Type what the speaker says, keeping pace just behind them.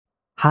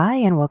Hi,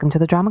 and welcome to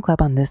the Drama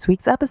Club. On this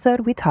week's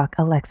episode, we talk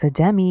Alexa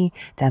Demi,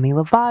 Demi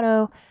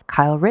Lovato,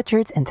 Kyle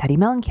Richards, and Teddy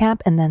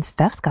Mellencamp, and then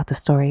Steph's got the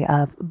story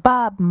of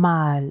Bob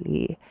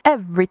Marley.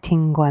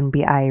 Everything gonna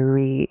be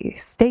Irie.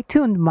 Stay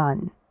tuned,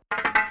 man.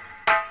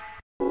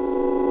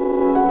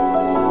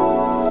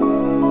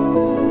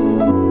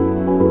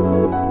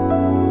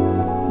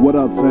 What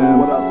up, fam?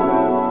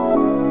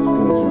 It's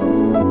good, y'all.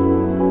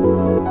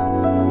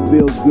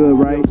 Feels good,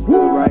 right?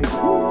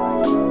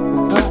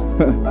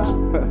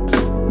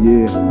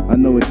 Yeah, I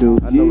know it,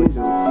 dude. And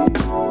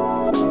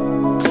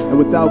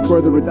without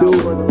further ado,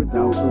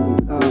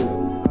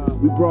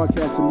 we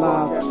broadcasting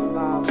live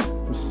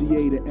from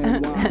CA to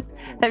NY.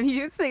 Have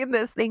you seen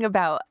this thing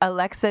about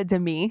Alexa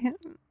Demi?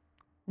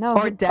 No.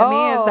 Or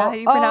Demi, is that how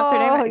you pronounce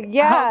her name?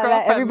 Yeah,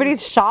 that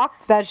everybody's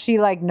shocked that she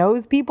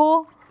knows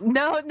people.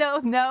 No.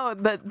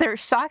 They're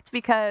shocked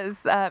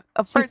because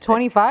She's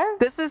 25?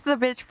 This is the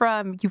bitch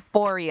from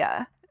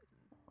Euphoria.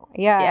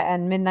 Yeah,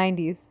 and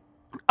mid-90s.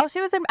 Oh,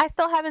 she was in, I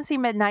still haven't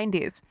seen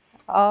mid-90s.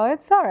 Oh,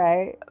 it's all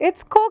right.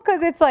 It's cool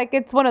because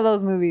it's one of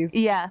those movies.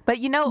 Yeah, but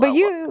But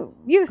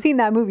you've seen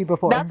that movie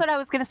before. That's what I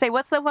was going to say.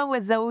 What's the one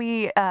with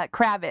Zoe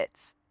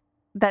Kravitz?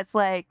 That's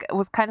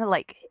was kind of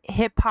like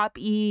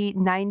hip-hop-y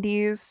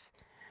 90s.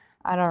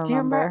 I don't remember. Do you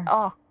remember?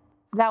 Oh,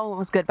 that one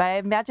was good, but I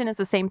imagine it's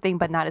the same thing,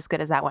 but not as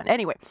good as that one.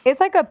 Anyway. It's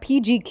like a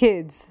PG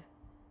Kids.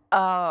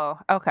 Oh,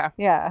 okay.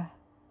 Yeah.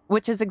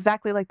 Which is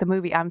exactly like the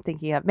movie I'm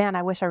thinking of. Man,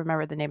 I wish I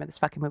remembered the name of this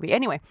fucking movie.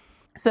 Anyway,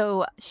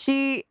 so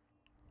she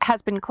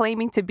has been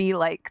claiming to be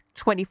like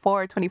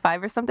 24 or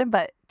 25 or something,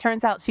 but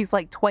turns out she's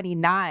like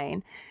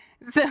 29.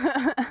 So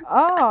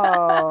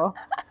Oh,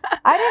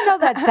 I didn't know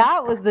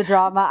that was the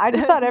drama. I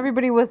just thought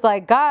everybody was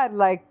like, God,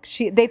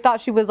 they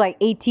thought she was like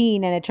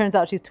 18 and it turns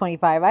out she's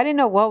 25. I didn't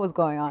know what was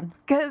going on.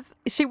 Because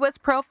she was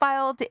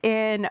profiled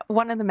in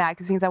one of the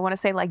magazines, I want to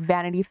say like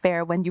Vanity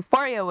Fair, when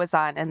Euphoria was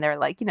on, and they're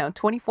like,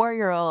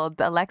 24-year-old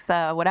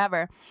Alexa,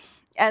 whatever.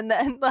 And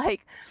then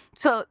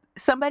so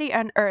somebody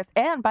unearthed,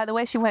 and by the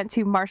way, she went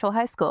to Marshall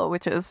High School,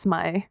 which is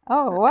my...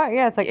 Oh, wow.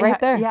 Yeah, it's right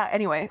there. Yeah,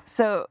 anyway.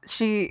 So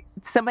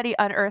somebody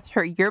unearthed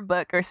her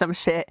yearbook or some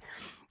shit.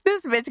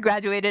 This bitch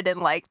graduated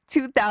in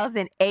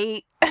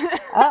 2008.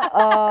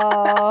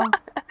 Uh-oh.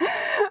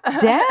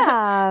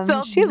 Damn.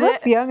 So she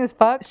looks young as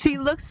fuck. She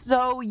looks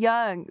so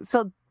young.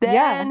 So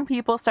then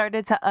people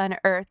started to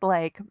unearth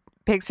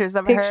pictures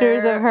of her with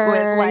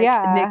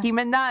Nicki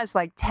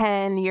Minaj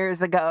 10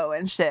 years ago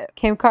and shit.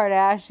 Kim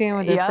Kardashian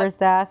with her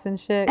first ass and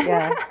shit.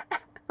 Yeah.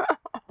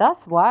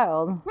 That's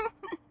wild.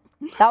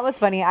 That was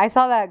funny. I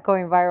saw that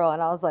going viral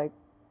and I was like,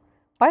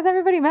 why is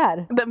everybody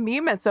mad? The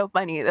meme is so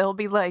funny. It'll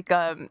be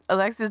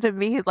Alexa to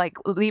me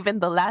leaving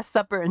the Last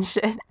Supper and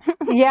shit.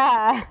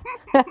 Yeah.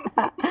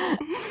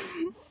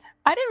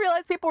 I didn't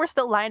realize people were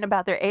still lying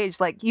about their age.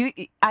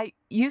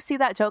 You see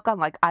that joke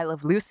on I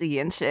Love Lucy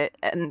and shit,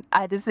 and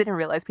I just didn't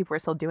realize people were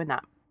still doing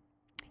that.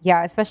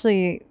 Yeah,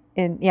 especially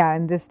in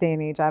this day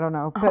and age. I don't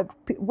know, but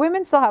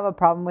women still have a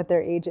problem with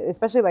their age,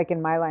 especially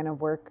in my line of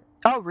work.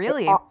 Oh,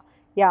 really?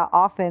 Yeah,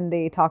 often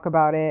they talk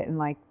about it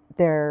and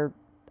they're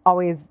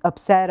always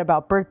upset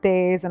about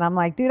birthdays, and I'm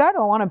like, dude, I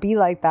don't want to be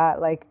like that.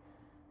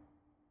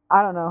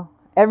 I don't know.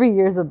 Every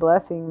year's a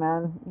blessing,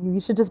 man.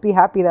 You should just be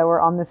happy that we're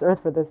on this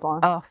earth for this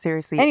long. Oh,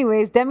 seriously.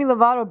 Anyways, Demi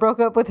Lovato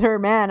broke up with her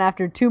man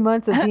after 2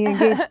 months of being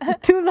engaged.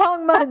 2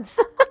 long months.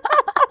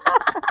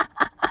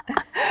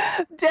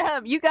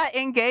 Damn, you got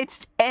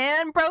engaged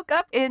and broke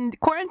up in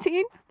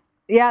quarantine?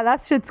 Yeah,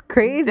 that shit's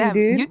crazy, Damn,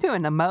 dude. You're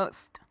doing the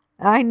most.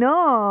 I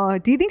know.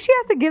 Do you think she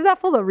has to give that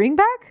fool a ring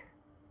back?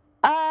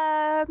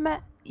 I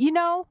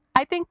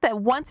think that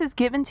once it's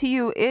given to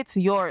you, it's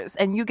yours,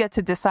 and you get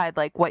to decide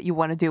what you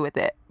want to do with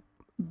it.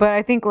 But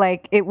I think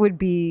it would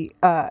be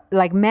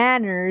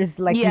manners,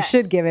 yes. You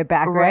should give it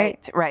back,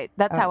 right? Right.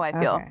 That's how I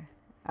feel. Okay.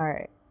 All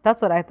right.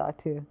 That's what I thought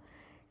too.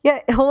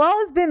 Yeah, Halal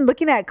has been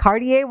looking at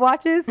Cartier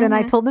watches, and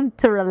I told him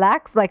to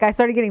relax. I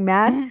started getting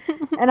mad,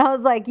 and I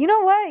was like, you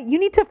know what? You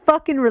need to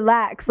fucking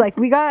relax.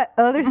 We got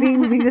other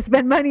things we need to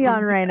spend money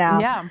on right now.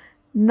 Yeah.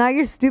 Not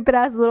your stupid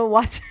ass little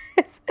watches.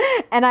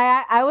 And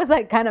I was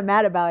kind of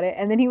mad about it.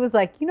 And then he was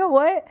like, you know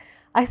what?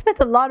 I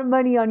spent a lot of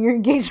money on your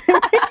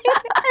engagement ring.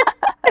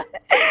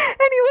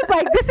 And he was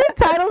like, this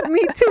entitles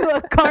me to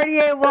a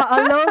Cartier a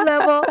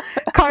low-level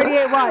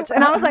Cartier watch.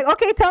 And I was like,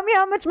 okay, tell me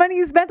how much money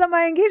you spent on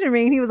my engagement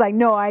ring. And he was like,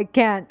 no, I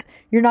can't.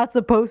 You're not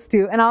supposed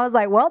to. And I was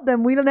like, well,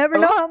 then we'll never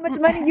know how much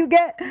money you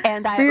get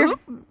for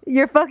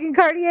your fucking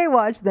Cartier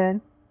watch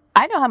then.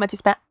 I know how much you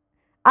spent.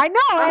 I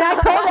know, and I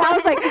told her, I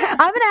was like, I'm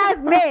gonna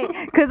ask May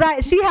because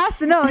she has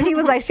to know. And he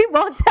was like, she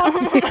won't tell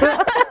you.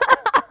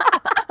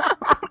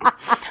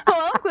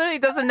 Well, clearly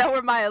doesn't know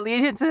where my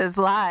allegiances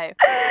lie.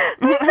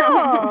 I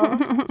know.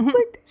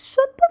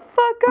 Shut the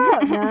fuck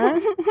up,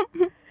 man.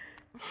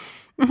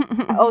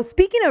 Oh,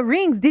 speaking of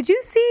rings, did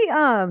you see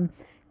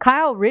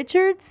Kyle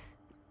Richards?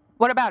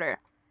 What about her?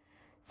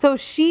 So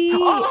she...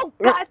 Oh,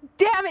 God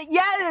damn it,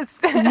 yes!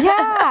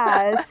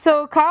 Yeah.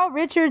 So Kyle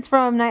Richards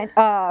from 90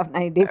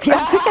 Day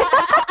Fiancé.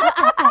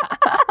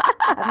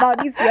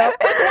 Mauricio.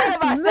 It's one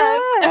of our shows.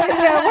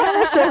 Yeah, one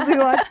of the shows we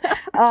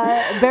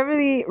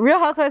watch. Real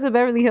Housewives of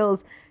Beverly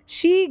Hills.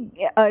 She,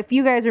 if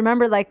you guys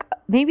remember, like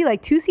maybe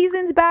like 2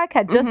 seasons back,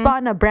 had just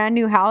bought a brand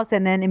new house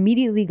and then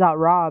immediately got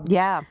robbed.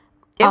 Yeah.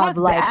 It was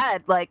like,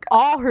 bad. Like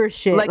all her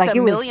shit. Like it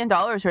 $1 was, million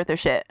worth of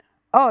shit.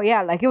 Oh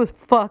yeah, like it was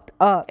fucked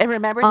up. And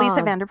remember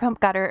Lisa Vanderpump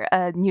got her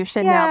a new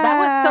Chanel. Yeah. That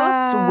was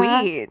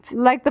so sweet.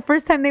 Like the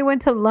first time they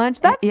went to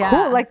lunch. That's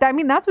cool. Like I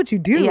mean, that's what you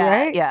do,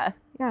 right? Yeah.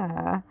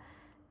 Yeah.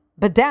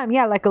 But damn,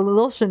 yeah, like a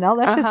little Chanel.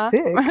 That's just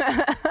sick.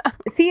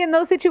 See, in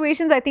those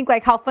situations, I think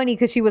like how funny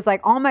because she was like,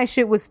 all my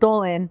shit was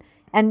stolen.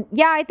 And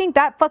yeah, I think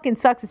that fucking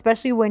sucks,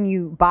 especially when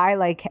you buy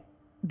like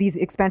these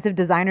expensive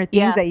designer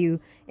things that you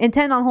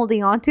intend on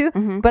holding on to.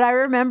 But I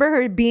remember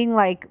her being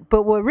like,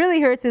 but what really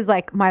hurts is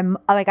like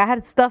I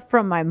had stuff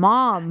from my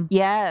mom.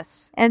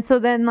 Yes. And so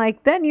then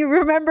you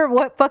remember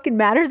what fucking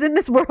matters in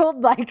this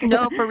world. Like,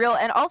 no, for real.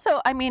 And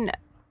also, I mean,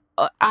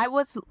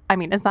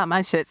 it's not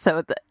my shit,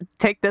 so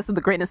take this with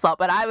a grain of salt.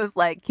 But I was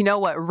like, you know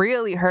what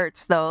really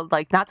hurts though?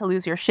 Like not to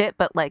lose your shit,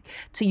 but like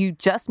you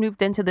just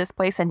moved into this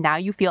place and now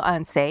you feel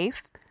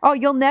unsafe. Oh,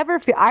 you'll never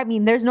feel. I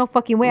mean, there's no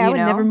fucking way I would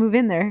never move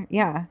in there.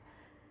 Yeah.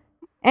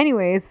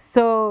 Anyways,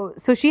 so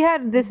she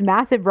had this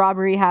massive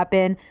robbery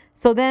happen.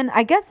 So then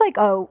I guess like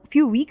a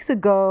few weeks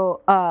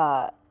ago,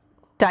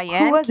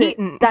 Diane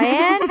Keaton.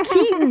 Diane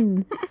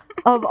Keaton,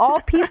 of all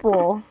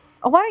people.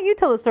 Oh, why don't you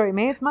tell the story,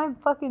 man? It's my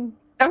fucking.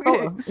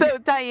 Okay, so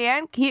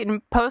Diane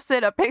Keaton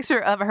posted a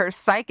picture of her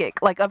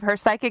psychic, like of her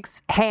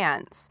psychic's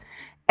hands.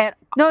 And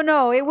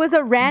no, it was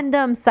a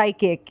random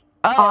psychic.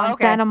 On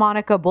Santa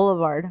Monica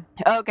Boulevard.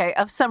 Okay,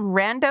 of some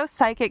rando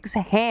psychic's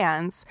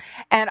hands.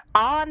 And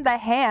on the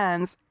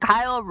hands,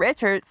 Kyle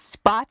Richards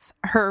spots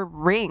her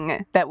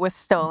ring that was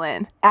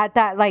stolen. At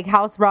that, like,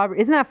 house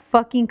robbery. Isn't that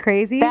fucking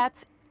crazy?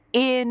 That's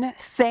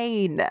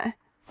insane.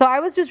 So I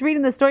was just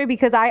reading the story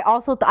because I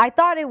also, I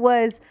thought it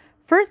was...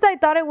 First, I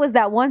thought it was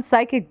that one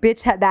psychic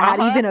bitch that had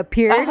even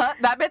appeared.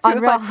 That bitch on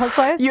was Real like,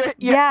 Housewives.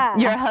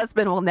 Your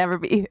husband will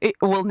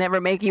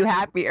never make you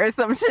happy or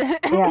some shit.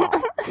 Yeah,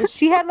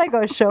 she had like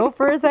a show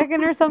for a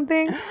second or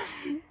something.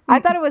 I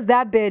thought it was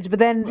that bitch, but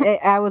then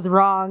I was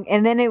wrong.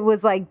 And then it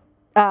was like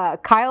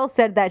Kyle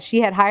said that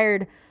she had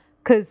hired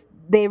because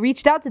they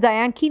reached out to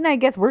Diane Keaton. I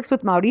guess works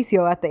with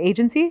Mauricio at the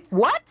agency.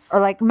 What? Or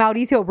like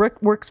Mauricio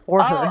works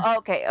for her. Oh,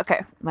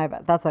 okay. My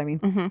bad. That's what I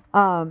mean.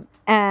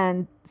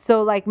 And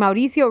so like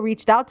Mauricio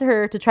reached out to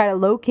her to try to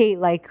locate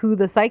like who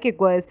the psychic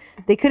was.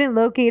 They couldn't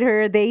locate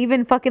her. They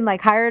even fucking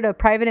like hired a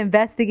private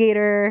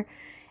investigator.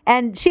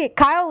 And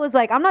Kyle was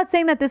like, I'm not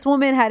saying that this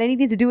woman had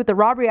anything to do with the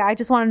robbery. I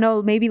just want to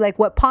know maybe like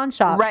what pawn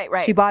shop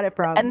she bought it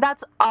from. And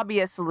that's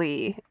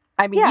obviously,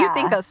 I mean, you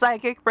think a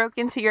psychic broke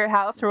into your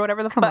house or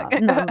whatever the fuck.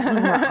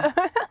 No.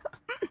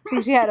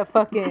 She had a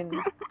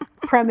fucking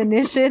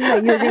premonition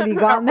that you're going to be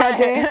gone that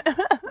day.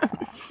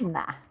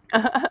 Nah.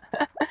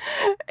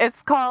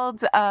 It's called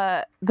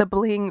the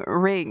Bling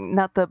ring,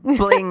 not the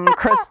Bling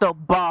crystal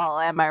ball.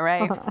 Am I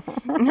right?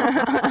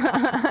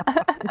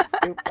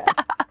 Stupid.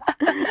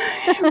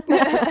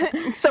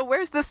 So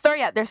where's the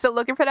story at? They're still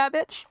looking for that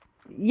bitch?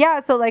 Yeah,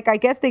 so like I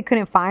guess they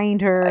couldn't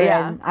find her.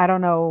 Yeah. And I don't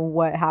know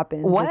what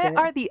happened. What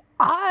are the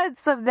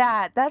odds of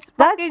that? That's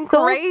fucking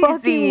so crazy.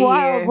 Fucking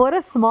wild. What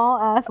a small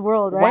ass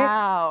world, right?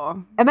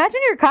 Wow. Imagine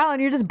you're Kyle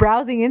and you're just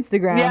browsing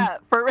Instagram. Yeah,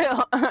 for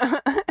real.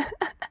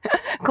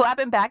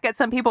 Clapping back at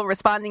some people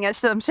responding at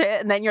some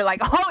shit, and then you're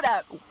like, hold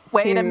up,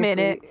 wait a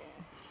minute.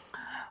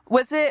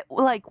 Was it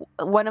like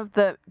one of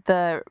the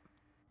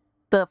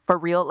for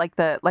real, like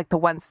the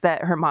ones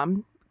that her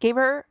mom gave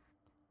her?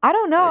 I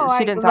don't know.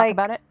 She didn't talk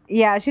about it?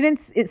 Yeah, she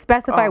didn't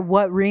specify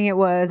what ring it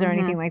was or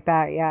anything like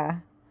that. Yeah.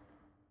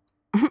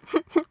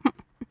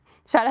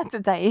 Shout out to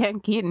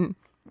Diane Keaton.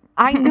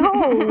 I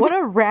know. What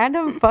a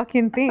random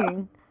fucking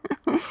thing.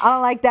 I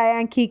don't like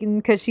Diane Keaton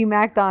because she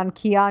macked on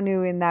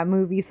Keanu in that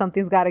movie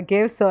Something's Gotta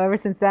Give. So ever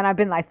since then, I've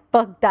been like,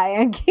 fuck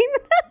Diane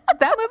Keaton.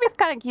 That movie's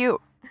kind of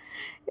cute.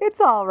 It's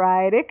all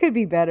right. It could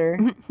be better.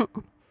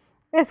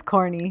 It's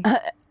corny.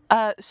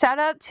 Shout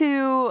out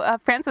to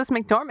Frances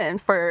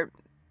McDormand for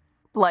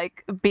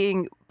like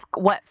being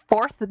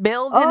fourth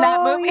build in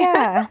that movie.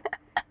 Yeah.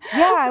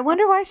 Yeah, I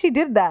wonder why she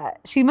did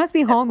that. She must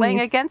be homies. Playing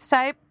against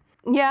type.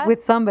 Yeah.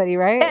 With somebody,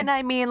 right? And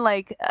I mean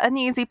like an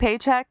easy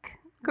paycheck.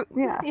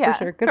 Yeah, for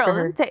sure. Good for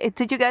her.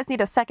 Did you guys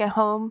need a second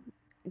home?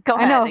 Go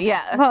ahead. I know.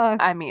 Yeah.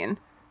 Fuck. I mean.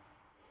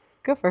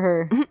 Good for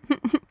her.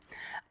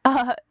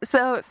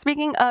 So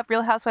speaking of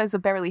Real Housewives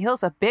of Beverly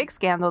Hills, a big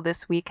scandal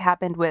this week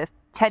happened with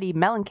Teddy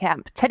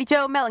Mellencamp. Teddy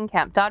Jo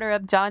Mellencamp, daughter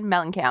of John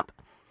Mellencamp.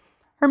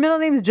 Her middle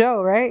name's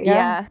Joe, right?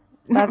 Yeah.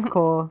 That's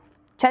cool.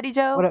 Teddy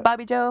Jo,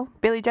 Bobby Jo,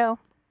 Billy Jo.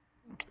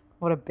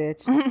 What a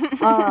bitch.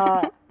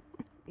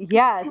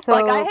 Yeah. So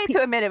like I hate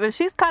to admit it, but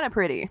she's kind of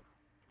pretty.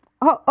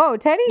 Oh,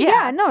 Teddy?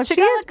 Yeah, no,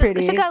 she is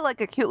pretty. She got like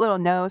a cute little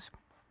nose.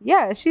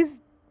 Yeah,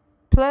 she's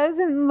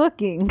pleasant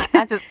looking.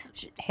 I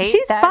just hate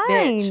that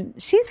bitch.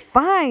 She's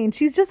fine.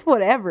 She's just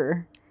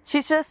whatever.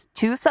 She's just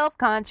too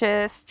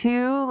self-conscious,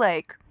 too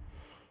like,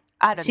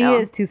 I don't She know.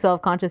 is too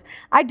self-conscious.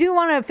 I do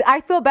want to.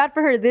 I feel bad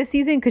for her this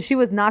season because she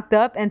was knocked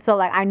up, and so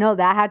like I know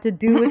that had to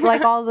do with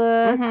like all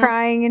the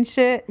crying and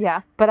shit.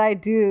 Yeah. But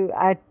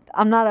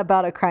I'm not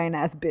about a crying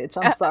ass bitch.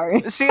 I'm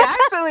sorry. She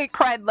actually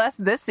cried less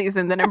this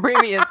season than in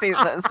previous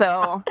seasons.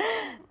 So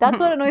That's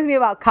what annoys me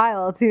about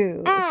Kyle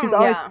too. She's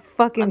always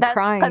fucking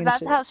crying. because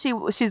that's how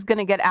she's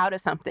gonna get out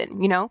of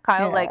something. You know,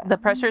 Kyle. Yeah. Like the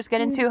pressure's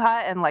getting too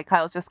hot, and like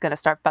Kyle's just gonna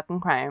start fucking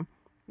crying.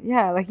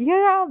 Yeah, like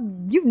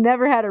you've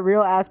never had a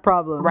real ass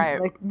problem,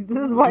 Right. Like this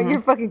is why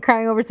you're fucking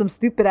crying over some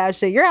stupid ass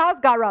shit. Your house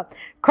got robbed.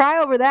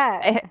 Cry over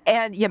that.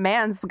 And your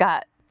man's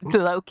got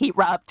low key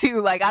robbed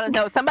too. Like I don't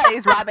know,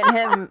 somebody's robbing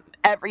him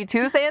every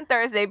Tuesday and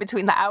Thursday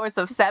between the hours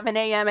of 7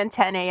 a.m. and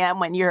 10 a.m.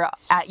 when you're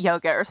at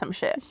yoga or some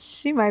shit.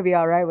 She might be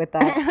all right with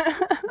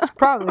that. She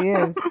probably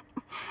is.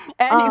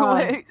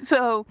 Anyway,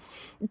 so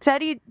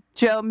Teddy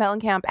Joe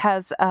Mellencamp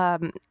has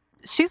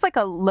she's like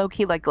a low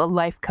key like a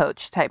life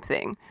coach type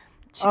thing.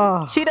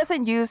 She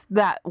doesn't use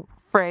that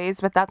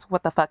phrase, but that's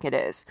what the fuck it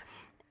is.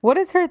 What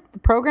is her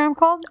program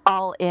called?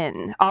 All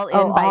In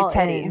by All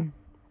Teddy. In.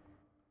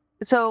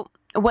 So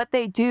what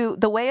they do,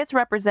 the way it's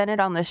represented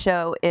on the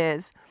show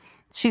is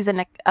she's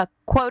a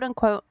quote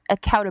unquote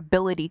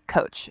accountability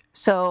coach.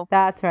 So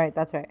That's right.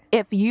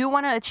 if you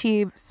want to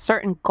achieve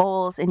certain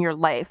goals in your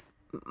life,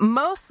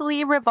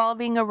 mostly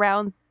revolving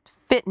around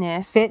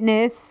fitness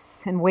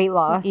and weight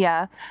loss.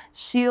 Yeah.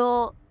 She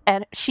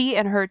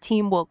and her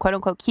team will quote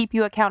unquote keep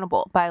you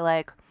accountable by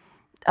like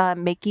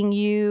making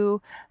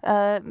you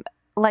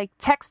like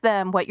text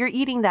them what you're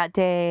eating that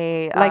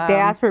day. Like they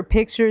ask for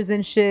pictures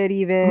and shit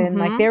even.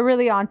 Like they're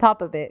really on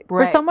top of it. For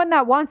Right. someone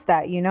that wants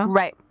that, you know?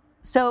 Right.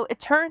 So it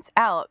turns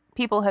out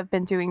people have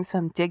been doing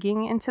some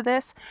digging into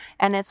this,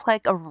 and it's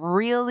like a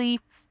really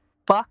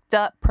fucked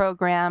up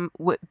program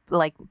with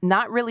like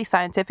not really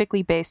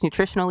scientifically based,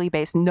 nutritionally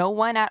based. No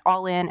one at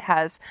All In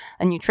has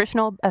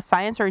a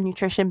science or a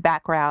nutrition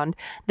background.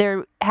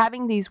 They're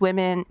having these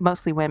women,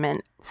 mostly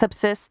women,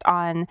 subsist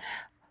on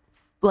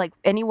like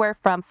anywhere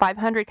from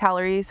 500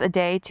 calories a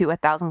day to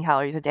 1,000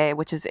 calories a day,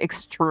 which is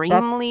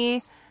extremely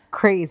That's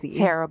crazy.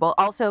 terrible.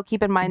 Also,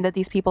 keep in mind that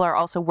these people are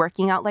also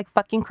working out like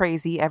fucking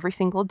crazy every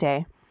single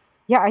day.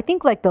 Yeah, I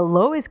think like the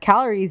lowest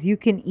calories you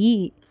can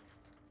eat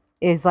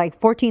is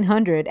like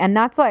 1,400, and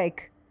that's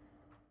like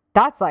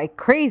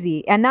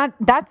crazy. And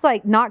that's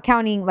like not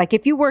counting like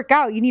if you work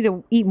out, you need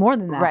to eat more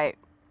than that. Right.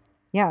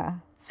 Yeah.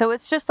 So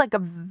it's just like a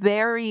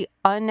very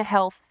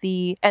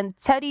unhealthy, and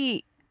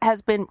Teddy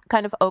has been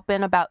kind of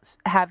open about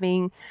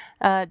having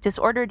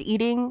disordered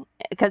eating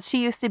because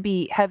she used to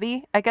be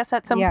heavy, I guess,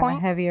 at some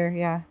point. Heavier.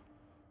 Yeah.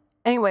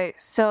 Anyway,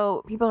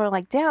 so people are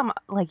like, damn,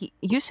 like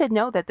you should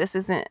know that this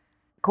isn't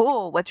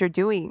cool what you're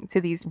doing to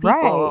these people.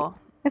 Right.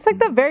 It's like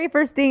the very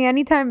first thing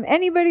anytime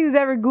anybody who's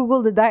ever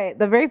Googled a diet,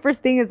 the very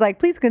first thing is like,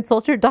 please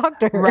consult your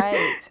doctor.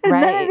 Right, And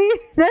right.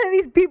 None of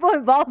these people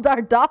involved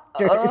are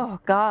doctors. Oh,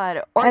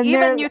 God. Or And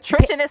even they're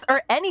nutritionists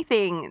or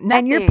anything. Nothing.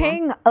 And you're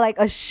paying like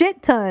a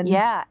shit ton.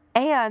 Yeah.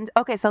 And,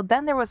 okay, so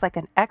then there was like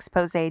an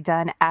expose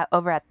done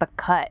over at The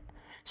Cut.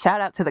 Shout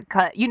out to The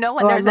Cut. You know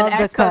when Oh, I there's an love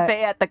The expose Cut.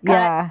 at The Cut?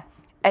 Yeah.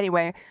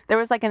 Anyway, there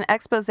was like an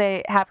expose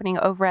happening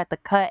over at The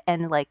Cut,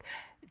 and like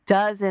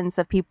dozens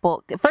of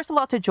people. First of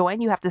all, to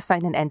join, you have to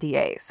sign an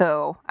NDA.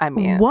 So, I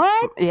mean.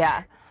 What?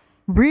 Yeah.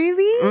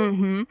 Really?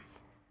 Mm-hmm.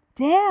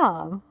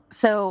 Damn.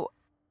 So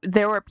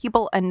there were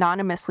people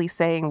anonymously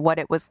saying what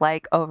it was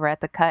like over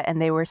at The Cut,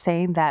 and they were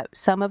saying that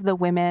some of the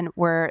women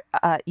were,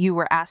 you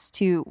were asked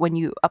to, when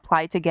you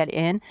applied to get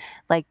in,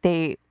 like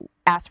they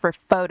asked for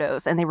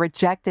photos, and they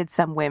rejected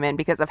some women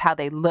because of how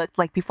they looked,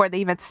 like before they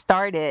even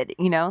started,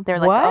 you know? They're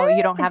like, oh,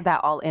 you don't have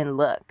that all-in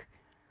look.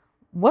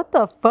 What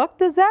the fuck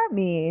does that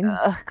mean?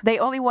 They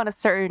only want a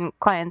certain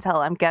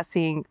clientele, I'm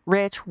guessing,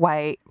 rich,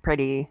 white,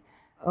 pretty,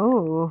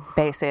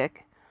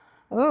 basic.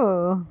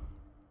 Oh.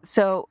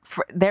 So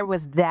there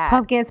was that.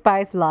 Pumpkin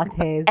spice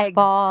lattes.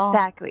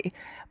 Exactly.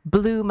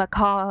 Blue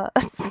macaws.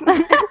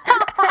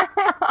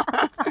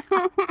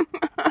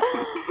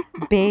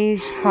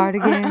 Beige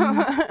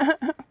cardigans.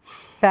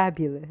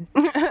 Fabulous.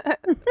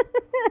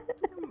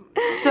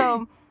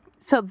 So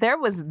there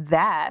was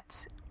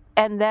that.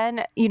 And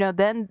then,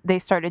 then they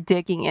started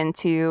digging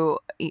into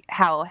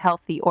how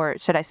healthy, or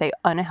should I say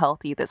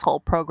unhealthy, this whole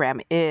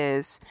program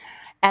is.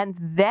 And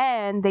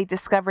then they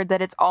discovered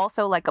that it's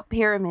also like a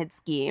pyramid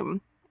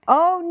scheme.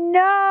 Oh,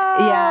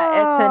 no.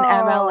 Yeah, it's an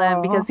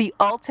MLM because the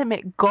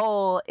ultimate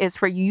goal is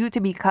for you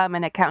to become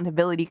an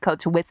accountability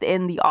coach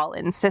within the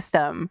All-In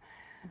system.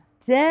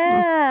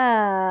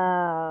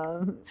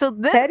 Damn. So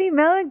this Teddy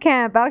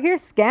Mellencamp out here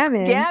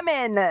scamming.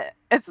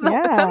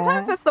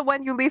 Sometimes it's the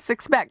one you least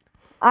expect.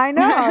 I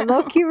know.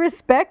 Low-key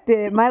respect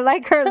it. Might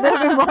like her a little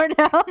bit more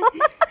now.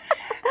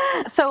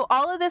 So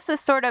all of this is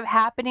sort of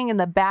happening in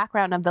the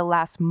background of the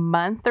last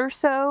month or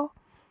so.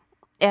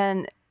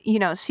 And,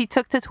 she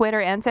took to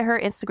Twitter and to her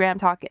Instagram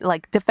talking,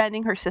 like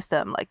defending her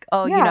system. Like,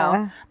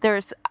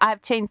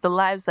 I've changed the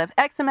lives of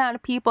X amount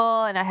of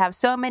people, and I have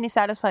so many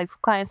satisfied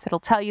clients that'll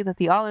tell you that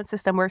the All-In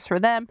system works for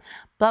them,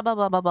 blah, blah,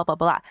 blah, blah, blah, blah,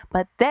 blah.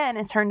 But then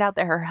it turned out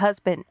that her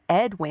husband,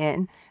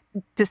 Edwin,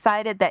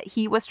 decided that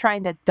he was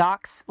trying to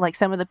dox like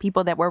some of the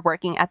people that were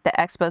working at the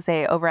expose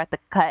over at the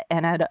Cut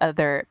and at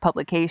other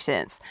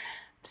publications.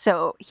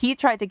 So he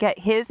tried to get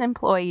his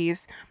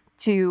employees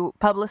to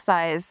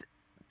publicize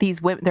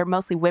these women. They're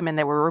mostly women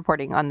that were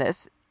reporting on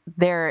this,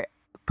 their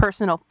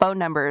personal phone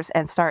numbers,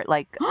 and start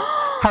like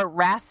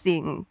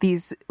harassing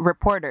these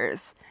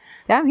reporters.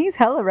 Damn, he's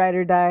hella ride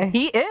or die.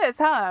 He is,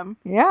 huh?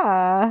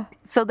 Yeah.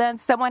 So then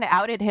someone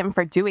outed him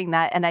for doing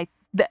that, and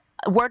the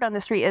word on the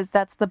street is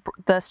that's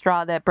the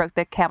straw that broke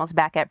the camel's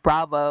back at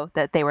Bravo,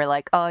 that they were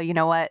like, oh, you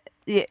know what?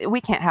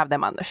 We can't have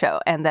them on the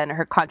show. And then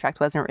her contract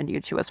wasn't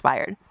renewed. She was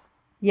fired.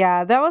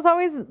 Yeah, there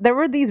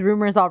were these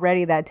rumors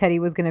already that Teddy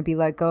was going to be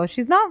let go.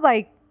 She's not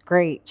like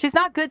great. She's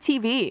not good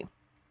TV.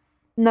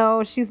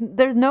 No,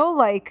 there's no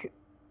like,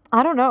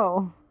 I don't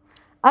know.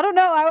 I don't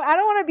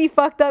want to be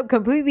fucked up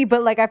completely,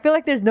 but like, I feel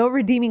like there's no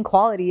redeeming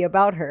quality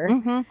about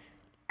her.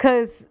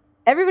 Because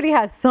everybody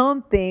has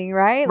something,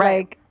 right?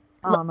 Like,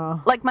 I don't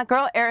know. Like my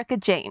girl, Erica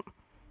Jane.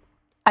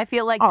 I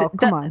feel like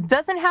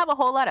doesn't have a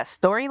whole lot of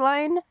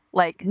storyline.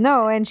 Like,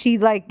 no, and she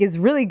like is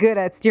really good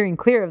at steering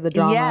clear of the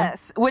drama.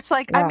 Yes, which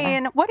like, I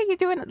mean, what are you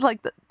doing? Like,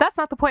 that's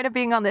not the point of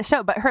being on this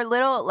show. But her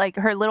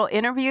little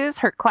interviews,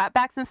 her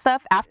clapbacks and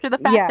stuff after the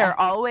fact are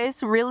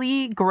always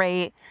really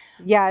great.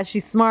 Yeah,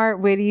 she's smart,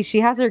 witty.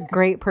 She has her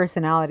great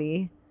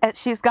personality. And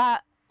she's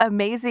got an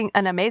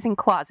amazing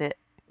closet.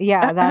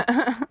 Yeah,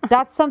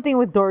 that's something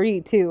with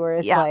Dorit too, where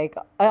it's like,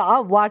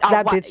 I'll watch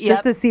that bitch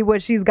just to see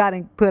what she's got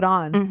to put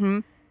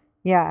on.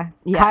 Yeah.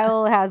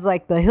 Kyle has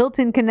like the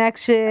Hilton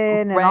connection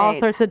and all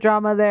sorts of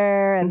drama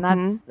there, and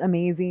that's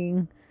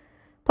amazing.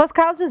 Plus,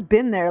 Kyle's just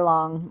been there a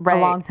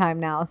long time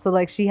now, so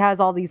like she has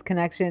all these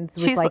connections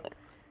with like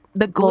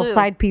the glue. Little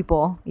side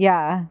people.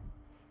 Yeah.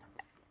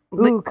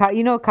 Ooh,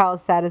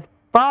 Kyle's sad as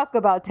fuck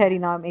about Teddy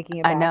not making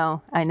it back.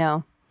 I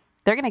know.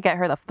 They're gonna get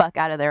her the fuck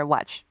out of there.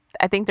 Watch.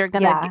 I think they're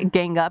gonna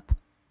gang up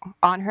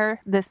on her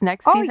this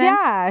next season. Oh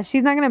yeah,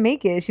 she's not gonna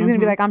make it. She's gonna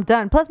be like, I'm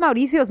done. Plus,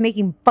 Mauricio's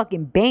making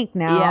fucking bank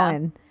now,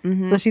 and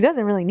so she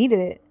doesn't really need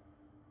it.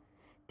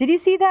 Did you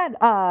see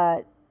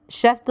that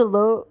Chef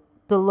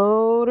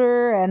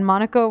Deloder and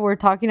Monica were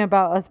talking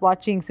about us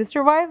watching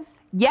Sister Wives?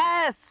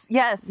 Yes.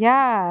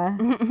 Yeah.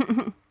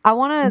 I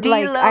want to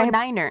D-Lo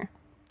Niner.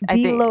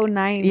 D-Lo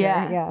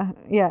Niner.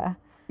 Yeah.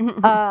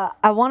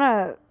 I want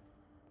to.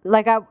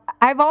 Like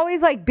I've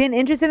always like been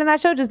interested in that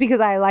show just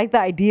because I like the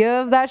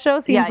idea of that show.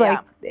 Seems like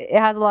it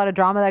has a lot of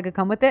drama that could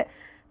come with it,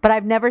 but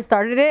I've never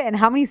started it. And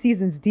how many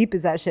seasons deep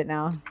is that shit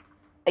now?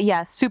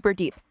 Yeah, super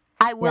deep.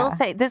 I will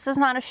say this is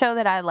not a show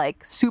that I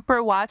like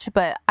super watch,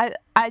 but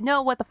I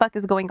know what the fuck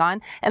is going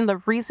on. And the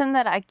reason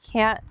that I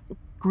can't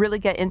really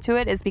get into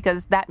it is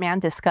because that man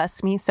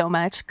disgusts me so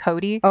much,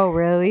 Cody. Oh,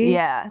 really?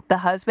 Yeah, the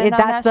husband on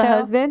that show? That's the show.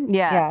 husband?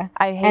 Yeah.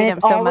 I hate him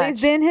so much. It's always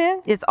been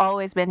him? It's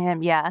always been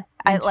him, yeah.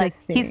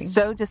 He's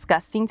so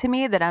disgusting to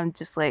me that I'm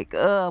just like,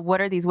 ugh, what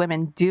are these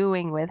women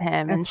doing with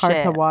him? It's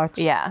hard to watch.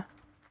 Yeah.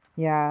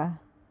 Yeah.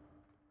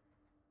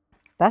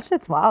 That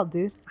shit's wild,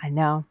 dude. I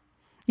know.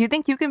 You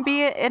think you can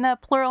be in a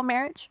plural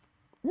marriage?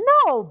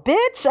 No,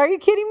 bitch. Are you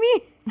kidding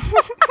me?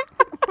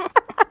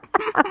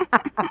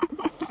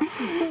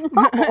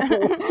 No.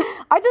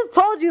 I just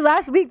told you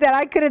last week that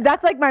I couldn't.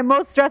 That's like my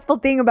most stressful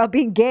thing about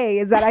being gay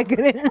is that I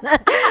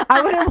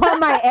wouldn't want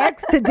my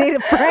ex to date a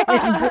friend.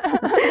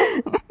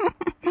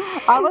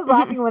 I was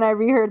laughing when I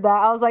reheard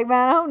that. I was like,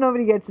 man, I hope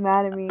nobody gets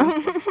mad at me.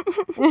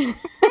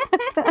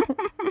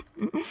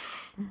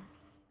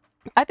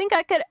 I think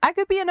I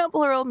could be in a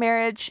plural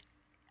marriage.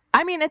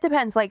 I mean, it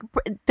depends. Like,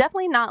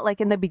 definitely not like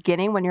in the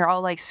beginning when you're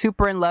all like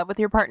super in love with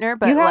your partner.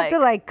 But you have to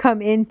like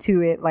come into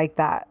it like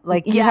that.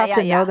 Like you have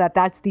to know that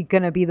that's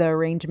gonna be the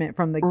arrangement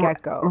from the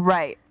get go,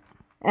 right?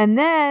 And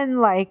then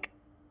like,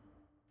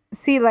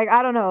 see, like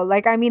I don't know.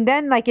 Like I mean,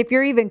 then like if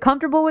you're even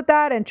comfortable with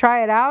that and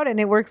try it out and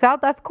it works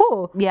out, that's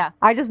cool. Yeah.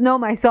 I just know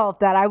myself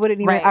that I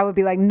wouldn't even. Right. I would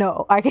be like,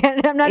 no, I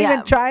can't. I'm not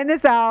even trying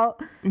this out.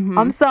 Mm-hmm.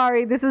 I'm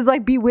sorry. This is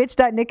like Bewitched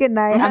at Nick at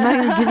Night. I'm not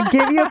even gonna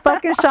give you a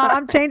fucking shot.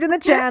 I'm changing the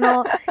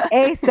channel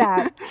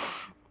ASAP.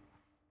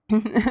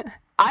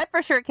 I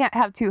for sure can't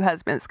have two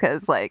husbands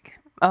because like.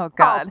 Oh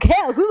God! Okay,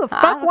 who the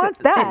fuck wants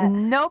that?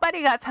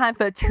 Nobody got time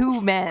for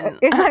two men.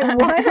 It's like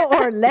one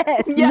or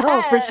less. Yes.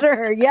 No, for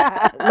sure.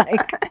 Yeah,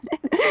 like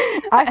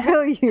I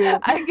feel you.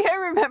 I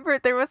can't remember.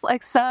 There was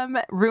like some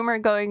rumor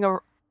going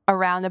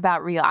around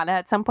about Rihanna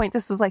at some point.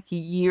 This was like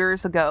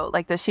years ago.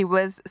 Like that she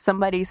was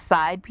somebody's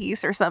side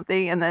piece or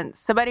something, and then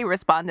somebody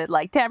responded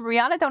like, "Damn,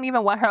 Rihanna don't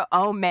even want her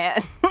own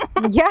man."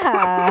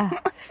 Yeah.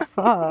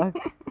 Fuck.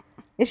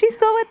 Is she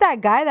still with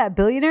that guy, that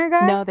billionaire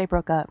guy? No, they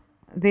broke up.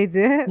 They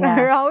did? Yeah.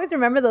 I always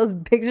remember those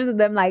pictures of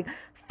them like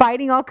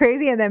fighting all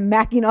crazy and then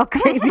macking all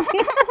crazy.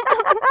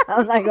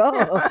 I'm like,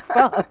 oh,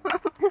 fuck.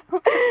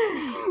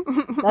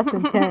 That's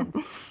intense.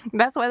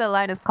 That's why the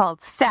line is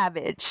called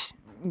Savage.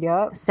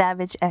 Yep.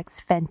 Savage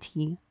X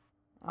Fenty.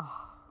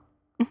 Oh.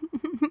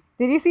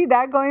 Did you see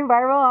that going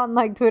viral on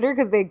like Twitter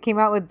because they came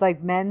out with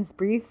like men's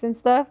briefs and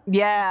stuff?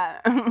 Yeah.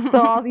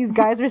 So all these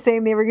guys were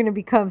saying they were going to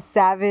become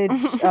savage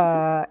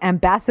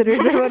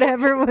ambassadors or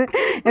whatever,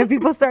 and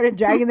people started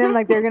dragging them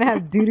like they're going to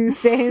have doo-doo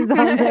stains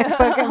on their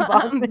fucking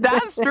boxers.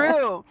 That's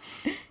true.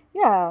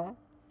 Yeah.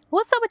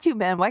 What's up with you,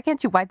 man? Why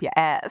can't you wipe your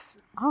ass?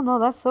 I don't know.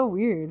 That's so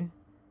weird.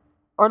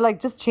 Or like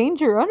just change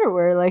your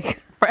underwear,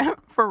 like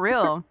For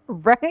real.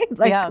 right?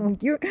 Like Yeah.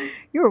 you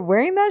were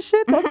wearing that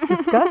shit? That's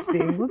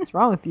disgusting. What's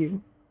wrong with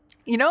you?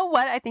 You know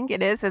what I think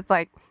it is? It's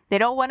like they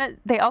don't want to.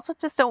 They also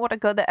just don't want to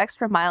go the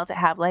extra mile to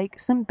have like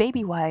some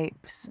baby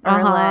wipes or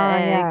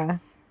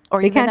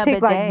or They even can't a take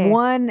bidet. like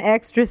one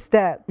extra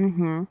step.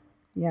 Mm-hmm.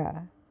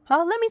 Yeah.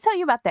 Oh, let me tell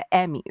you about the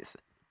Emmys,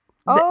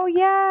 Oh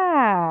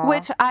yeah.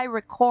 which I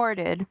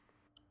recorded,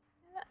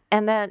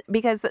 and then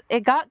because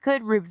it got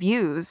good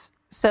reviews.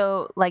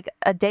 So like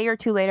a day or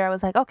two later, I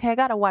was like, okay, I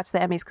gotta watch the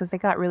Emmys because they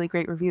got really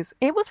great reviews.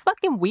 It was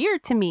fucking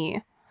weird to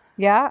me.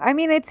 Yeah, I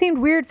mean, it seemed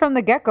weird from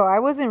the get-go. I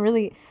wasn't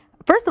really...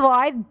 First of all,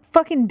 I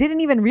fucking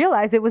didn't even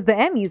realize it was the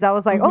Emmys. I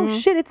was like, oh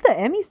shit, it's the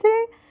Emmys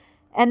today?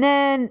 And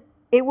then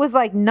it was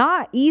like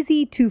not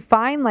easy to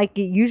find like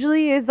it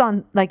usually is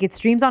on... Like it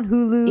streams on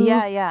Hulu.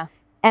 Yeah.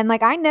 And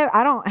like I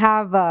don't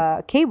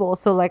have cable,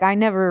 so like I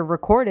never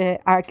record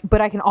it.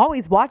 But I can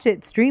always watch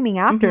it streaming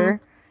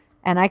after.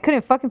 And I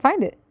couldn't fucking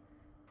find it.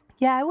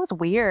 Yeah, it was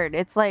weird.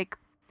 It's like...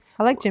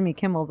 I like Jimmy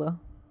Kimmel though.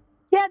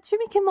 Yeah,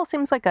 Jimmy Kimmel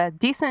seems like a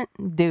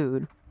decent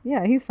dude.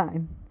 Yeah, he's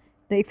fine.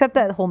 Except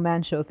that whole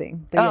man show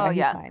thing. But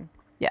he's fine.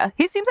 Yeah,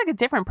 he seems like a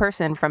different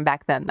person from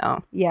back then,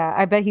 though. Yeah,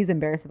 I bet he's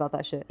embarrassed about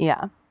that shit.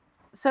 Yeah.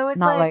 So it's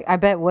Not like I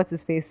bet what's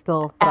his face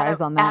still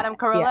thrives on that. Adam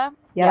Carolla?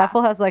 Yeah, that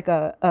fool has like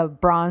a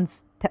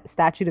bronze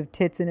statue of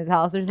tits in his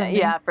house or something.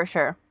 Yeah, for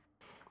sure.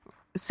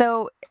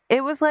 So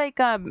it was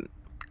like, I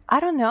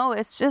don't know.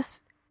 It's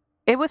just,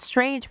 it was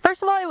strange.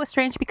 First of all, it was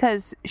strange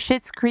because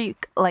Schitt's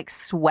Creek like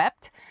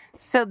swept.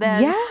 So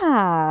then,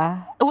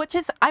 yeah, which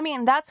is, I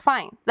mean, that's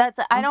fine.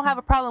 I don't have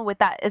a problem with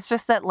that. It's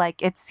just that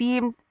like it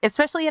seemed,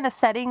 especially in a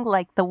setting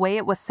like the way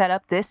it was set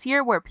up this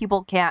year, where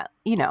people can't,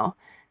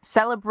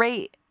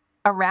 celebrate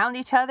around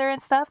each other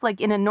and stuff.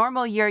 Like in a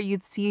normal year,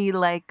 you'd see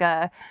like,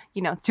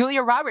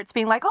 Julia Roberts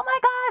being like, "Oh my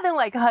god," and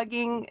like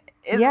hugging.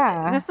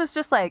 This was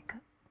just like,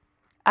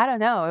 I don't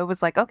know. It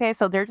was like, okay,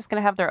 so they're just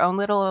gonna have their own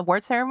little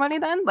award ceremony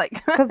then,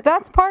 like, because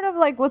that's part of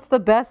like what's the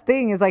best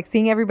thing is like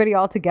seeing everybody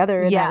all together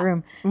in that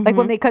room. Like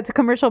when they cut to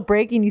commercial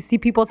break and you see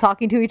people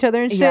talking to each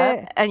other and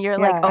shit, and you're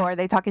like, oh, are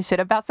they talking shit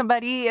about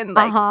somebody? And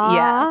like,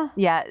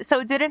 yeah. So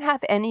it didn't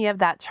have any of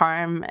that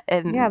charm.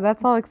 And yeah,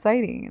 that's all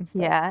exciting. And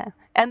stuff. Yeah.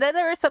 And then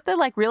there was something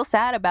like real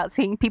sad about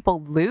seeing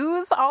people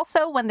lose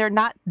also when they're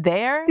not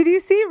there. Did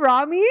you see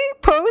Rami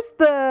post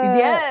the?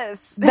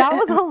 Yes, that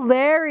was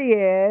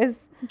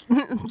hilarious.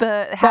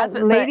 the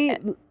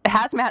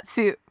hazmat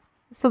suit.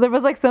 So there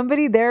was like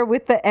somebody there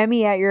with the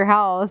Emmy at your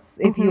house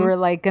if you were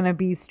like gonna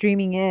be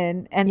streaming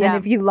in, and then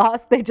if you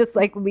lost, they just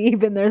like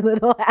leave in their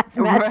little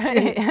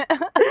hazmat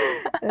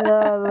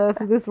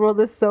suit. This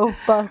world is so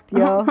fucked,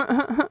 yo.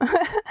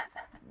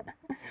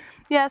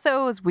 Yeah,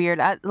 so it was weird.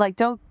 I like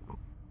don't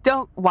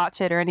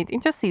watch it or anything.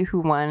 Just see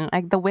who won.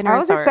 Like the winners. I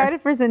was excited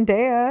for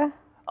Zendaya.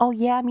 Oh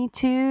yeah, me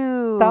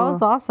too. That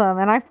was awesome,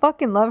 and I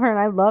fucking love her, and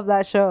I love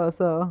that show.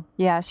 So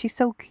yeah, she's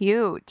so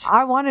cute.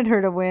 I wanted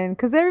her to win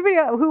because everybody.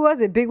 Who was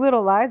it? Big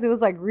Little Lies. It was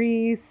like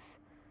Reese.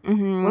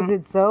 Was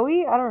it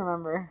Zoe? I don't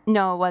remember.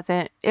 No, it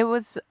wasn't. It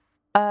was.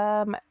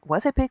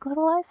 Was it Big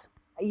Little Lies?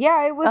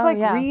 Yeah, it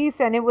was Reese,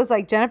 and it was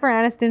like Jennifer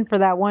Aniston for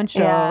that one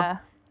show.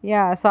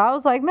 Yeah, so I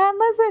was like, man,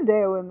 let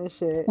Zendaya win this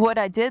shit. What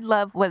I did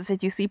love was,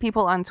 did you see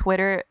people on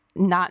Twitter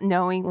not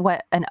knowing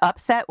what an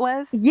upset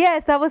was?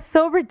 Yes, that was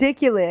so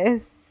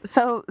ridiculous.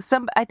 So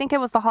I think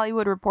it was the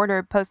Hollywood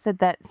Reporter posted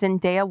that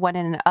Zendaya won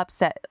in an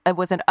upset. It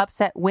was an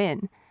upset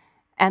win.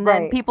 And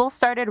then people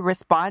started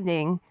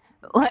responding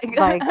like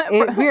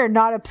we are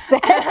not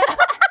upset.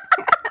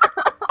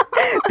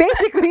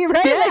 Basically,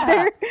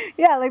 right?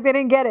 Yeah. Like they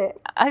didn't get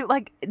it.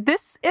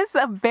 This is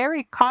a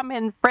very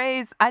common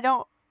phrase.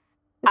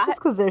 It's just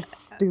because they're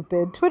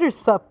stupid. Twitter's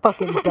so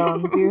fucking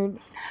dumb, dude.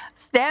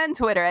 Stan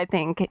Twitter, I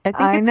think. I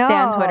think it's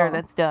Stan Twitter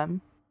that's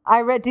dumb.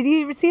 Did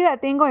you see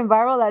that thing going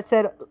viral that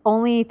said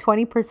only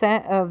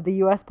 20% of the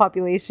U.S.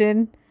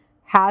 population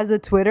has a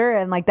Twitter,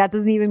 and like that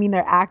doesn't even mean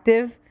they're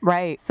active?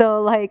 Right.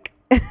 So like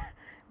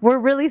we're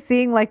really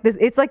seeing like this.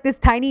 It's like this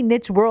tiny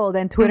niche world,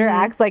 and Twitter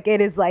acts like it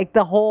is like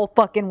the whole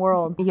fucking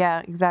world.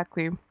 Yeah,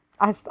 exactly.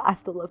 I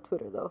still love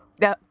Twitter though.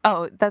 Yeah.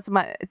 Oh, that's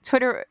my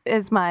Twitter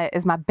is my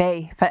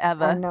bae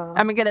forever. I know.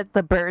 I'm gonna get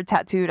the bird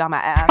tattooed on my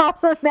ass.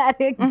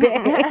 Problematic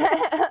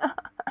bae.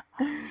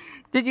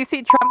 Did you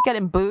see Trump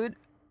getting booed?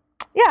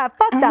 Yeah,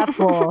 fuck that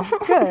fool.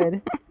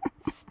 Good.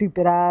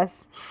 Stupid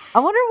ass. I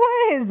wonder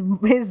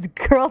what his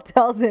girl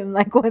tells him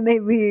like when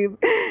they leave.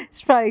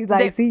 She's probably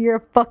like, see, you're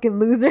a fucking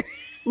loser.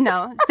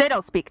 No, they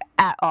don't speak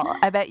at all.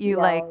 I bet you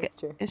that's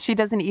true. She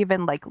doesn't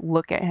even like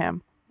look at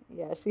him.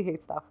 Yeah, she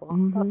hates that fool.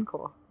 That's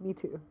cool. Me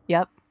too.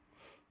 Yep.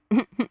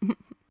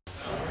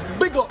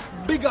 Big up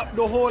Big up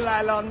the whole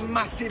island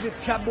massive.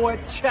 It's your boy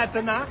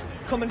Chatana.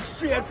 Coming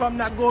straight from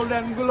the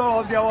Golden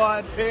Globes, you know what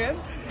I'm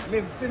saying? Me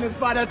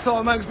father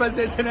Tom Hanks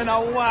presenting in a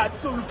what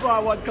soon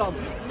forward come.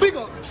 Big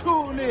up,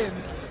 tune in.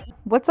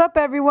 What's up,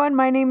 everyone?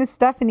 My name is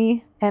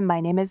Stephanie. And my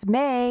name is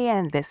May,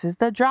 and this is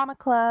the Drama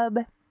Club.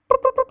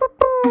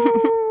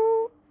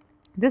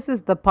 This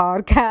is the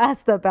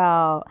podcast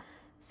about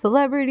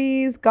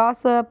celebrities,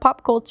 gossip,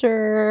 pop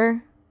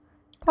culture,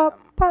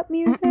 pop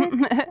music.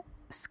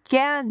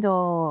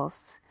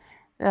 Scandals.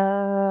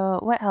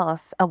 What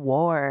else?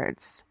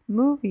 Awards.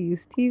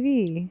 Movies,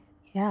 TV,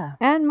 Yeah.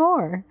 and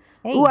more.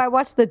 Hey. Ooh, I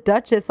watched The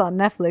Duchess on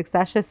Netflix.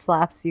 That shit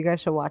slaps. You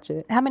guys should watch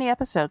it. How many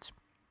episodes?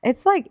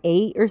 It's like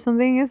 8 or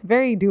something. It's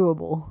very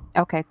doable.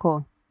 Okay,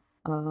 cool.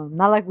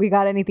 Not like we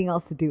got anything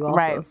else to do also.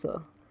 Right.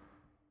 So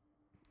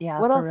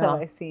Yeah. what for else real.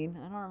 have I seen?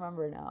 I don't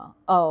remember now.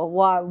 Oh,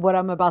 what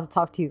I'm about to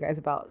talk to you guys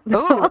about.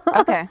 Ooh,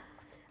 okay.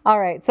 All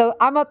right. So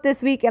I'm up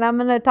this week and I'm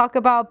going to talk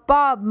about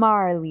Bob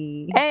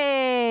Marley.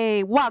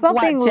 Hey, walk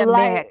Something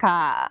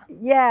Jamaica.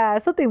 Yeah,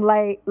 something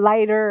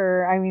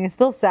lighter. I mean, it's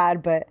still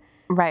sad, but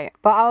Right.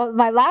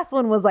 my last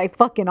one was like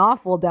fucking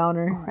awful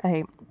downer.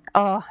 Right.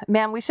 Oh,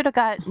 man, we should have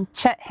got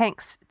Chet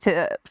Hanks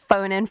to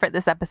phone in for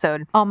this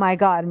episode. Oh my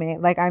God,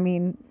 mate. Like, I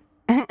mean,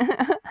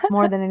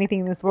 more than anything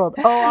in this world.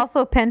 Oh,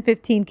 also Pen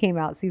 15 came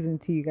out season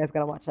 2. You guys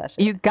got to watch that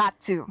shit. You got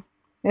to.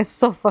 It's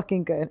so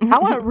fucking good. I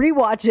want to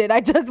rewatch it.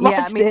 I just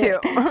watched Yeah, me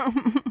it.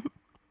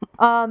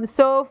 too.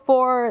 So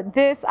for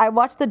this, I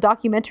watched the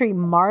documentary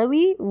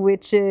Marley,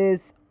 which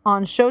is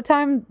on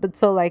Showtime. But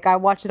so like I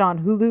watched it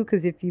on Hulu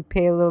because if you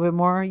pay a little bit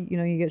more, you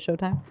know, you get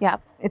Showtime. Yeah.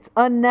 It's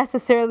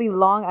unnecessarily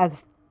long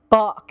as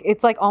fuck.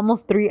 It's like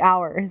almost 3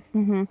 hours.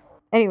 Mm-hmm.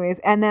 Anyways,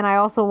 and then I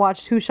also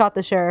watched Who Shot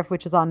the Sheriff,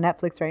 which is on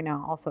Netflix right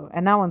now also.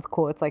 And that one's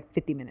cool. It's like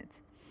 50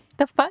 minutes.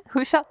 The fuck?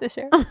 Who shot the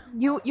sheriff?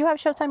 You have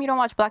Showtime, you don't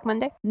watch Black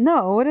Monday?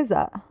 No, what is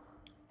that?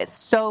 It's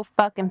so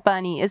fucking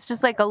funny. It's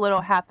just like a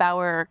little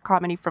half-hour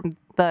comedy from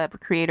the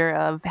creator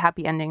of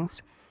Happy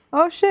Endings.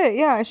 Oh shit,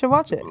 yeah, I should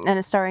watch it. And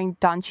it's starring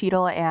Don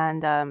Cheadle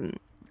and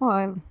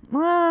Well,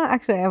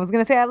 actually, I was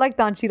gonna say I like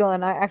Don Cheadle,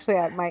 and I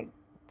might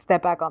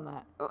step back on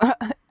that.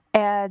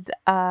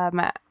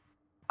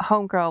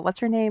 homegirl, what's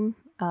her name?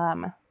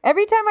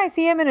 Every time I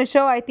see him in a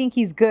show, I think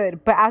he's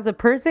good, but as a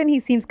person,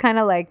 he seems kind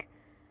of like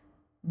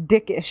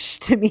dickish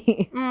to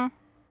me.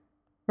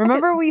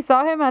 Remember we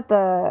saw him at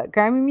the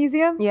Grammy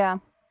Museum, Yeah,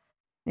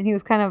 and he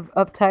was kind of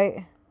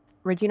uptight.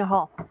 Regina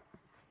Hall.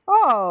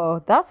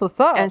 Oh, that's what's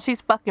up. And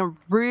she's fucking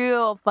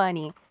real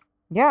funny.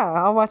 Yeah,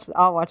 I'll watch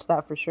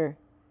that for sure.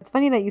 It's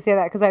funny that you say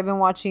that because I've been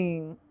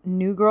watching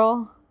New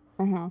Girl,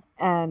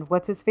 and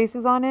what's his face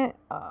is on it.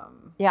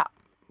 Yeah,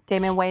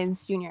 Damon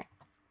Wayans Jr.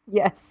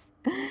 Yes.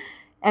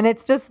 And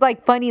it's just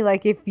like funny,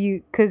 like if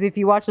you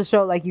watch the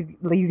show, like you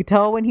can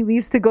tell when he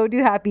leaves to go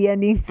do Happy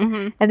Endings,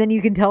 and then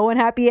you can tell when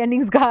Happy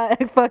Endings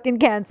got fucking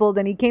canceled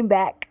and he came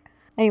back.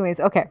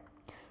 Anyways, okay.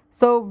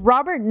 So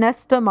Robert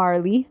Nesta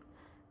Marley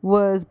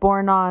was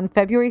born on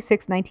February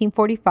 6,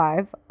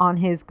 1945, on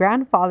his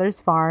grandfather's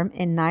farm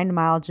in 9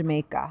 Mile,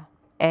 Jamaica.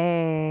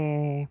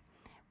 Hey.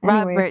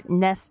 Anyways. Robert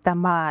Nesta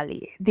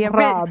Marley, the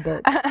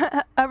Robert.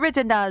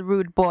 original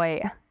rude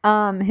boy.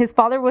 His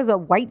father was a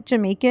white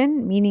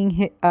Jamaican,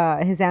 meaning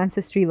his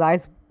ancestry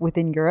lies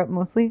within Europe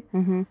mostly.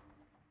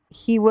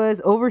 He was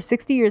over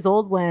 60 years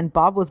old when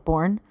Bob was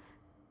born,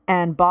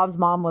 and Bob's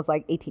mom was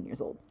like 18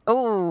 years old.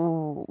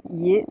 Oh.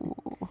 Yeah.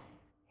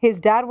 His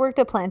dad worked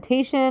a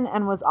plantation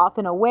and was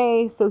often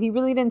away, so he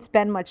really didn't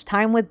spend much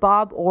time with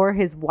Bob or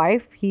his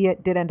wife. He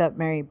did end up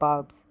marrying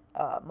Bob's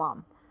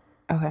mom.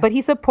 Okay. But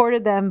he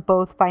supported them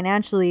both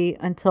financially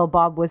until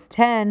Bob was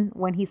 10,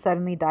 when he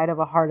suddenly died of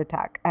a heart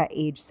attack at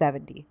age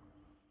 70.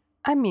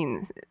 I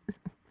mean,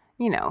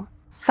 you know,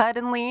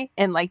 suddenly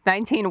in like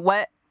 19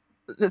 what?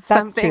 That's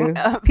Something.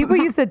 true. People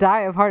used to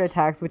die of heart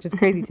attacks, which is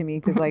crazy to me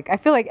because like I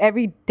feel like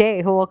every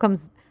day Joel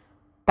comes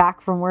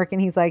back from work and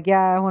he's like,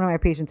 yeah, one of my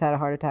patients had a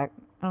heart attack.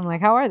 And I'm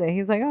like, how are they?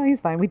 He's like, oh, he's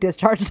fine. We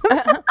discharged him.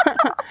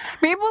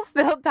 People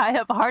still die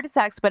of heart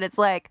attacks, but it's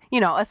like, you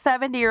know, a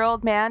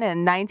 70-year-old man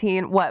and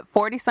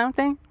 40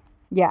 something?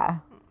 Yeah.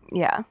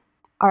 Yeah.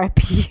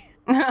 R.I.P.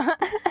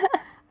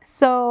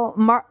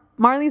 So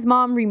Marley's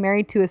mom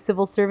remarried to a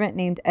civil servant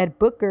named Ed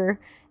Booker,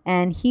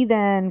 and he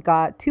then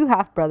got 2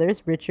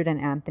 half-brothers, Richard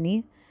and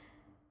Anthony.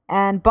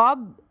 And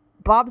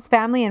Bob's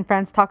family and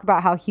friends talk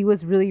about how he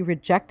was really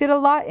rejected a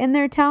lot in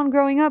their town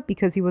growing up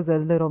because he was a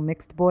little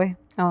mixed boy.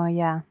 Oh,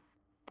 yeah.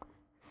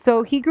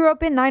 So he grew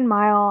up in 9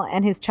 Mile,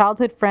 and his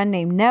childhood friend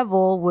named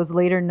Neville was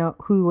later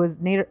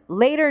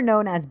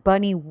known as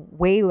Bunny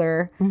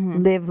Whaler,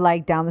 lived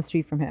like down the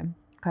street from him.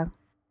 Okay.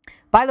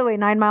 By the way,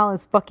 9 Mile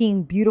is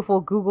fucking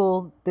beautiful.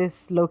 Google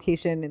this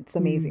location. It's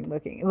amazing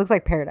looking. It looks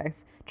like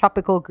paradise.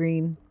 Tropical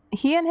green.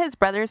 He and his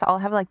brothers all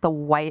have like the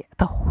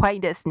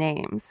whitest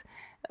names.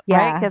 Yeah.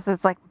 Right? Because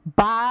it's like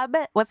Bob,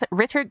 what's it?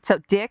 Richard, so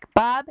Dick,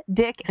 Bob,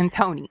 Dick, and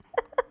Tony.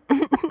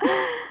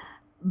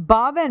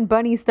 Bob and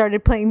Bunny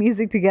started playing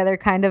music together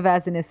kind of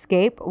as an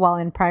escape while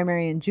in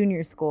primary and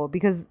junior school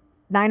because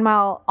 9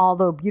 Mile,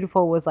 although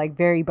beautiful, was like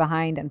very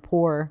behind and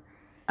poor.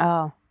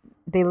 Oh.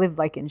 they lived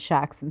like in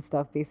shacks and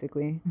stuff,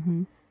 basically.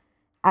 Mm-hmm.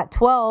 At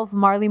 12,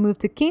 Marley moved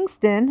to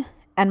Kingston,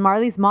 and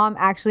Marley's mom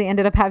actually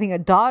ended up having a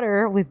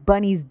daughter with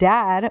Bunny's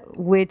dad,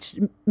 which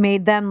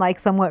made them like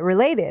somewhat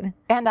related.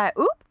 And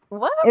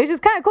what? It was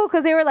just kind of cool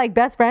because they were like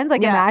best friends.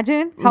 Like,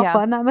 imagine how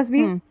fun that must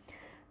be.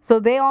 So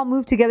they all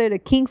moved together to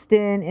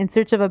Kingston in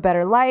search of a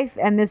better life,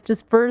 and this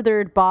just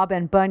furthered Bob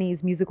and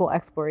Bunny's musical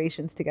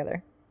explorations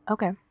together.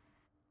 Okay.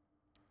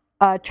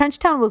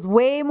 Trenchtown was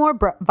way more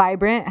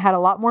vibrant, had a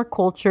lot more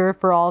culture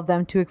for all of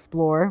them to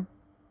explore.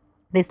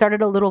 They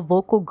started a little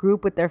vocal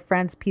group with their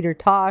friends Peter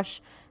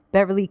Tosh,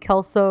 Beverly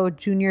Kelso,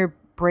 Junior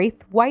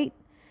Braithwaite,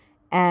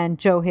 and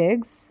Joe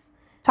Higgs.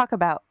 Talk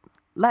about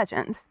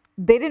legends.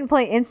 They didn't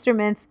play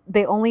instruments.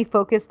 They only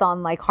focused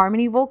on like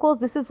harmony vocals.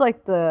 This is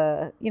like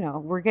we're in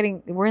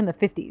the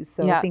 50s.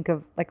 So think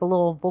of like a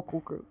little vocal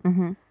group.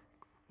 Mm-hmm.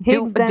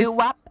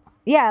 Doo-wop?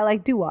 Yeah,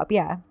 like doo-wop,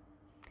 yeah.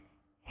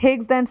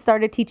 Higgs then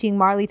started teaching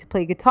Marley to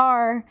play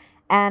guitar.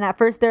 And at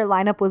first their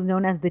lineup was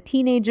known as the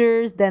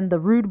Teenagers, then the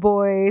Rude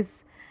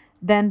Boys,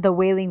 then the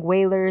Wailing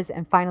Wailers,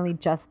 and finally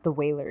just the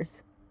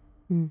Wailers.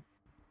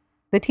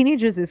 The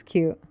Teenagers is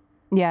cute.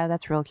 Yeah,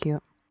 that's real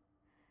cute.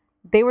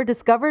 They were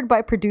discovered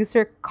by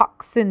producer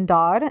Coxsone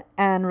Dodd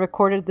and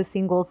recorded the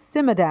single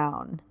Simma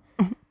Down.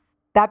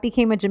 That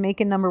became a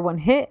Jamaican #1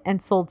 hit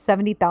and sold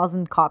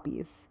 70,000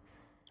 copies.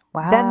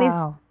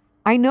 Wow.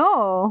 I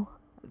know.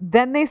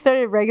 Then they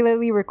started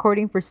regularly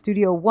recording for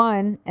Studio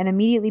One and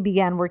immediately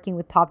began working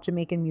with top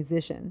Jamaican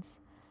musicians.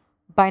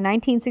 By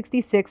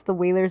 1966, the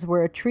Wailers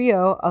were a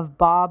trio of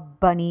Bob,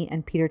 Bunny,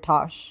 and Peter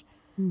Tosh.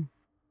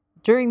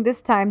 During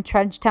this time,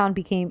 Trenchtown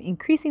became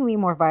increasingly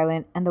more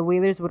violent, and the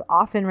Wailers would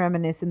often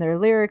reminisce in their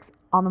lyrics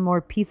on the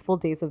more peaceful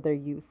days of their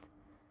youth.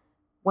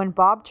 When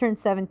Bob turned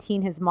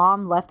 17, his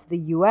mom left the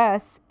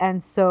U.S.,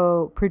 and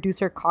so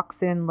producer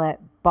Coxsone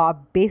let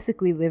Bob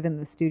basically live in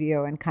the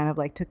studio and kind of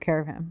like took care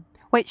of him.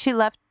 Wait, she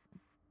left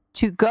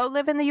to go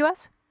live in the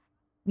U.S.?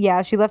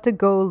 Yeah, she left to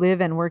go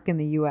live and work in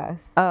the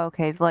U.S. Oh,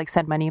 okay. To like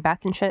send money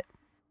back and shit?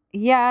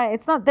 Yeah,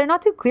 they're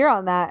not too clear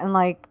on that. And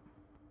like,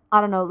 I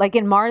don't know, like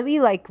in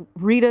Marley, like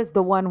Rita's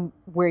the one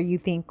where you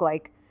think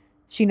like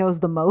she knows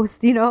the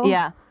most, you know?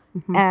 Yeah.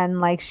 Mm-hmm. And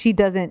like she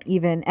doesn't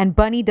even, and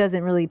Bunny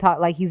doesn't really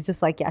talk, like he's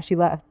just like, yeah, she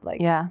left. Like,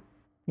 yeah.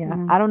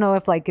 Mm-hmm. I don't know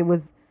if like it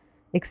was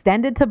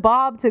extended to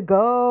Bob to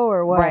go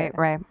or what.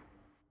 Right.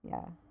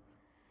 Yeah.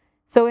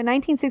 So in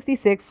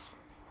 1966,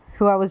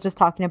 who I was just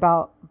talking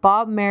about,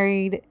 Bob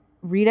married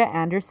Rita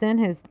Anderson,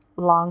 his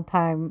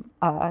longtime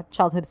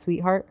childhood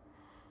sweetheart.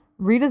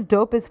 Rita's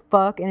dope as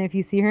fuck, and if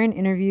you see her in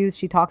interviews,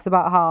 she talks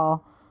about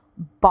how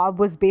Bob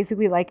was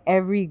basically like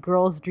every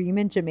girl's dream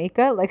in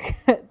Jamaica. Like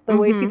the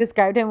way she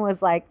described him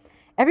was like,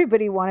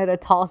 everybody wanted a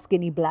tall,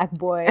 skinny black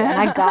boy, and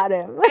I got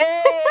him.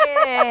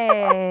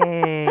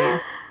 Hey!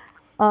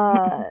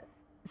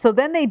 So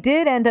then they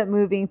did end up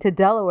moving to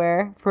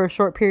Delaware for a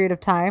short period of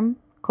time,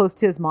 close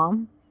to his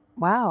mom.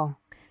 Wow.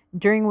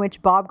 During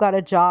which Bob got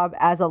a job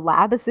as a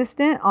lab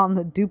assistant on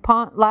the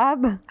DuPont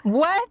lab.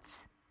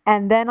 What?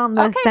 And then on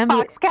the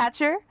assembly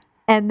Foxcatcher.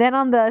 And then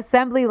on the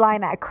assembly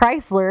line at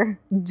Chrysler.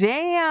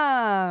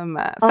 Damn.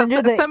 So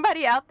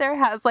somebody out there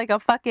has like a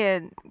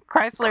fucking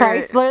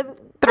Chrysler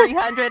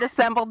 300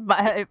 assembled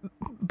by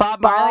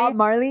Bob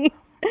Marley.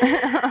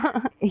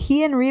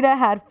 He and Rita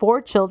had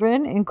 4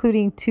 children,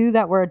 including 2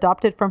 that were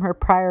adopted from her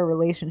prior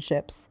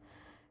relationships.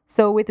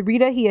 So with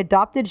Rita, he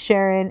adopted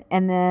Sharon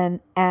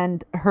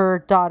and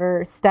her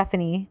daughter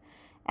Stephanie,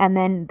 and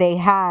then they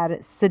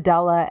had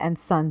Cedella and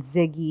son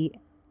Ziggy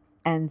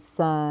and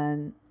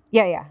son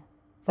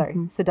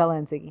Cedella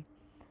and Ziggy.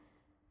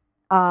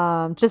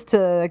 Just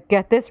to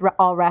get this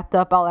all wrapped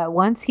up all at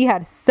once, he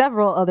had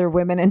several other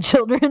women and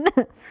children,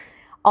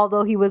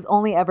 although he was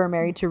only ever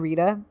married to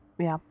Rita.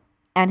 Yeah.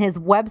 And his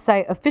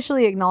website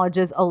officially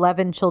acknowledges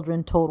 11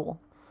 children total.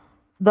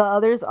 The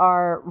others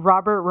are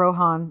Robert,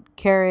 Rohan,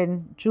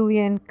 Karen,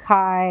 Julian,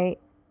 Kai,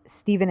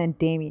 Stephen, and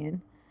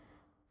Damien.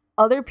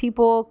 Other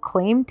people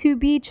claim to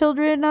be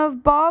children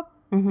of Bob,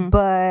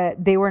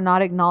 but they were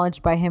not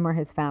acknowledged by him or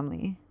his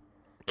family.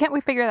 Can't we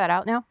figure that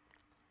out now?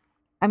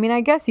 I mean,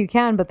 I guess you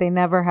can, but they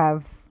never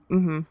have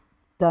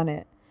done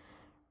it.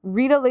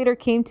 Rita later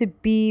came to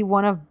be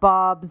one of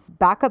Bob's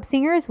backup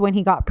singers when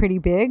he got pretty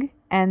big,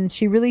 and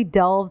she really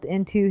delved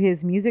into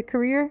his music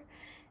career.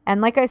 And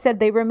like I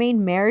said, they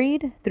remained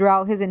married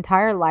throughout his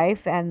entire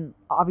life and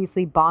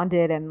obviously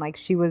bonded, and like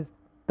she was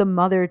the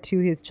mother to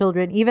his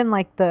children, even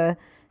like the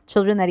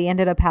children that he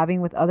ended up having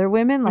with other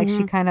women, like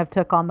she kind of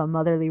took on the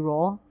motherly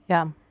role.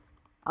 Yeah.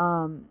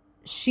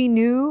 She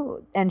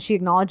knew and she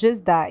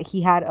acknowledges that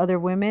he had other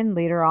women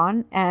later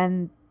on,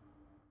 and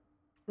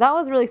that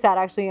was really sad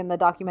actually in the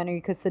documentary,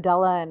 because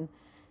Cedella and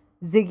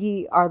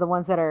Ziggy are the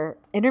ones that are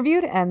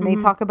interviewed, and they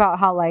talk about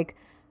how like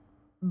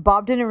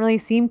Bob didn't really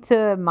seem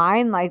to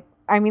mind, like,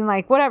 I mean,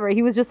 like whatever,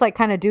 he was just like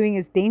kind of doing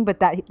his thing, but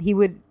that he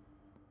would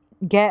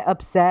get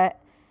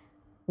upset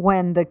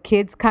when the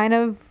kids kind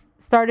of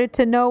started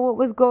to know what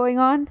was going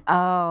on.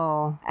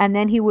 Oh. And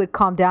then he would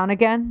calm down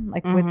again,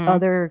 like with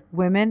other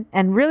women.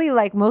 And really,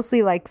 like,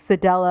 mostly like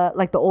Sedella,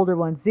 like the older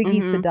ones,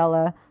 Ziggy,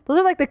 Sedella. Those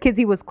are like the kids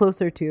he was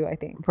closer to, I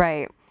think.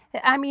 Right.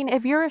 I mean,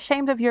 if you're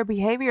ashamed of your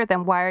behavior,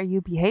 then why are you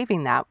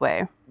behaving that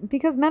way?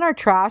 Because men are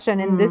trash.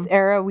 And in this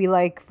era, we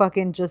like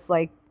fucking just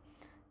like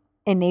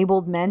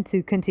enabled men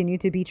to continue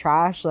to be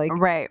trash. Like,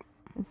 right.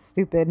 It's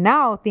stupid.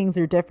 Now things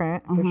are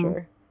different for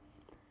sure.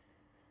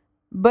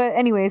 But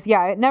anyways,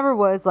 yeah, it never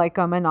was like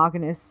a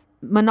monogamous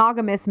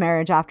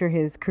marriage after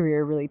his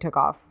career really took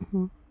off.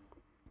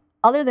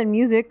 Other than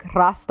music,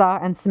 Rasta,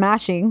 and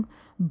smashing,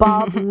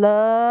 Bob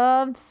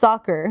loved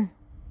soccer.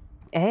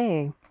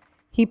 Hey.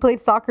 He played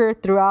soccer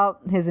throughout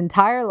his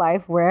entire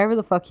life, wherever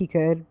the fuck he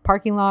could.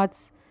 Parking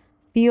lots,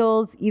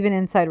 fields, even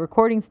inside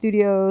recording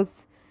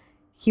studios.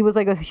 He was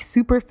like a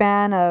super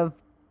fan of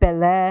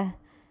Pelé,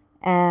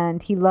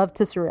 and he loved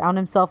to surround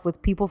himself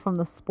with people from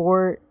the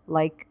sport,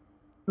 like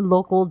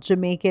local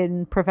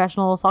Jamaican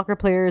professional soccer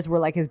players were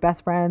like his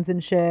best friends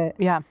and shit.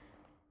 Yeah.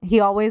 He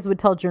always would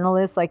tell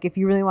journalists, like, if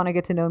you really want to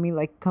get to know me,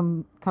 like,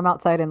 come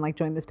outside and like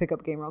join this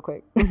pickup game real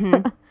quick.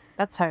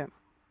 That's tight.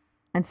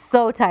 And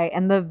so tight.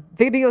 And the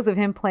videos of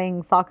him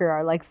playing soccer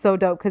are like so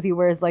dope because he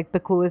wears like the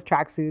coolest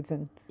tracksuits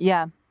and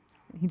yeah,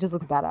 he just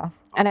looks badass.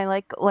 And I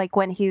like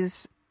when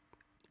he's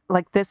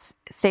like this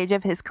stage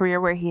of his career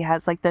where he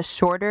has like the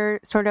shorter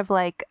sort of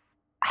like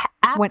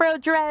afro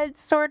dreads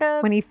sort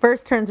of. When he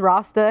first turns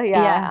Rasta,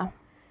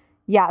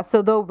 yeah.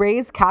 So though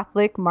raised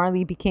Catholic,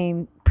 Marley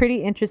became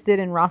pretty interested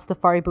in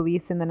Rastafari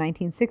beliefs in the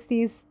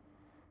 1960s.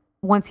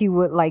 Once he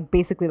would like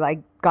basically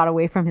like got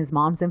away from his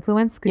mom's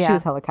influence because she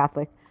was hella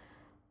Catholic.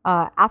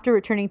 After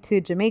returning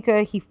to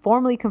Jamaica, he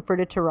formally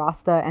converted to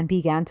Rasta and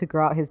began to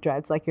grow out his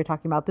dreads, like you're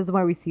talking about. This is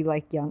where we see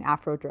like young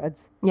Afro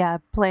dreads. Yeah,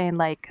 playing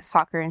like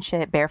soccer and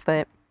shit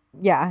barefoot.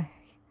 Yeah.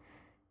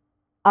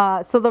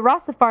 So the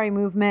Rastafari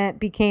movement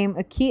became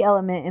a key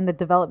element in the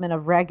development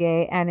of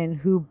reggae and in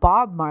who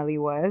Bob Marley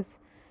was.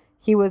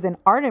 He was an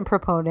ardent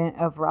proponent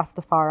of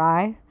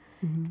Rastafari.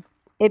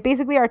 It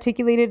basically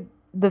articulated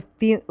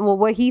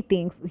what he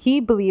thinks.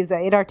 He believes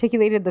that it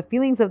articulated the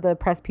feelings of the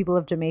oppressed people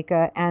of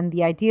Jamaica and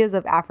the ideas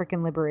of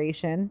African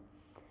liberation.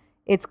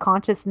 Its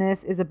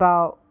consciousness is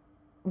about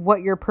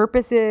what your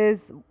purpose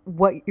is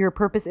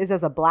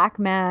as a black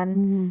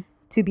man,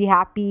 to be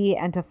happy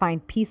and to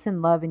find peace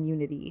and love and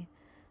unity.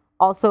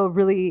 Also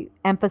really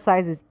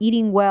emphasizes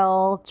eating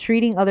well,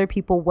 treating other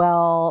people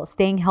well,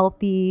 staying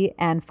healthy,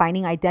 and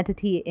finding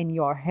identity in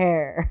your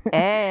hair.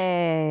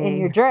 Hey. In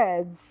your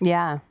dreads.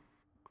 Yeah.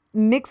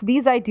 Mix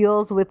these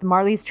ideals with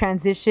Marley's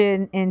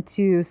transition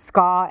into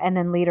ska and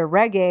then later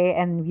reggae,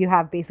 and you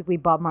have basically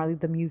Bob Marley,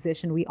 the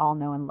musician we all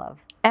know and love.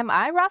 Am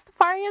I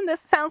Rastafarian?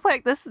 This sounds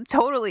like this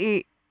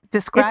totally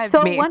describes me. It's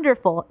so me.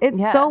 wonderful.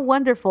 It's so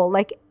wonderful.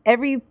 Like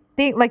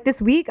everything, like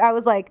this week I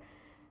was like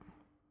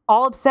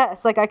all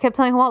obsessed. Like I kept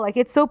telling Juan, like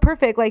it's so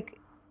perfect. Like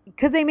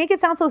because they make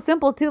it sound so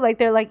simple too. Like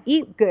they're like,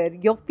 eat good,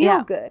 you'll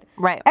feel good.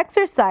 Right.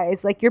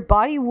 Exercise, like your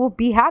body will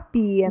be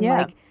happy, and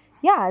like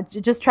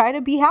just try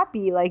to be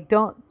happy. Like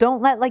don't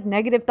let like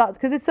negative thoughts,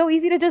 because it's so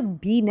easy to just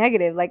be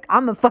negative. Like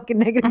I'm a fucking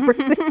negative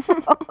person. So.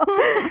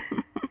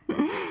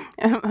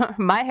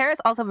 My hair is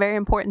also very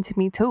important to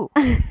me too.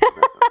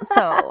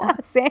 So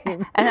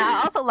same. And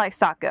I also like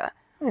soccer.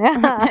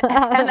 And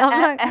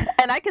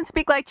I can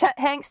speak like Chet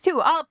Hanks too.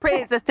 All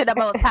praises to the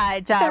Most High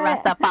Jah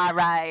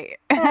Rastafari.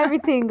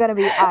 Everything gonna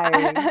be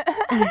alright.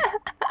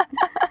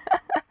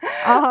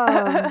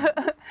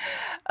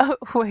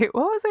 Wait,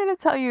 what was I going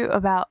to tell you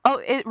about?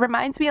 Oh, it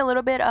reminds me a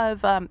little bit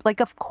of like,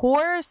 of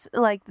course,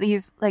 like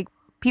these like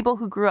people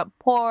who grew up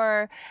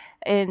poor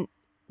in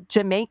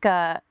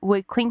Jamaica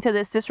would cling to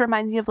this. This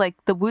reminds me of like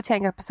the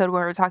Wu-Tang episode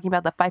where we were talking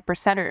about the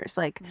 5%ers,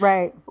 like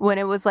when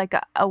it was like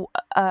a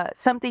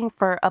something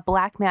for a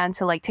black man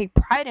to like take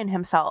pride in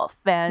himself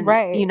and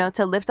you know,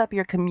 to lift up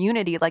your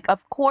community. Like,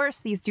 of course,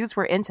 these dudes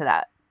were into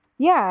that.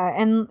 Yeah,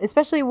 and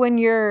especially when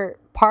you're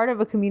part of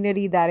a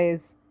community that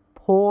is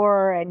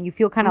poor and you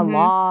feel kind of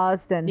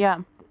lost and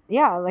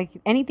like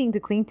anything to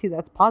cling to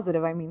that's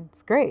positive. I mean,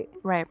 it's great.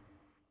 Right.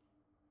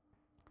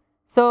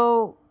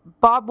 So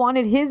Bob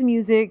wanted his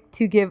music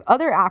to give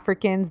other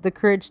Africans the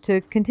courage to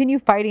continue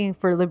fighting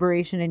for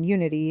liberation and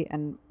unity.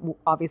 And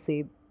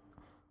obviously,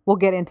 we'll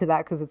get into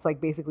that because it's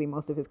like basically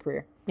most of his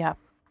career. Yeah.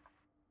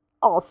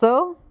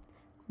 Also,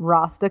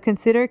 Rasta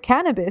consider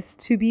cannabis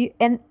to be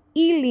an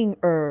healing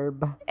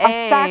herb,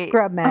 a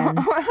sacrament,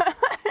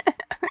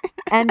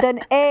 and an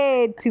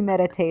aid to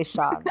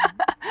meditation.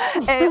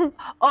 Hey,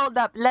 hold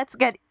up. Let's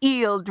get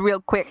healed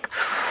real quick.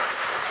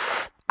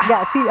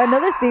 Yeah, see,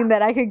 another thing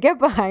that I could get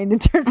behind in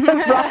terms of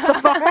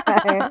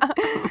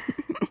Rastafari.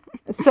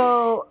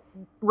 So,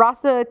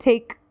 Rasta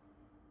take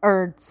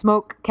or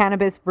smoke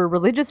cannabis for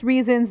religious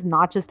reasons,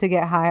 not just to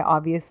get high,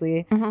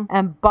 obviously.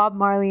 And Bob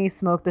Marley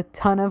smoked a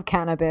ton of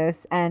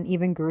cannabis and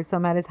even grew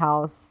some at his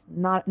house.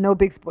 No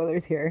big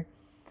spoilers here.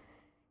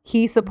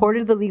 He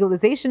supported the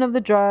legalization of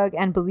the drug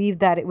and believed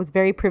that it was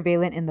very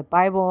prevalent in the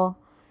Bible.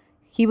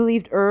 He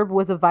believed herb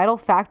was a vital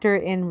factor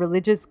in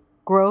religious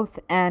growth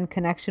and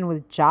connection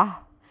with Jah,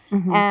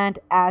 and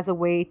as a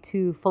way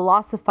to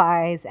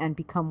philosophize and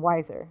become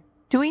wiser.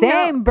 Do we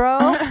Same, know,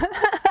 bro.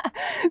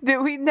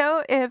 Do we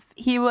know if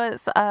he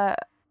was a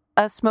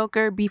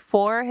smoker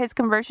before his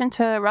conversion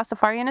to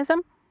Rastafarianism?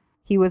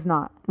 He was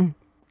not.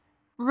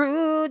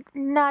 Rude,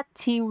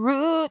 naughty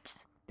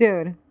roots.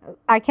 Dude,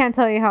 I can't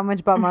tell you how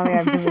much Bob Marley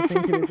I've been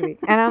listening to this week.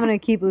 And I'm going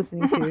to keep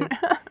listening to it.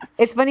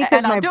 It's funny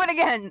because And I'll do it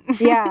again.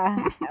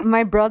 yeah,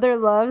 my brother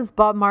loves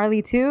Bob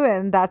Marley too.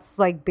 And that's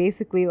like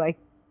basically like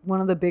one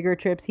of the bigger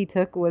trips he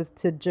took was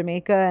to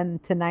Jamaica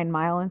and to 9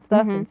 Mile and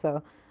stuff. And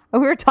so we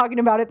were talking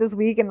about it this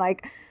week and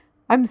like,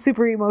 I'm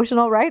super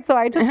emotional, right? So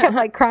I just kept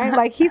like crying,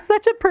 like he's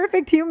such a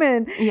perfect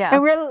human. Yeah.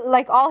 And we're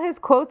like, all his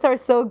quotes are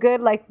so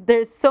good. Like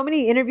there's so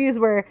many interviews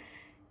where,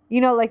 you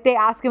know, like they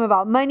ask him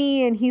about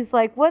money and he's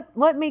like,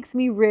 what makes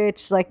me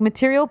rich? Like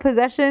material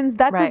possessions,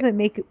 that Right. doesn't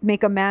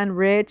make a man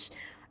rich.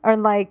 Or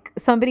like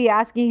somebody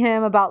asking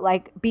him about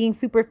like being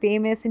super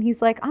famous and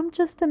he's like, I'm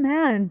just a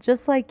man,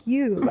 just like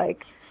you.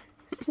 Like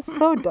it's just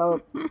so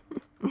dope.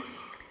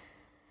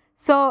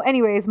 So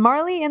anyways,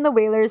 Marley and the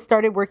Wailers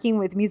started working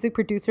with music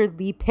producer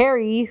Lee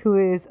Perry, who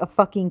is a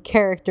fucking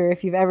character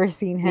if you've ever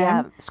seen him.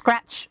 Yeah,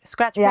 Scratch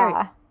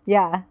Perry.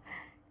 Yeah.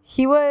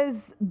 He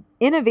was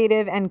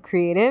innovative and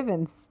creative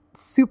and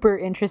super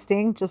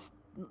interesting. Just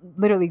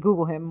literally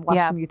Google him, watch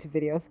some YouTube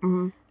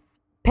videos.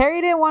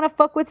 Perry didn't want to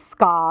fuck with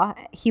ska.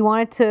 He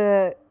wanted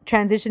to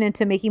transition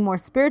into making more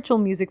spiritual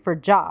music for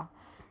Jah.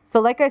 So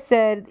like I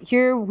said,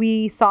 here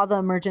we saw the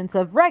emergence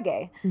of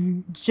reggae.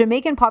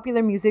 Jamaican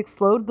popular music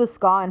slowed the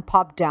ska and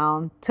pop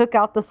down, took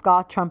out the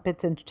ska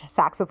trumpets and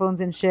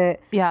saxophones and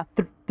shit. Yeah.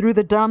 Threw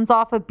the drums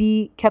off a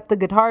beat, kept the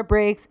guitar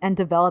breaks, and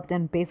developed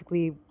into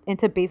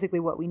basically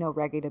what we know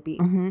reggae to be.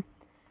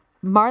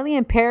 Marley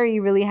and Perry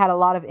really had a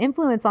lot of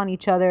influence on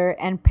each other,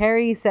 and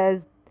Perry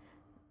says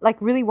like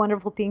really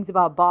wonderful things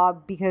about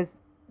Bob because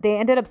they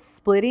ended up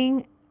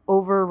splitting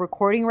over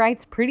recording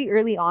rights pretty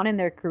early on in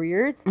their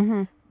careers,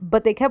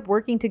 but they kept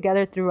working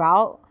together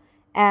throughout.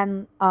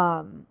 And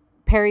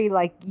Perry,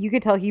 like you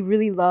could tell he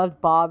really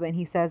loved Bob, and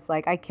he says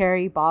like, I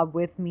carry Bob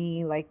with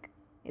me like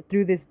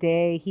through this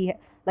day.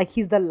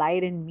 He's the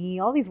light in me,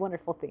 all these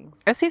wonderful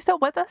things. Is he still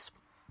with us?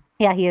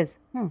 Yeah, he is.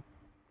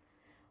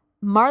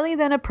 Marley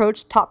then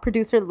approached top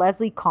producer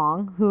Leslie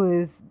Kong, who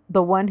is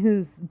the one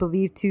who's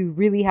believed to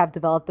really have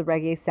developed the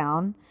reggae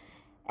sound,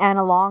 and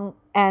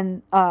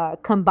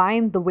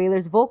combined the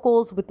Wailers'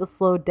 vocals with the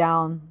slowed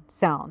down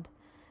sound.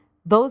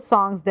 Those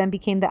songs then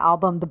became the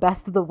album The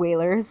Best of the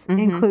Wailers,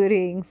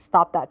 including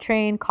Stop That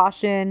Train,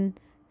 Caution,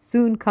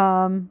 Soon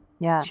Come,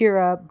 Cheer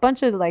Up,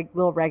 bunch of like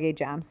little reggae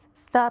jams.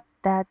 Stop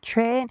that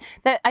train.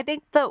 I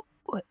think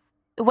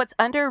what's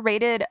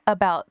underrated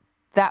about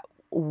that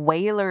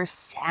Wailer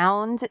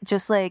sound,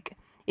 just like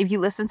if you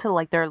listen to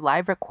like their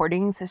live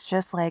recordings, it's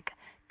just like,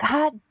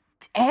 god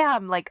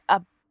damn, like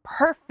a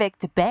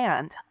perfect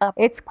band.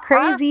 It's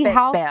crazy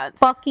how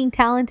fucking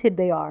talented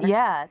they are.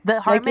 Yeah, the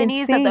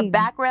harmonies of the insane.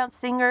 background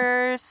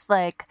singers,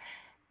 like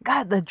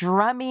god, the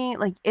drumming,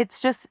 like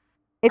it's perfect.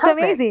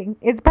 Amazing.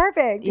 It's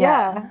perfect.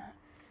 Yeah.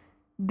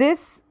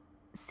 This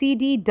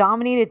CD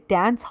dominated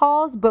dance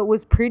halls, but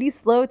was pretty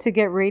slow to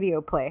get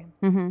radio play.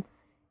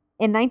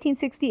 In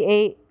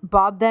 1968,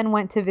 Bob then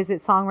went to visit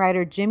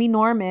songwriter Jimmy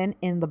Norman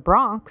in the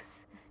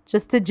Bronx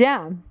just to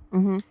jam.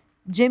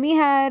 Jimmy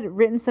had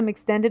written some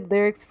extended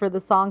lyrics for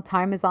the song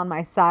Time Is On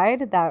My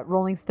Side, that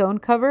Rolling Stone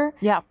cover,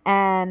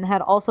 and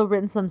had also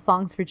written some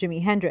songs for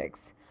Jimi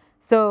Hendrix.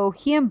 So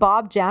he and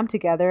Bob jammed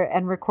together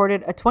and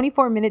recorded a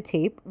 24-minute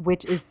tape,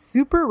 which is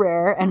super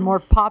rare and more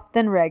pop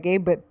than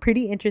reggae, but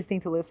pretty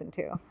interesting to listen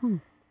to.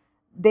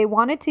 They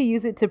wanted to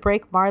use it to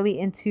break Marley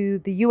into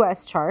the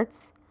US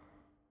charts.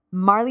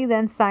 Marley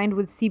then signed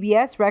with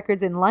CBS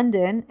Records in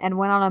London and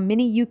went on a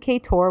mini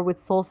UK tour with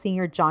soul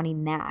singer Johnny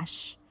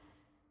Nash.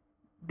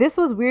 This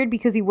was weird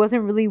because he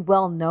wasn't really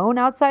well known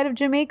outside of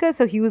Jamaica,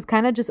 so he was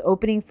kind of just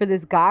opening for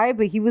this guy,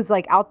 but he was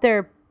like out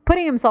there,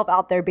 putting himself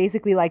out there,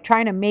 basically like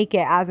trying to make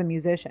it as a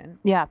musician.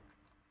 Yeah.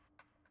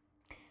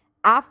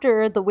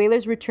 After, the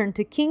Wailers returned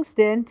to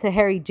Kingston to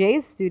Harry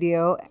J's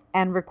studio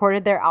and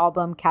recorded their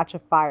album Catch a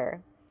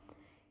Fire.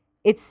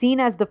 It's seen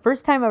as the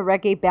first time a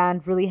reggae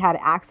band really had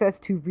access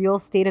to real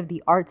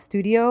state-of-the-art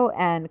studio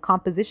and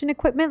composition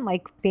equipment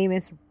like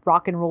famous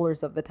rock and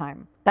rollers of the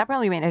time. That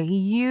probably made a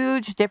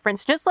huge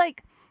difference. Just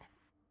like,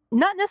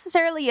 not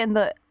necessarily in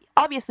the,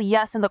 obviously,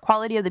 yes, in the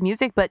quality of the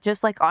music, but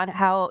just like on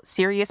how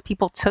serious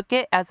people took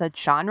it as a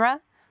genre.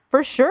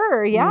 For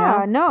sure. Yeah,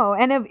 Yeah. no.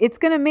 And it's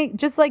going to make,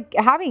 just like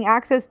having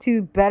access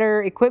to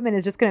better equipment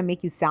is just going to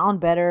make you sound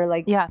better.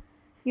 Like, Yeah.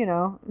 you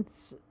know,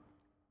 it's,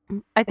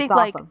 I think it's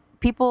like awesome.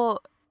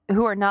 people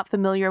who are not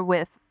familiar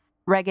with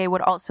reggae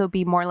would also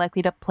be more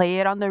likely to play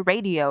it on the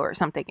radio or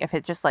something if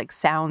it just like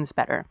sounds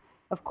better.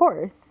 Of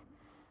course.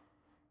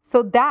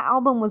 So that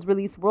album was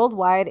released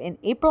worldwide in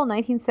April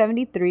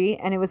 1973,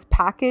 and it was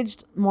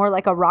packaged more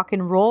like a rock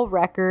and roll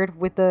record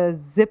with a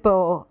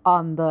Zippo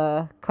on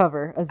the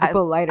cover, a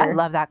Zippo lighter. I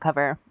love that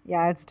cover.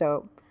 Yeah, it's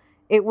dope.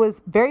 It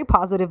was very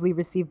positively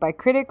received by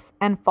critics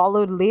and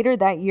followed later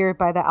that year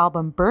by the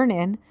album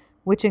Burnin',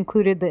 which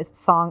included the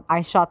song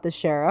I Shot the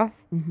Sheriff.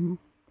 Mm-hmm.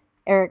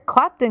 Eric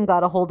Clapton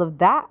got a hold of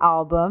that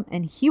album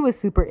and he was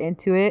super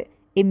into it,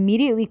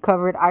 immediately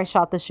covered I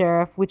Shot the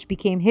Sheriff, which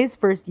became his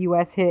first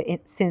US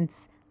hit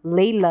since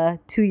Layla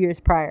 2 years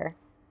prior.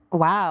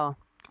 Wow.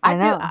 I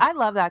know. I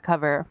love that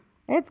cover.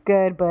 It's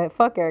good, but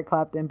fuck Eric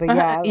Clapton. But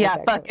yeah, I like yeah,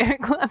 that fuck cover.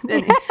 Eric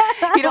Clapton.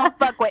 You don't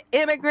fuck with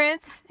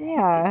immigrants.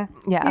 Yeah.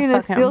 Yeah, You're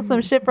gonna fuck steal him.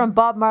 some shit from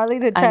Bob Marley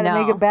to try to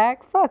make know. it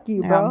back? Fuck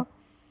you, Yeah. bro.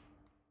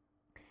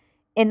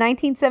 In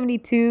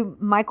 1972,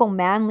 Michael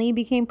Manley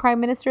became Prime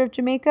Minister of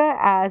Jamaica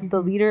as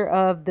the leader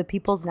of the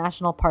People's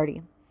National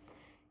Party.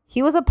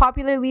 He was a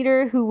popular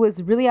leader who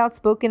was really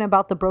outspoken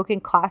about the broken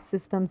class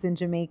systems in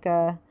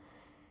Jamaica.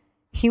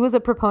 He was a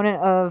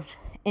proponent of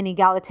an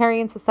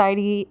egalitarian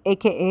society,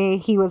 aka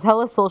he was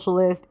hella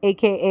socialist,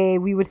 aka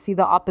we would see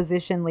the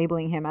opposition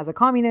labeling him as a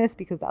communist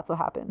because that's what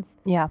happens.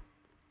 Yeah.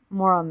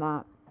 More on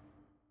that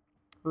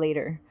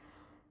later.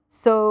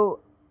 So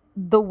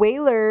the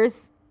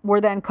Wailers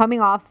were then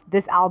coming off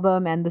this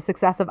album and the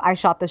success of I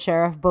Shot the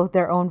Sheriff, both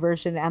their own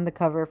version and the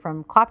cover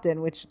from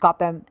Clapton, which got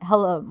them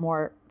hella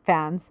more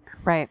fans.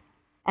 Right.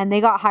 And they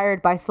got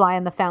hired by Sly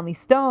and the Family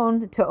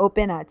Stone to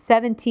open at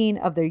 17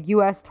 of their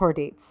U.S. tour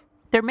dates.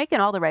 They're making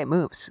all the right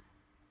moves.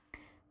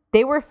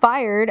 They were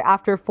fired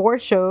after 4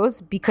 shows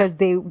because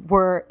they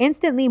were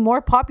instantly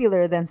more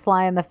popular than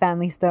Sly and the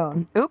Family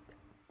Stone. Oop.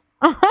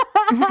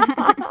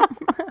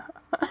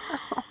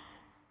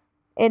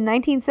 In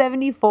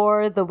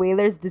 1974, the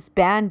Wailers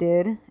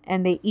disbanded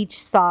and they each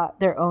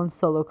sought their own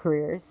solo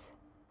careers.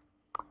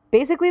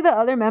 Basically, the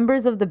other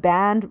members of the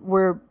band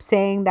were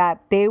saying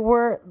that they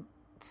were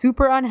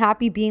super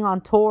unhappy being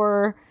on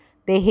tour.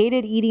 They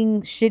hated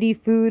eating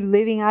shitty food,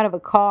 living out of a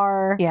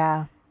car.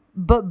 Yeah.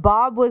 But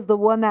Bob was the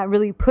one that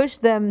really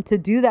pushed them to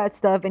do that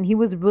stuff, and he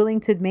was willing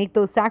to make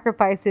those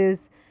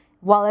sacrifices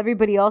while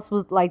everybody else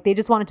was like, they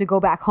just wanted to go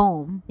back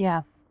home.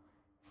 Yeah.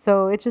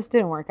 So it just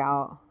didn't work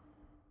out.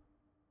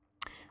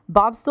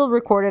 Bob still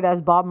recorded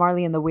as Bob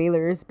Marley and the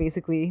Wailers,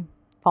 basically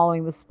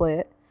following the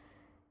split.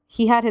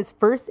 He had his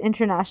first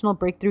international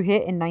breakthrough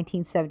hit in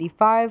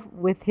 1975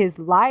 with his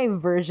live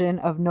version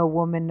of No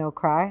Woman, No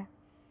Cry.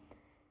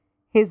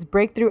 His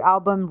breakthrough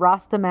album,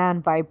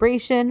 Rastaman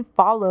Vibration,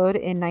 followed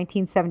in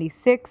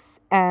 1976,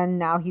 and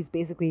now he's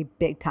basically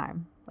big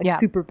time. Like,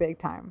 super big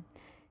time.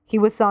 He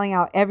was selling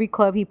out every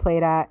club he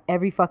played at,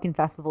 every fucking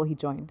festival he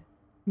joined.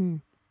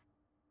 In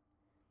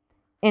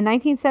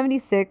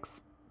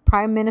 1976,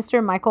 Prime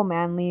Minister Michael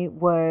Manley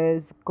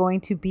was going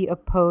to be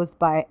opposed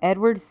by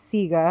Edward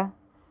Seaga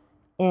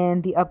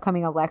in the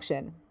upcoming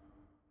election.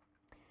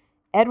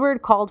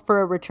 Edward called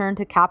for a return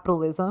to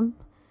capitalism.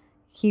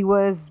 He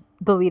was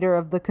the leader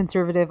of the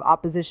conservative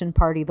opposition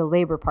party, the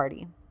Labour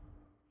Party.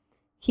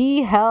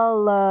 He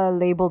hella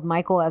labeled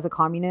Michael as a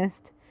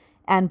communist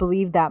and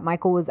believed that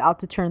Michael was out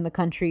to turn the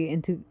country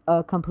into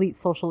a complete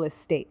socialist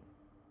state.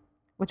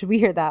 Which we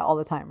hear that all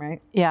the time,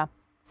 right? Yeah.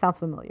 Sounds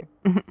familiar.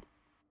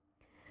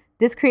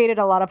 This created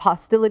a lot of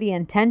hostility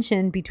and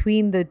tension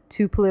between the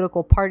two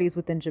political parties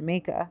within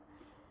Jamaica.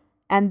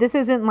 And this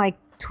isn't like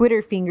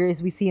Twitter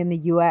fingers we see in the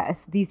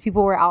US. These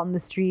people were out in the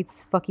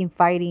streets fucking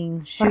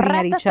fighting, shooting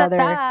at each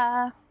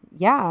other.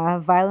 Yeah,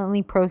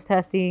 violently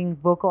protesting,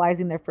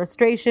 vocalizing their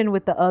frustration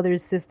with the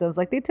other's systems.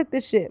 Like, they took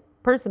this shit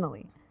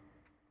personally.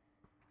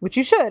 Which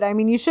you should. I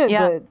mean, you should,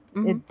 but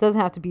it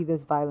doesn't have to be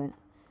this violent.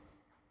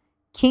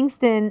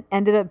 Kingston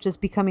ended up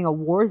just becoming a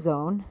war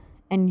zone,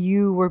 and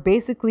you were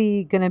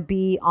basically going to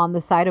be on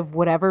the side of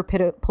whatever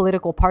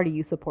political party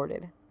you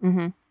supported.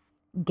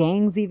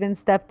 Gangs even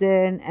stepped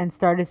in and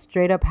started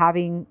straight up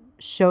having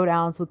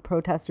showdowns with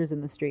protesters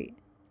in the street.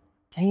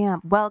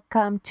 Damn.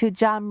 Welcome to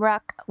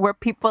Jamrock, where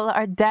people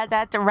are dead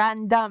at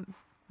random.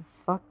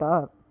 It's fucked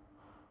up.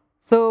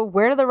 So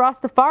where do the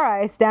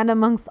Rastafari stand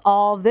amongst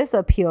all this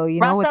appeal,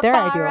 you know, with their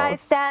Rastafari ideals?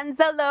 stands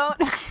alone.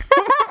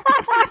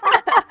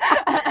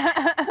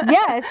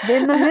 Yes,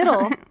 in the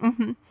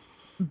middle.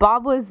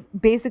 Bob was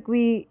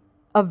basically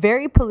a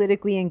very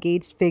politically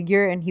engaged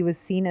figure, and he was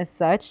seen as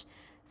such.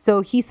 So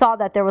he saw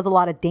that there was a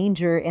lot of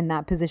danger in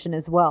that position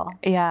as well.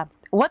 Yeah.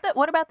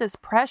 What about this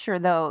pressure,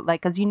 though?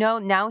 Like, because, you know,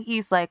 now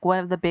he's like one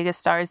of the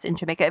biggest stars in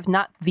Jamaica, if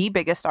not the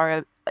biggest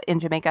star in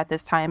Jamaica at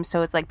this time.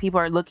 So it's like people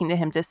are looking to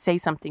him to say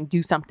something,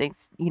 do something,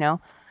 you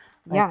know?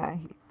 Like,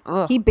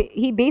 yeah.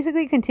 He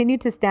basically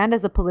continued to stand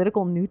as a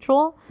political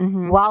neutral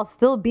while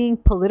still being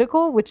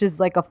political, which is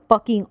like a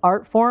fucking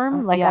art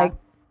form.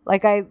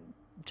 I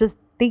just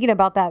thinking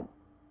about that,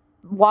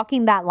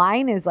 walking that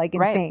line is like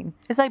insane. Right.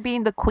 It's like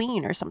being the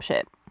queen or some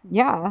shit.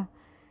 Yeah.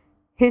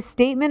 His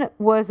statement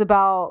was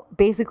about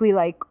basically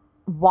like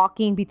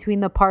walking between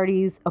the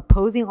parties,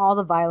 opposing all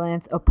the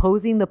violence,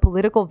 opposing the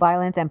political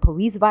violence and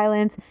police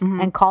violence,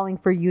 and calling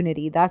for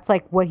unity. That's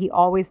like what he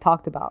always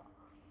talked about.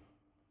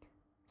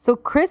 So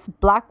Chris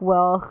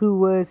Blackwell, who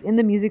was in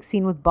the music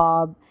scene with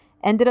Bob,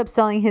 ended up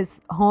selling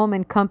his home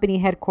and company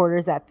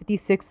headquarters at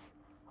 56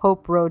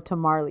 Hope Road to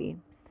Marley.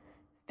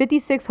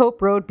 56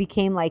 Hope Road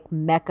became like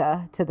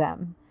Mecca to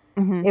them.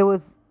 It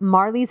was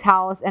Marley's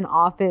house and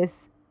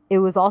office. It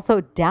was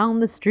also down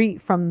the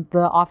street from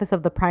the office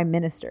of the prime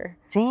minister.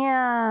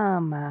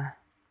 Damn.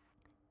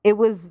 It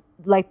was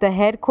like the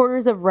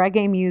headquarters of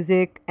reggae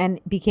music and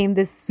became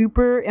this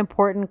super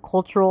important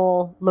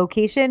cultural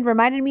location.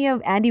 Reminded me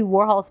of Andy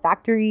Warhol's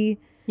factory.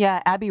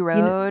 Yeah, Abbey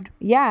Road.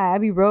 Yeah,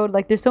 Abbey Road.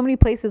 Like, there's so many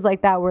places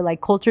like that where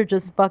like culture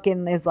just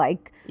fucking is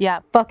like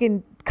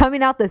fucking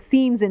coming out the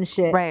seams and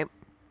shit. Right.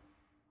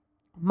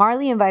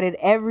 Marley invited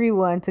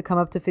everyone to come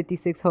up to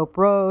 56 Hope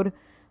Road.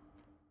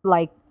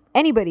 Like,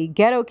 anybody,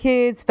 ghetto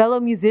kids, fellow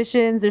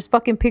musicians. There's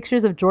fucking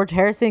pictures of George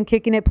Harrison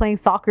kicking it, playing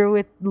soccer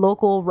with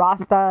local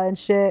Rasta and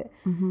shit.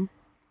 Mm-hmm.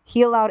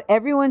 He allowed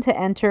everyone to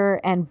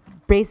enter and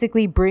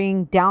basically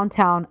bring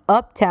downtown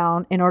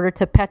uptown in order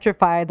to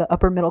petrify the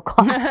upper middle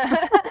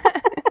class.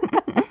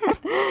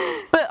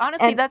 But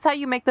honestly, that's how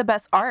you make the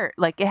best art.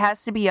 Like, it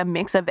has to be a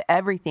mix of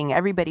everything.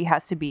 Everybody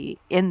has to be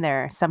in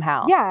there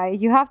somehow. Yeah,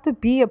 you have to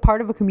be a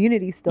part of a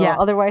community still. Yeah.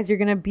 Otherwise, you're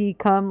going to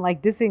become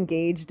like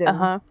disengaged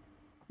and,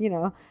 you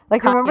know,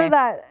 like remember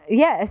that.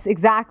 Yes,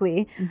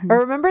 exactly. Mm-hmm. Or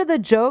remember the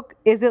joke.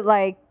 Is it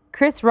like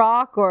Chris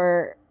Rock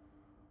or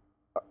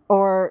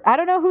I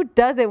don't know who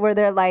does it where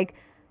they're like,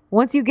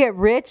 once you get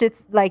rich,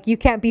 it's like you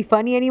can't be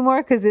funny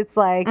anymore because it's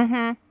like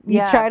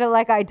you try to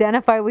like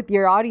identify with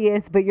your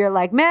audience, but you're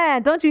like,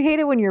 man, don't you hate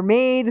it when you're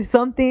made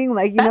something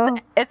like, you know?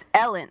 It's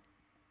Ellen.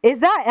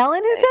 Is that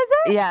Ellen who says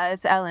that? Yeah,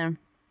 it's Ellen.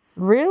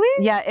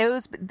 Really? Yeah,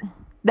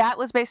 that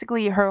was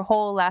basically her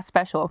whole last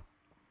special.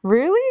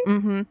 Really?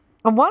 Mm-hmm.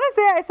 I want to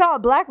say I saw a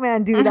black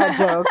man do that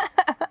joke.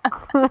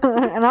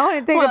 And I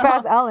wouldn't take it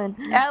past Ellen.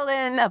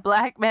 Ellen, a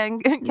black man,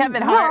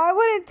 Kevin Hart. No, I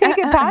wouldn't take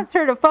it past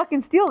her to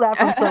fucking steal that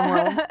from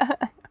someone.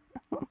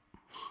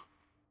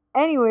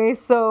 Anyway,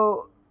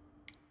 so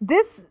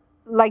this,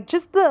 like,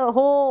 just the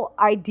whole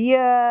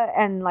idea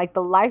and, like,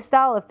 the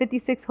lifestyle of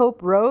 56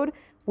 Hope Road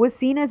was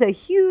seen as a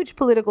huge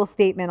political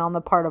statement on the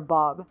part of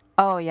Bob.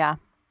 Oh, yeah.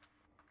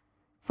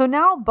 So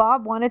now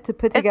Bob wanted to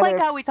put together... It's like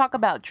how we talk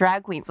about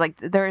drag queens. Like,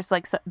 there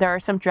are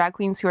some drag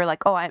queens who are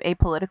like, oh, I'm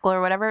apolitical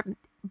or whatever.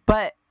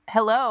 But,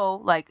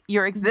 hello, like,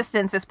 your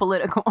existence is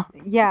political.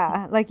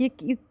 Yeah, like,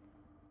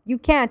 you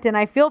can't. And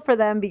I feel for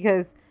them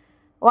because...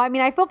 Well, I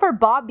mean, I feel for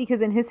Bob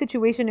because in his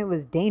situation, it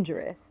was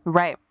dangerous.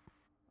 Right.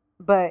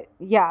 But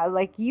yeah,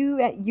 like you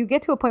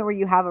get to a point where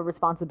you have a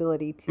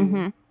responsibility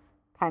to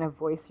kind of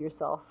voice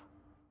yourself.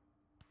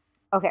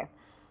 Okay.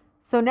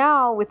 So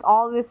now with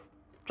all this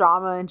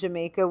drama in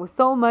Jamaica, with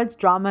so much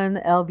drama in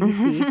the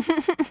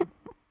LBC,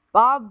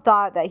 Bob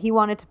thought that he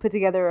wanted to put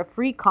together a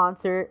free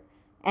concert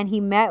and he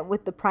met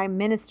with the prime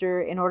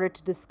minister in order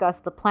to discuss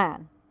the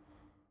plan.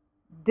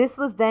 This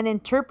was then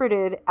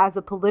interpreted as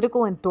a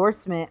political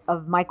endorsement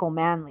of Michael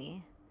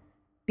Manley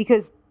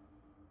because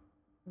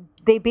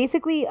they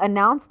basically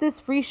announced this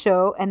free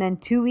show and then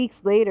 2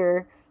 weeks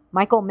later,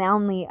 Michael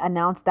Manley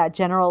announced that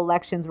general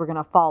elections were going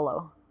to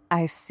follow.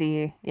 I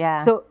see.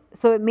 Yeah.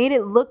 So it made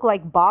it look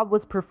like Bob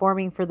was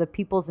performing for the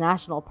People's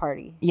National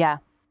Party. Yeah.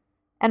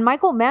 And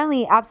Michael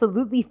Manley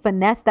absolutely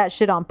finessed that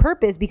shit on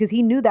purpose because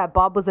he knew that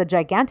Bob was a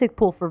gigantic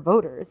pull for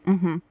voters.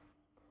 Mm-hmm.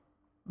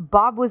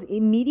 Bob was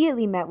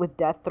immediately met with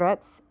death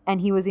threats,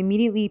 and he was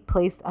immediately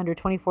placed under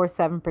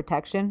 24/7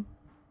 protection.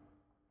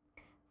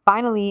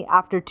 Finally,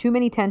 after too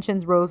many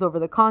tensions rose over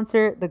the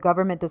concert, the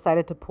government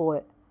decided to pull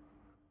it.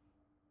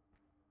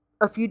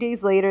 A few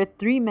days later,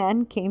 3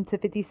 men came to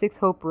 56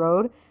 Hope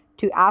Road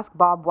to ask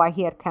Bob why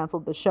he had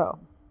canceled the show.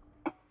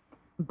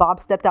 Bob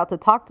stepped out to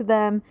talk to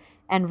them,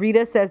 and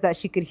Rita says that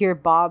she could hear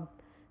Bob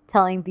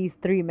telling these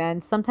 3 men,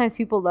 sometimes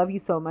people love you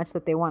so much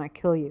that they want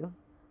to kill you.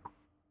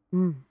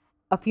 Mm.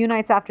 A few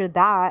nights after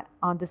that,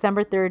 on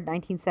December 3rd,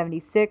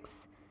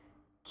 1976,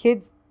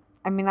 kids,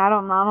 I don't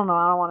know, I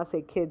don't want to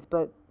say kids,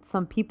 but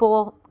some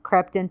people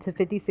crept into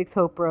 56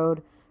 Hope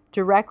Road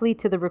directly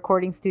to the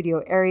recording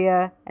studio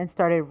area and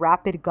started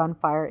rapid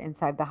gunfire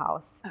inside the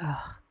house.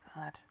 Oh,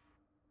 God.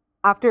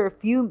 After a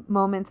few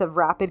moments of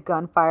rapid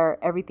gunfire,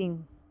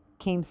 everything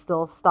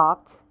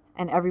stopped,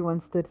 and everyone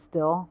stood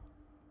still.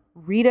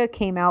 Rita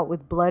came out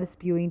with blood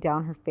spewing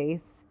down her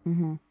face.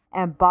 Mm-hmm.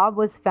 And Bob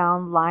was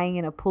found lying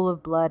in a pool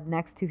of blood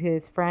next to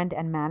his friend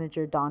and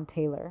manager, Don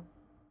Taylor.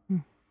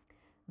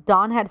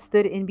 Don had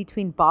stood in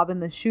between Bob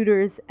and the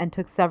shooters and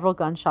took several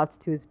gunshots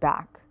to his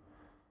back.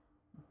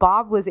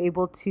 Bob was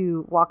able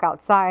to walk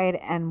outside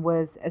and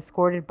was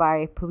escorted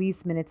by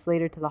police minutes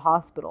later to the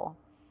hospital.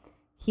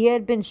 He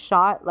had been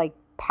shot like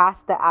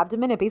past the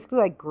abdomen. It basically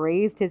like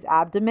grazed his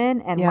abdomen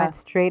and went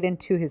straight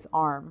into his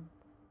arm.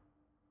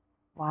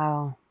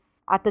 Wow.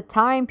 At the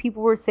time,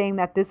 people were saying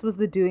that this was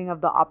the doing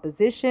of the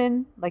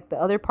opposition, like the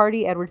other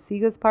party, Edward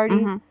Sega's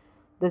party,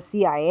 the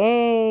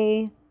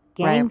CIA,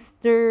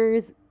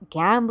 gangsters,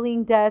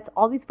 gambling debts.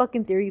 All these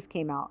fucking theories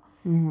came out.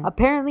 Mm-hmm.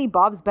 Apparently,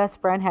 Bob's best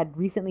friend had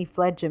recently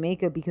fled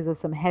Jamaica because of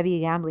some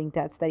heavy gambling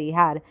debts that he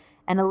had.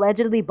 And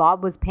allegedly,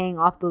 Bob was paying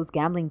off those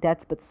gambling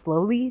debts, but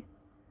slowly.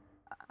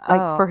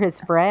 like for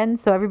his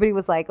friends. So everybody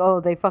was like, oh,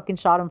 they fucking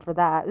shot him for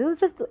that. It was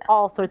just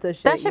all sorts of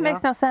shit. That shit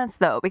makes no sense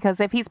though, because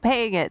if he's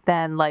paying it,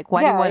 then like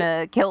why do you want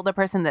to kill the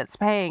person that's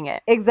paying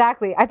it?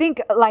 Exactly. I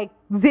think like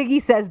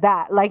Ziggy says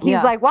that. Like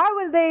he's like, why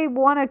would they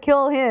want to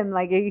kill him?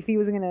 Like if he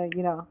was gonna,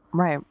 you know.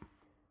 Right.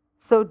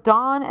 So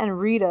Dawn and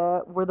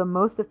Rita were the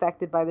most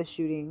affected by the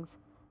shootings.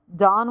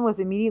 Dawn was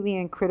immediately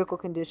in critical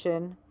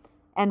condition.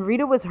 And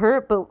Rita was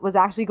hurt, but was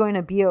actually going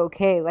to be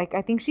okay. Like,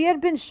 I think she had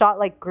been shot,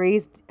 like,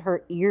 grazed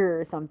her ear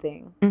or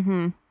something.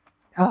 Mm-hmm.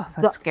 Oh,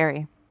 that's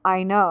scary.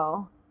 I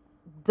know.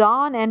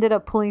 Dawn ended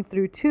up pulling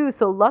through, too.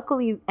 So,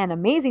 luckily and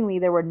amazingly,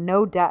 there were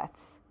no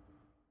deaths.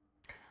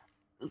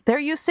 There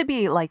used to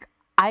be, like,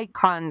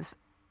 icons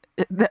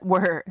that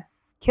were...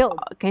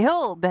 Killed.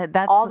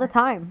 That's... all the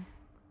time.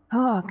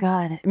 Oh,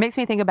 God. It makes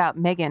me think about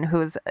Megan,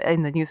 who's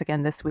in the news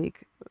again this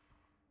week.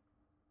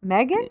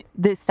 Megan?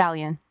 The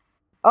Stallion.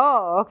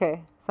 Oh,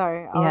 okay.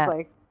 Sorry. I was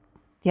like...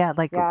 Yeah,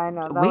 like... Yeah, I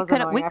know. That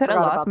we could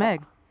have lost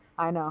Meg.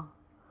 I know.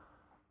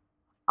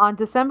 On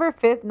December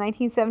 5th,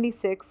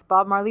 1976,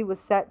 Bob Marley was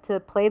set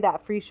to play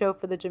that free show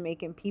for the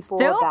Jamaican people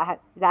that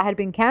had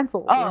been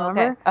canceled. Oh,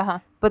 remember? Okay. Uh-huh.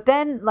 But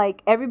then,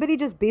 like, everybody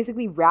just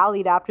basically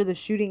rallied after the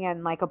shooting,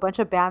 and, like, a bunch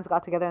of bands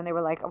got together, and they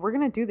were like, we're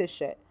going to do this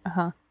shit.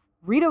 Uh-huh.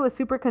 Rita was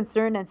super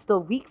concerned and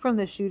still weak from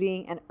the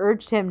shooting and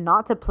urged him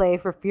not to play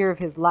for fear of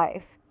his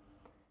life.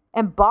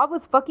 And Bob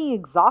was fucking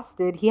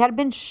exhausted. He had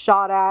been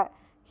shot at.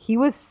 He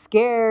was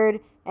scared.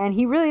 And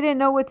he really didn't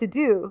know what to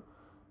do.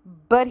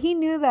 But he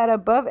knew that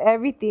above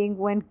everything,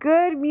 when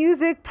good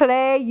music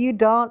play, you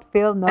don't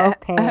feel no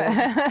pain.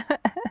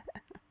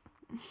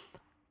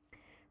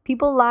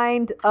 People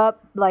lined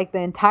up like the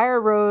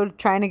entire road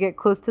trying to get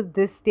close to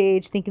this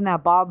stage, thinking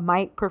that Bob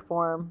might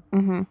perform.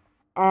 Mm-hmm.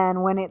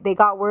 And when they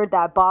got word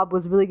that Bob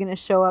was really going to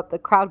show up, the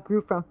crowd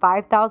grew from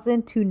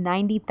 5,000 to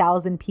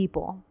 90,000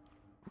 people.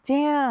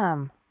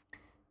 Damn.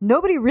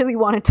 Nobody really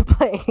wanted to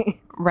play.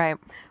 Right.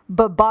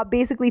 But Bob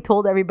basically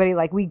told everybody,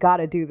 like, we got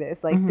to do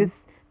this. Like,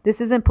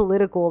 this isn't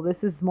political.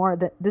 This is more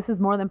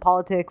than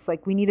politics.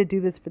 Like, we need to do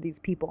this for these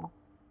people.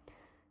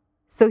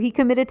 So he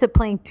committed to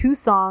playing 2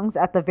 songs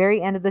at the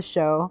very end of the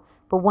show.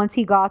 But once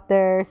he got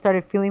there,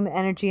 started feeling the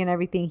energy and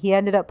everything, he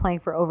ended up playing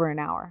for over an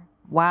hour.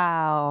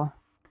 Wow.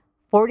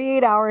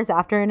 48 hours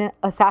after an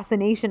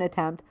assassination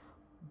attempt,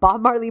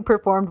 Bob Marley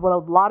performed what a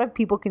lot of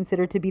people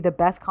consider to be the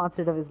best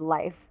concert of his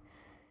life.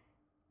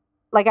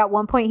 Like, at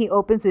one point, he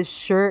opens his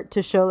shirt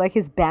to show, like,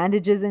 his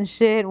bandages and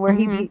shit where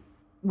he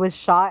was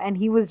shot. And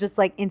he was just,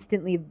 like,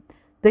 instantly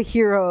the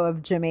hero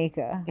of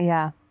Jamaica.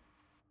 Yeah.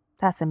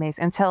 That's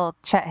amazing. Until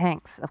Chet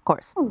Hanks, of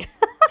course.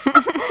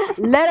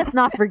 Let us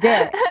not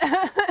forget.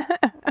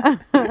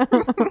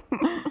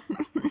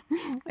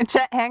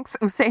 Chet Hanks,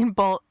 Usain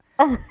Bolt,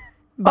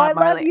 Bob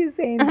Marley. Love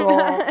Usain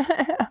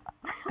Bolt.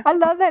 I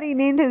love that he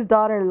named his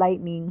daughter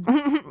Lightning.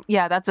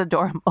 Yeah, that's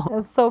adorable.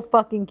 That's so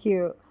fucking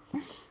cute.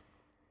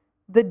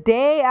 The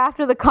day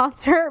after the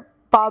concert,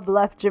 Bob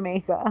left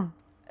Jamaica.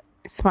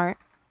 Smart.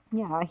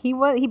 Yeah,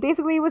 he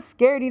basically was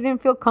scared. He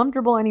didn't feel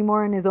comfortable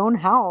anymore in his own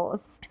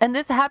house. And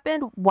this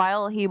happened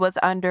while he was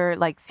under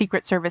like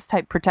Secret Service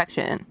type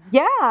protection.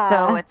 Yeah.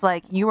 So it's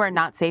like you are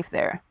not safe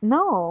there.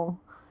 No.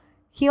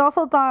 He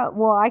also thought,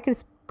 well, I could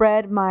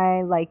spread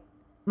my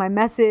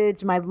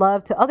message, my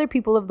love to other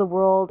people of the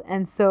world.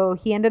 And so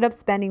he ended up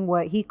spending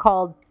what he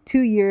called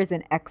 2 years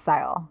in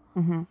exile.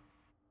 Mm-hmm.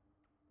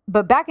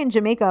 But back in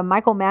Jamaica,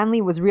 Michael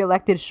Manley was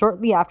reelected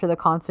shortly after the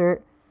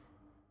concert.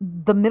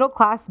 The middle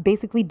class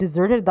basically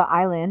deserted the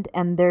island,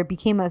 and there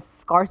became a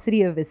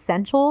scarcity of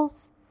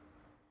essentials.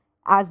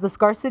 As the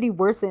scarcity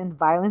worsened,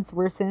 violence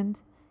worsened.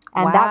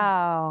 And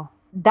wow.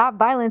 that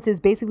violence is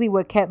basically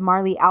what kept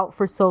Marley out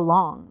for so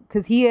long.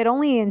 Because he had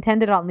only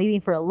intended on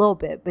leaving for a little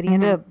bit, but he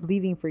ended up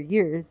leaving for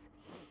years.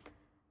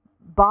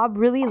 Bob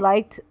really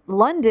liked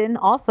London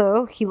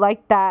also. He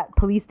liked that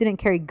police didn't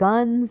carry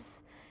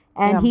guns.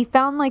 And he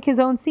found like his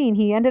own scene.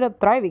 He ended up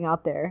thriving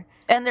out there.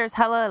 And there's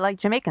hella like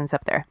Jamaicans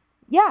up there.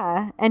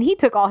 Yeah. And he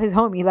took all his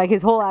homie, like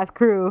his whole ass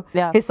crew,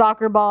 his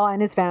soccer ball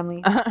and his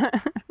family.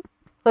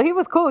 So he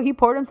was cool. He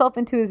poured himself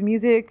into his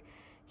music.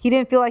 He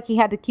didn't feel like he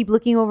had to keep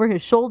looking over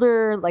his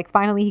shoulder. Like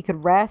finally he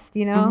could rest,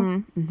 you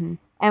know?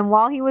 And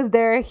while he was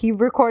there, he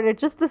recorded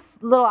just this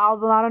little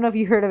album. I don't know if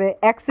you heard of it.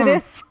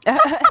 Exodus.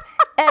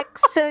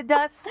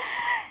 Exodus.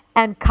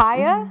 And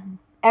Kaya.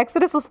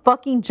 Exodus was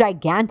fucking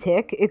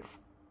gigantic.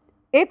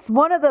 It's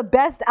one of the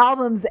best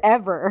albums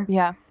ever.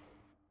 Yeah.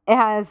 It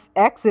has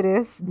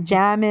Exodus,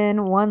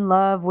 Jammin', One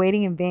Love,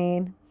 Waiting in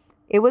Vain.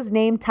 It was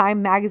named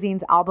Time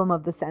Magazine's album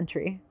of the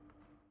century.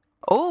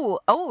 Oh,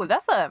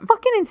 that's a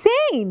fucking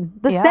insane.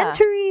 The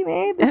century,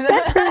 man. The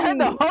century.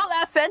 The whole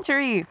last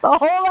century. The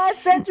whole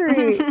last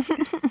century.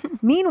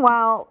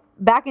 Meanwhile,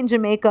 back in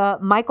Jamaica,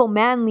 Michael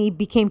Manley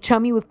became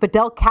chummy with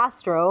Fidel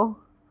Castro.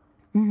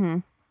 Mm-hmm.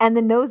 And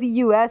the nosy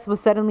U.S.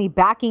 was suddenly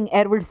backing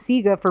Edward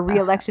Seaga for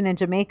re-election in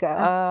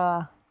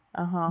Jamaica.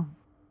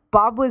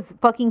 Bob was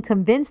fucking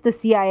convinced the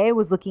CIA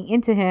was looking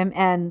into him,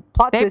 and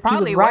plot twist, he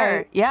was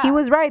right. Yeah. He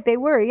was right. They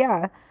were,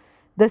 yeah.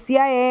 The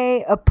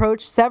CIA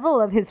approached several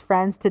of his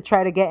friends to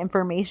try to get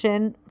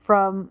information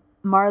from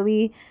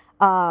Marley,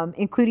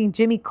 including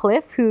Jimmy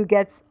Cliff, who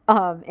gets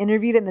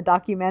interviewed in the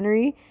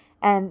documentary.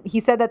 And he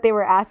said that they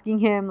were asking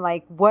him,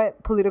 like,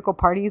 what political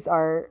parties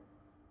are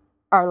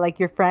like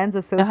your friends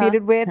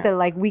associated with. They're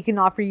like, we can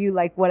offer you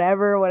like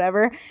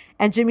whatever.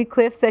 And Jimmy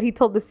Cliff said he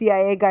told the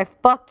CIA guy,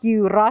 fuck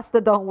you, Rasta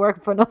don't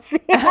work for no CIA.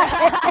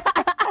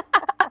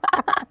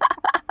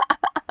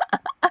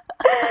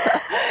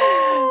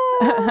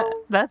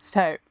 That's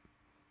tight.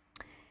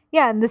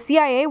 Yeah, and the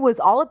CIA was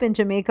all up in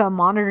Jamaica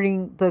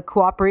monitoring the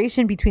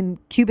cooperation between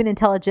Cuban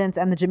intelligence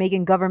and the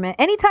Jamaican government.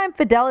 Anytime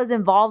Fidel is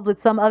involved with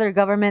some other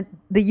government,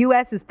 the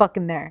U.S. is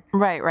fucking there.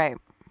 Right.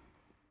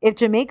 If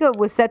Jamaica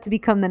was set to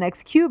become the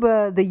next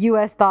Cuba, the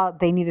U.S. thought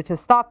they needed to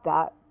stop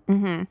that.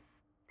 Mm-hmm.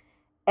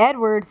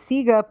 Edward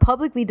Siga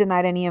publicly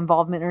denied any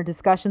involvement or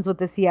discussions with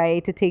the CIA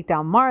to take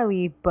down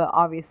Marley, but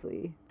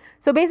obviously.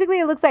 So basically,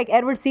 it looks like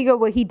Edward Siga,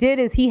 what he did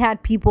is he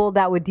had people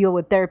that would deal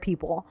with their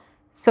people.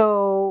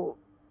 So,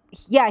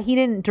 yeah, he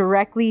didn't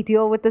directly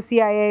deal with the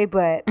CIA,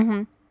 but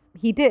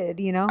he did,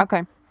 you know?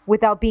 Okay.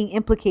 Without being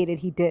implicated,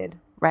 he did.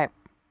 Right.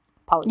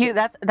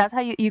 Politics. That's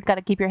how you got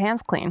to keep your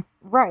hands clean.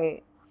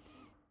 Right.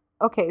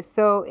 Okay,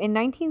 so in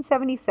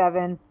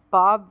 1977,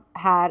 Bob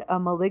had a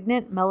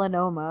malignant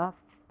melanoma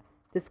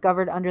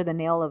discovered under the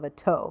nail of a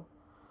toe.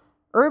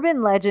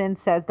 Urban legend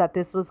says that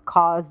this was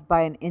caused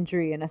by an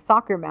injury in a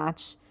soccer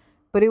match,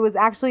 but it was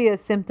actually a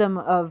symptom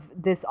of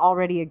this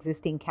already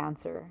existing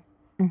cancer.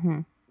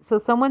 Mm-hmm. So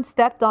someone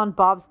stepped on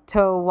Bob's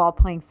toe while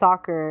playing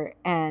soccer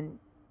and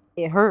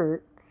it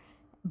hurt,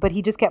 but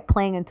he just kept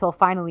playing until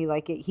finally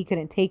he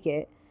couldn't take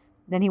it.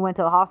 Then he went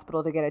to the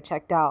hospital to get it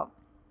checked out.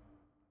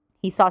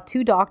 He saw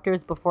 2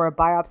 doctors before a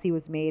biopsy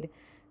was made,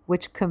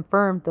 which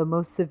confirmed the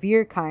most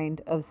severe kind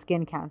of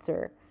skin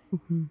cancer,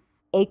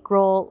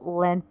 acral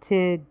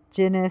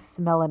lentiginous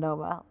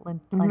melanoma.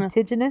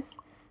 Lentiginous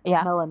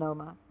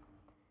melanoma.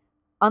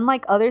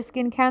 Unlike other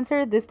skin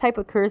cancer, this type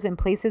occurs in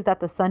places that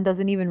the sun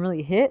doesn't even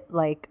really hit,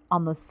 like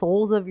on the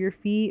soles of your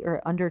feet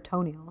or under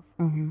toenails.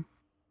 Mm-hmm.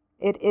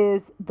 It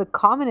is the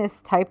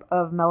commonest type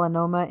of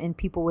melanoma in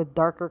people with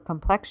darker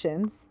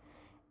complexions.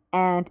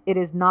 And it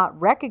is not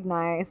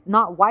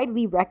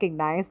widely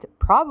recognized,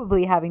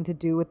 probably having to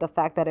do with the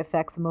fact that it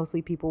affects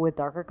mostly people with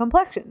darker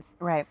complexions.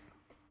 Right.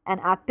 And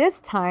at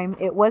this time,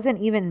 it wasn't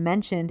even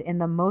mentioned in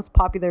the most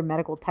popular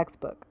medical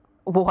textbook.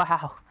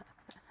 Wow.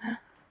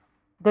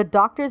 The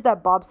doctors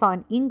that Bob saw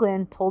in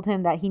England told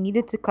him that he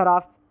needed to cut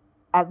off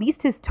at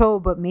least his toe,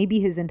 but maybe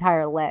his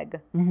entire leg.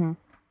 Mm-hmm.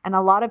 And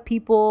a lot of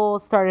people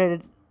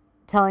started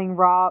telling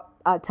Bob,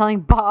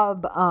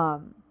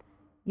 oh,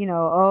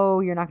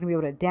 you're not going to be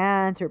able to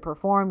dance or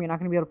perform. You're not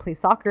going to be able to play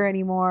soccer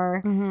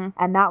anymore. Mm-hmm.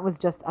 And that was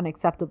just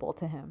unacceptable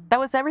to him. That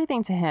was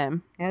everything to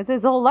him. And it's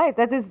his whole life.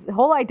 That's his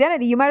whole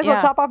identity. You might as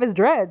well chop off his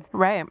dreads.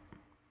 Right.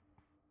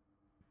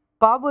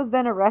 Bob was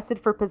then arrested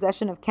for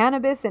possession of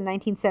cannabis in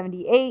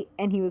 1978.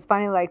 And he was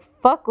finally like,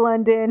 fuck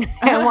London,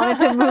 and wanted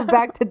to move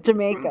back to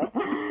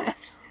Jamaica.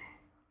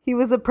 He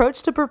was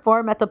approached to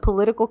perform at the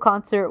political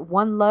concert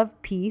One Love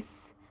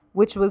Peace,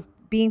 which was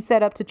being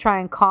set up to try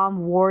and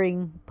calm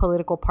warring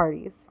political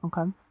parties.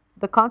 Okay.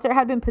 The concert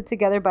had been put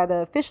together by the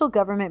official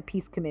government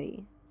peace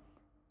committee.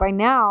 By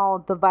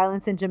now, the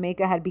violence in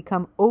Jamaica had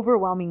become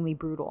overwhelmingly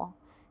brutal,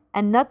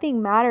 and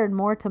nothing mattered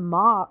more to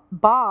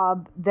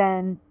Bob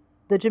than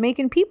the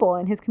Jamaican people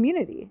and his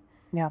community.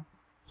 Yeah.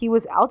 He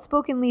was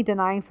outspokenly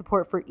denying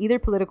support for either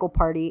political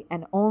party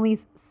and only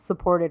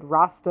supported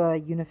Rasta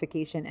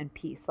unification and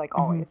peace, like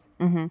always.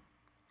 Mm-hmm.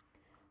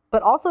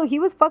 But also, he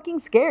was fucking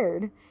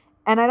scared.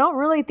 And I don't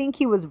really think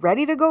he was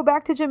ready to go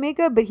back to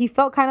Jamaica, but he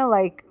felt kind of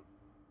like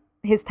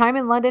his time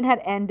in London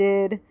had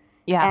ended.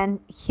 Yeah. And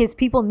his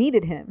people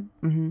needed him.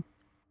 Mm-hmm.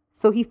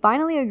 So he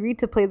finally agreed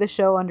to play the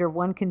show under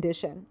one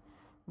condition.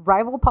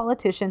 Rival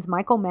politicians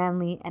Michael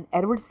Manley and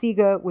Edward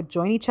Siga would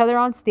join each other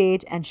on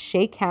stage and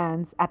shake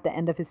hands at the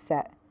end of his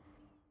set.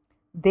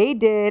 They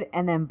did,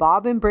 and then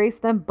Bob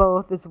embraced them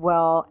both as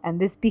well.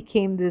 And this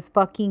became this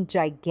fucking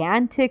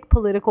gigantic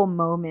political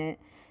moment.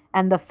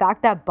 And the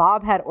fact that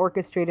Bob had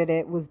orchestrated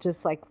it was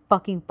just like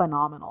fucking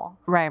phenomenal.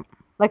 Right.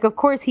 Like, of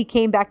course, he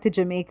came back to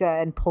Jamaica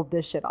and pulled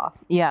this shit off.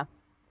 Yeah.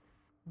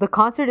 The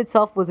concert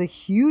itself was a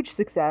huge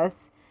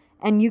success.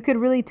 And you could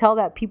really tell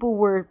that people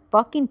were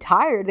fucking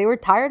tired. They were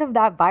tired of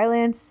that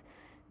violence.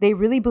 They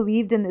really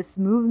believed in this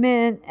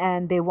movement.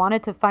 And they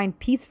wanted to find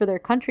peace for their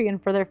country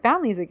and for their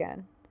families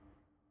again.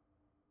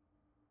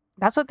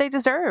 That's what they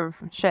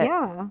deserve. Shit.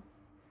 Yeah.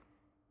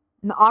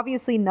 And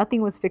obviously,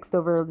 nothing was fixed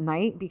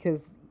overnight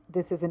because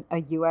this isn't a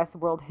U.S.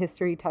 world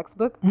history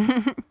textbook.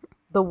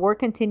 The war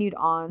continued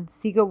on.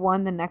 Siga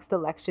won the next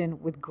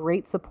election with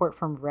great support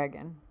from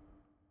Reagan.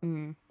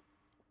 Mm.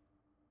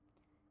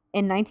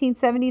 In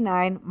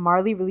 1979,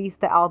 Marley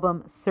released the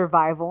album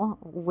Survival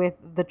with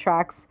the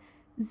tracks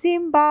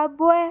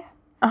Zimbabwe,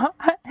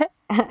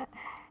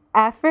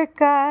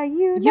 Africa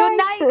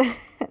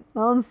Unite. That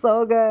one's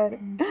so good.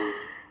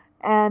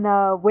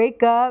 And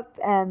Wake Up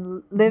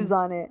and Lives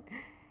on It.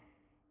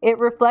 It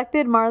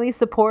reflected Marley's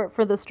support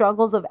for the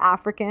struggles of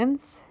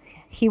Africans.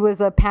 He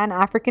was a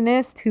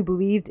Pan-Africanist who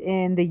believed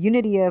in the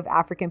unity of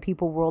African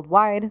people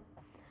worldwide.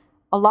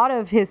 A lot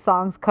of his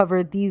songs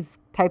covered these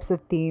types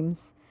of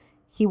themes.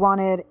 He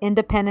wanted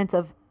independence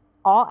of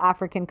all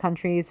African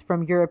countries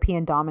from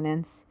European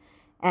dominance,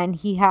 and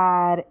he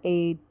had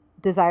a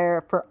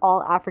desire for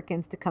all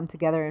Africans to come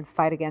together and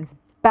fight against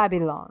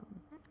Babylon.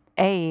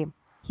 Hey.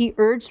 He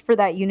urged for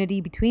that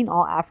unity between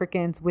all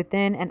Africans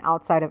within and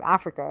outside of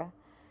Africa.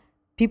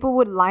 People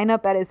would line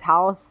up at his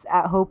house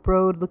at Hope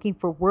Road looking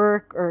for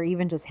work or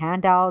even just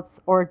handouts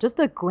or just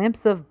a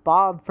glimpse of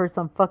Bob for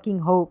some fucking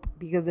hope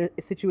because their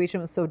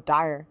situation was so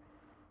dire.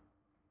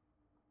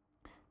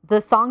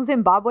 The song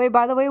Zimbabwe,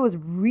 by the way, was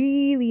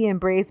really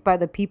embraced by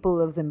the people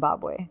of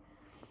Zimbabwe.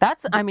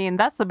 That's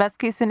the best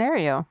case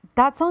scenario.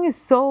 That song is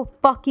so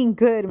fucking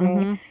good, man.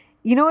 Mm-hmm.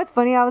 You know what's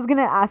funny? I was going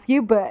to ask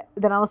you, but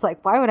then I was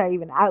like, why would I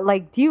even?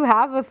 Do you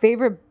have a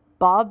favorite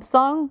Bob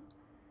song?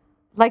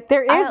 Like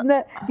there is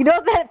no, you know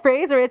that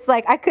phrase where it's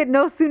like, I could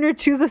no sooner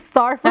choose a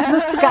star from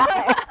the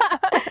sky.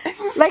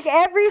 Like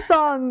every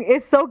song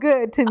is so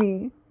good to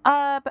me.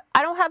 I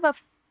don't have a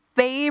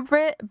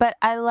favorite, but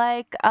I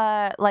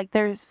like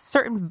there's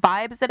certain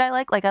vibes that I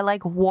like. Like I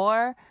like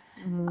War.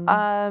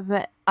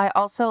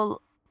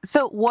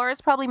 So War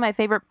is probably my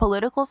favorite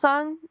political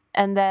song.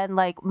 And then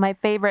like my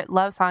favorite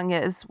love song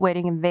is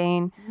Waiting in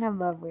Vain. I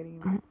love Waiting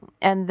in Vain.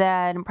 And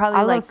then probably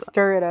I love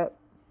Stir It Up.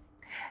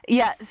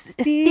 Yeah,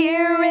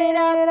 steer it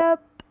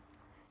up.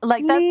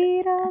 Like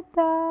that.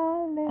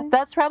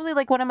 That's probably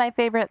like one of my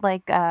favorite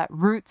like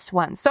roots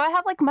ones. So I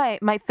have like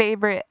my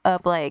favorite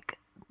of like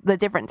the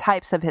different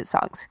types of his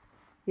songs.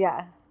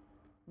 Yeah.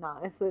 No,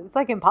 it's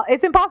like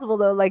it's impossible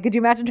though. Like, could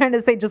you imagine trying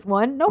to say just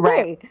one? No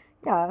way.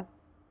 Yeah.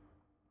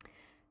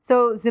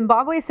 So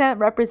Zimbabwe sent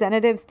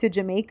representatives to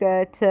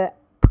Jamaica to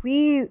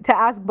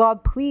ask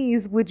Bob,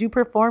 please, would you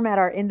perform at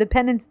our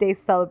Independence Day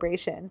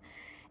celebration?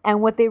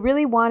 And what they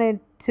really wanted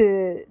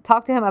to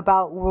talk to him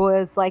about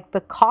was like the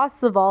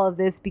costs of all of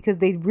this because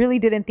they really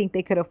didn't think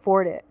they could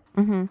afford it.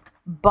 Mm-hmm.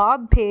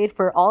 Bob paid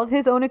for all of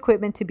his own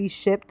equipment to be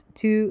shipped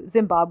to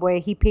Zimbabwe.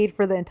 He paid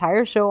for the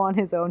entire show on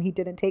his own. He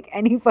didn't take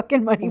any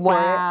fucking money for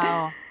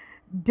it.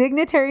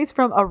 Dignitaries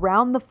from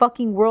around the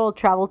fucking world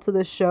traveled to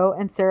the show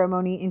and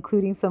ceremony,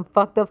 including some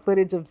fucked up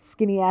footage of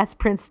skinny ass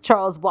Prince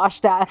Charles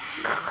washed ass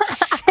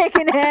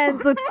shaking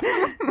hands with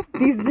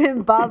these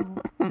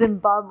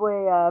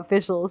Zimbabwe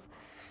officials.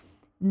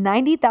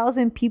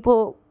 90,000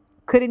 people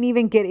couldn't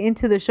even get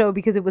into the show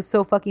because it was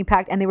so fucking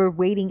packed and they were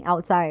waiting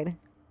outside.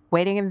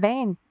 Waiting in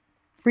vain.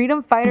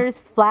 Freedom fighters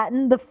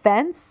flattened the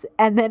fence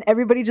and then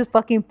everybody just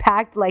fucking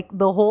packed like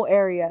the whole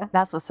area.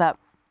 That's what's up.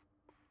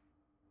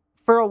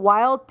 For a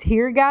while,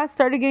 tear gas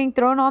started getting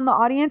thrown on the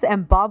audience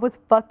and Bob was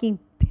fucking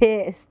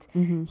pissed.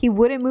 Mm-hmm. He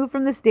wouldn't move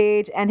from the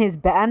stage and his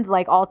band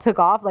like all took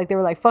off. Like they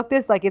were like, fuck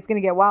this, like it's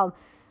gonna get wild.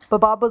 But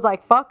Bob was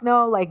like, fuck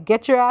no, like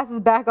get your asses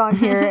back on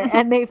here.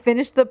 And they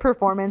finished the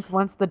performance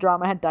once the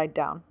drama had died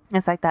down.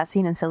 It's like that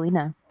scene in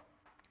Selena.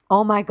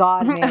 Oh my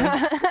God,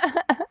 man.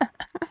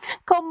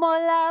 Como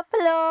la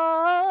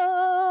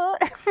flor.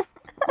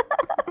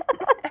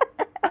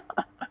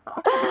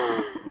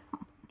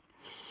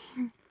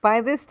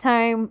 By this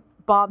time,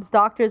 Bob's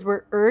doctors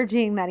were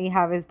urging that he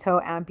have his toe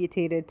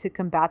amputated to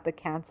combat the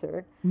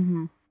cancer.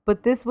 Mm-hmm.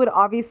 But this would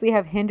obviously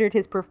have hindered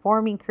his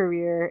performing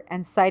career,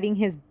 and citing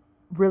his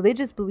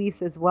religious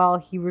beliefs as well,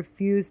 he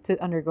refused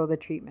to undergo the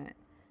treatment.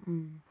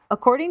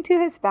 According to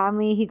his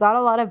family, he got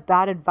a lot of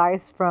bad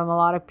advice from a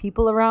lot of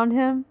people around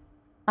him.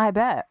 I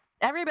bet.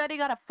 Everybody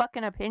got a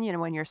fucking opinion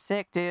when you're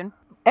sick, dude.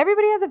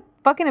 Everybody has a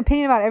fucking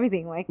opinion about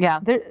everything. Like, yeah.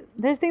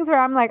 There's things where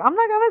I'm like, I'm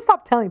not gonna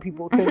stop telling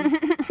people because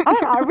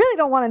I really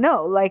don't want to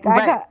know. Like,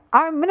 right.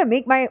 I'm gonna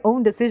make my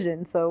own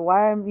decision. So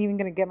why am I even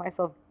gonna get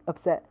myself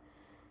upset?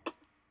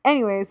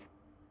 Anyways,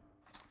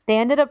 they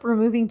ended up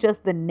removing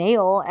just the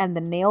nail and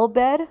the nail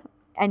bed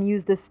and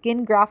used a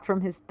skin graft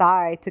from his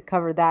thigh to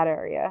cover that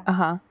area.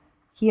 Uh-huh.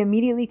 He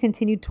immediately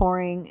continued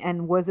touring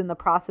and was in the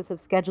process of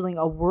scheduling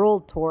a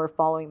world tour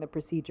following the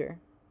procedure.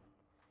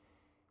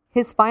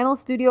 His final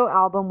studio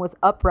album was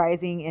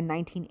Uprising in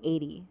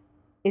 1980.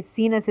 It's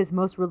seen as his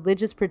most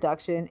religious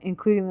production,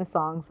 including the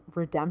songs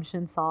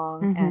Redemption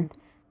Song and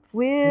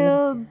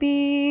We'll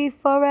Be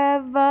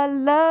Forever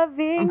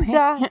Loving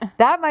Jah.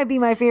 That might be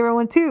my favorite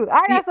one too.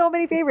 I got so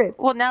many favorites.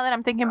 Well, now that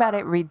I'm thinking about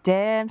it,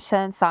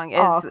 Redemption Song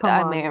is,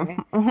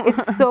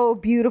 it's so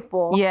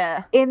beautiful.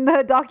 Yeah. In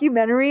the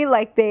documentary,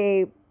 like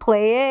they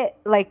play it,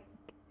 like,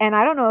 and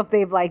I don't know if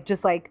they've like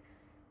just like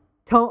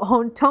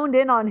toned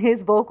in on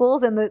his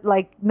vocals and the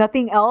like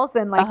nothing else,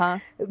 and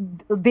like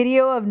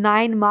video of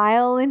 9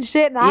 Mile and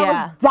shit, and I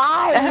was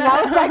dying.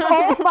 I was like,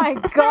 oh my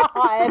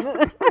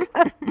God.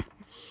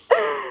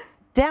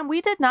 Damn,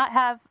 we did not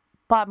have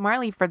Bob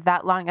Marley for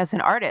that long as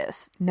an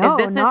artist. No,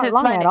 this not is his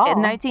long at all.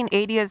 In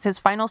 1980 is his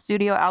final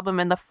studio album,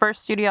 and the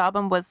first studio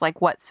album was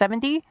like what,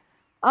 70?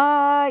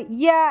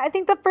 Yeah, I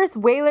think the first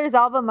Wailers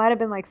album might have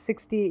been like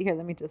 60. Here,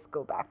 let me just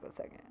go back a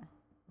second.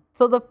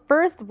 So the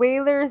first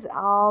Wailers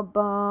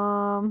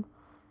album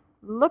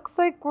looks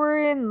like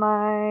we're in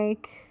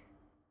like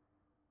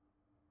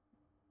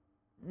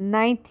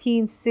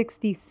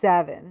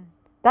 1967.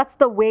 That's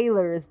the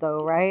Wailers, though,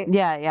 right?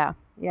 Yeah, yeah.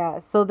 Yeah.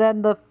 So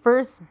then the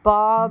first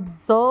Bob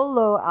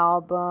solo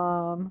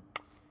album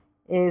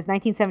is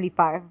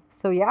 1975.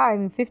 So yeah, I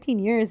mean 15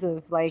 years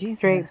of like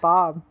straight Jesus.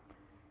 Bob.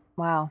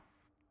 Wow.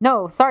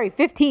 No, sorry,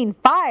 15.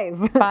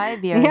 5.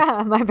 5 years.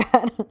 Yeah, my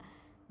bad.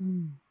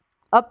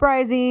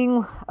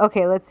 Uprising.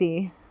 Okay, let's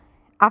see.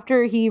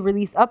 After he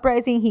released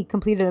Uprising, he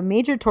completed a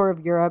major tour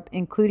of Europe,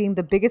 including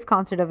the biggest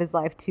concert of his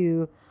life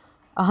to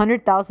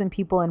 100,000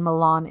 people in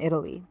Milan,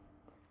 Italy.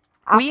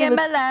 We in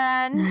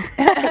Milan.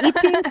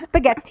 Eating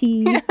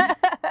spaghetti.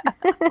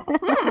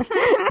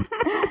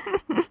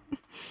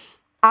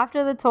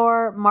 After the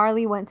tour,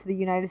 Marley went to the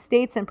United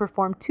States and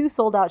performed 2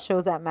 sold-out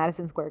shows at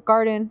Madison Square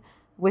Garden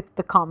with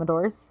the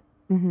Commodores.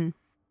 Mm-hmm.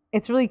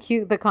 It's really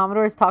cute. The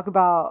Commodores talk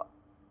about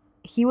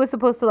he was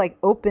supposed to like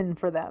open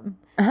for them.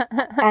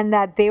 And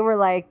that they were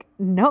like,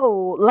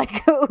 no,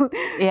 like,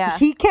 yeah,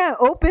 he can't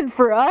open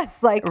for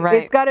us. Like,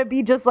 right. It's got to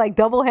be just like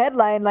double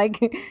headline. Like,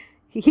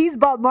 he's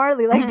Bob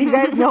Marley. Like, do you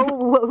guys know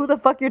who the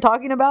fuck you're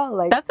talking about?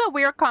 Like, that's a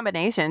weird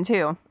combination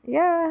too.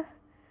 Yeah.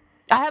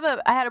 I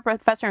had a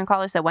professor in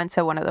college that went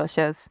to one of those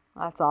shows.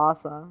 That's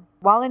awesome.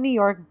 While in New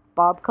York,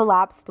 Bob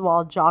collapsed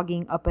while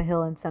jogging up a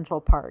hill in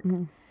Central Park.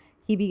 Mm-hmm.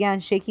 He began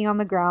shaking on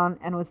the ground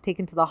and was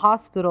taken to the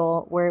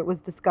hospital, where it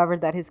was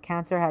discovered that his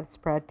cancer had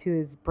spread to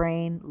his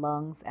brain,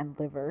 lungs, and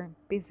liver.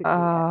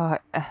 Basically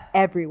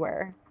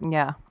everywhere.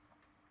 Yeah.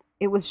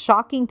 It was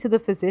shocking to the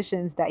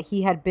physicians that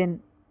he had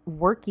been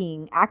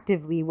working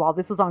actively while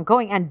this was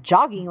ongoing and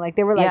jogging. Like,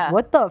 they were like,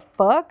 what the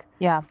fuck?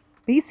 Yeah.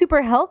 But he's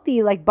super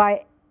healthy, like,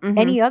 by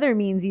any other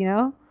means, you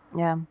know?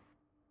 Yeah.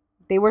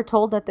 They were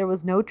told that there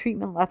was no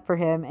treatment left for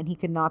him and he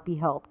could not be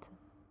helped.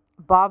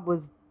 Bob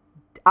was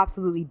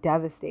absolutely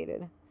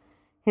devastated.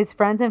 His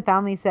friends and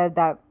family said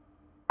that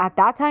at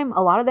that time,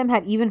 a lot of them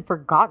had even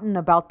forgotten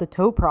about the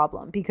toe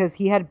problem because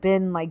he had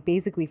been like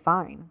basically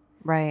fine.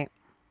 Right.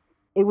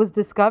 It was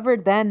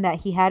discovered then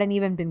that he hadn't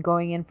even been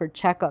going in for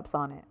checkups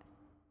on it.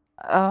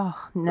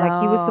 Oh no.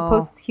 Like he was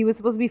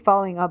supposed to be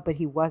following up, but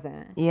he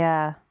wasn't.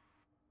 Yeah.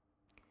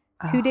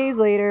 2 days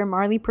later,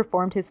 Marley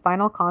performed his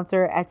final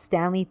concert at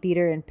Stanley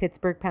Theater in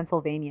Pittsburgh,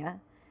 Pennsylvania.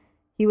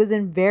 He was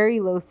in very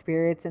low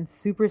spirits and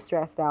super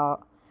stressed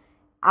out.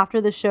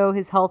 After the show,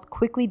 his health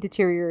quickly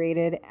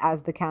deteriorated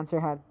as the cancer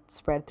had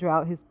spread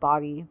throughout his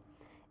body,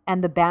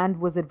 and the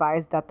band was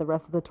advised that the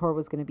rest of the tour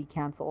was going to be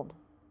canceled.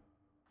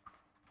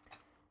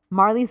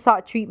 Marley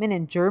sought treatment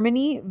in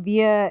Germany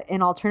via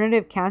an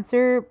alternative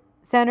cancer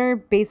center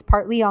based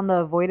partly on the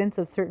avoidance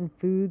of certain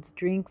foods,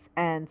 drinks,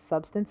 and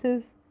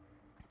substances.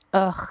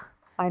 Ugh.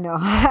 I know.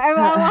 I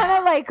want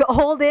to like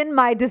hold in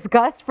my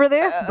disgust for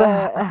this,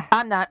 but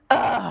I'm not.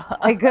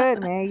 I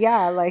could, man.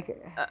 Yeah, like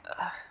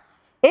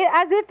it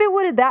as if it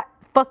would that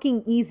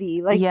fucking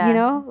easy. Like, you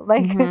know,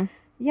 like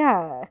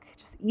yeah,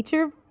 just eat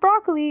your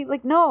broccoli.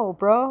 Like, no,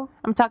 bro.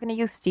 I'm talking to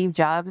you, Steve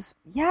Jobs.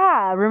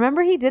 Yeah,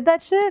 remember he did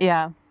that shit?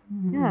 Yeah.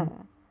 Yeah.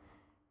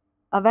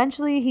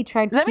 Eventually, he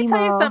tried Let chemo. me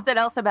tell you something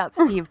else about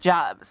Steve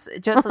Jobs.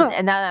 Just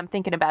and now that I'm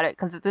thinking about it,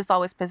 because this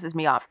always pisses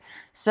me off.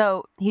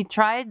 So he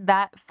tried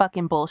that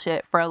fucking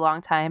bullshit for a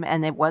long time,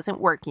 and it wasn't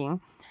working.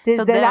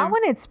 Did that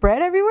one it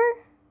spread everywhere?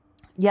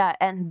 Yeah,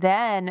 and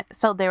then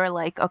so they were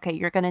like, okay,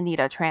 you're gonna need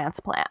a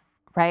transplant,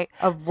 right?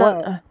 Of so,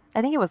 what?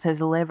 I think it was his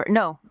liver.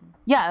 No,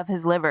 yeah, of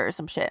his liver or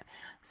some shit.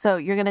 So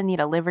you're gonna need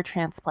a liver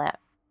transplant.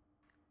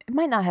 It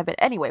might not have been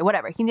anyway.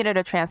 Whatever. He needed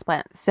a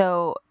transplant.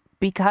 So.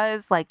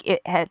 Because like it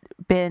had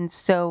been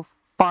so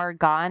far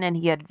gone and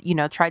he had, you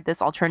know, tried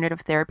this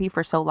alternative therapy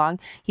for so long,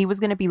 he was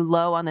going to be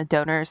low on the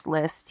donors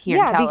list here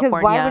in California. Yeah,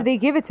 because why would they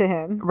give it to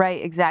him?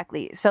 Right,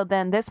 exactly. So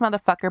then this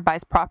motherfucker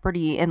buys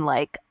property in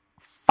like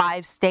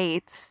 5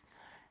 states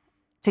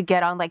to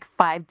get on like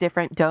 5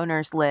 different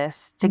donors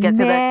lists to get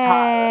to the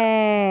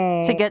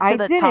top. To get to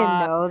the top. I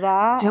didn't know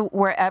that. To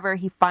wherever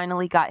he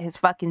finally got his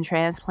fucking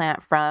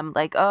transplant from.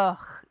 Like, ugh.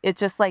 It's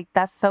just like,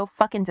 that's so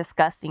fucking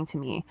disgusting to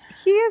me.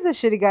 He is a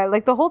shitty guy.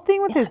 Like, the whole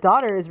thing with his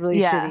daughter is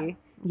really shitty.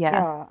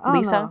 Yeah. I don't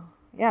Lisa? know.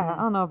 Yeah,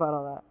 I don't know about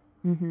all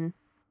that. Mm-hmm.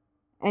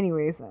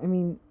 Anyways, I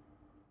mean...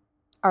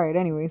 Alright,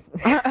 anyways.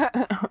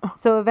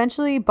 So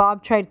eventually,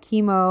 Bob tried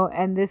chemo,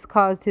 and this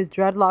caused his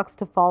dreadlocks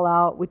to fall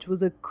out, which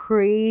was a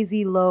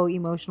crazy low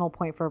emotional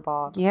point for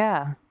Bob.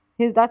 Yeah.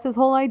 That's his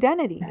whole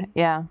identity.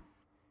 Yeah.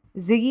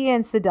 Ziggy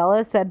and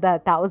Sedella said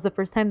that was the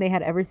first time they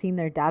had ever seen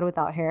their dad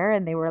without hair,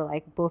 and they were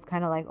like both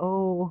kind of like,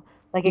 oh,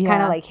 like it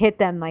kind of like hit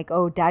them like,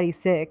 oh, daddy's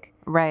sick.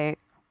 Right.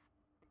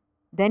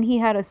 Then he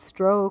had a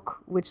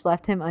stroke, which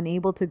left him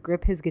unable to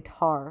grip his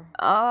guitar.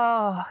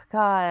 Oh,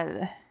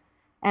 God.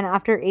 And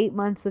after 8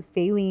 months of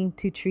failing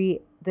to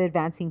treat the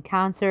advancing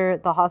cancer,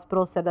 the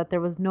hospital said that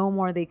there was no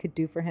more they could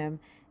do for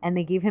him, and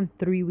they gave him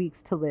 3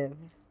 weeks to live.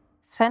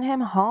 Send him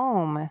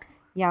home.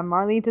 Yeah,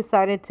 Marley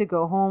decided to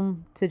go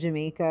home to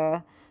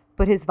Jamaica,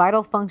 but his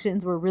vital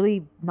functions were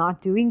really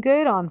not doing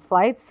good on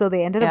flights, so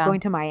they ended up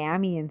going to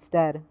Miami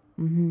instead.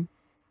 Mm-hmm.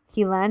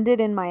 He landed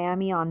in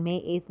Miami on May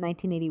 8th,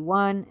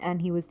 1981,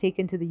 and he was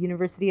taken to the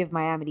University of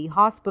Miami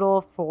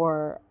Hospital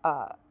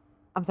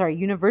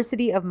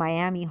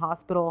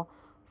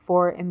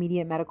for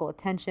immediate medical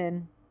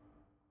attention.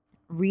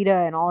 Rita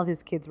and all of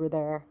his kids were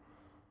there.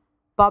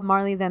 Bob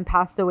Marley then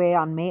passed away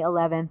on May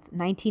 11th,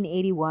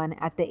 1981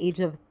 at the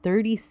age of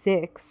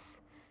 36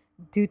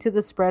 due to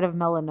the spread of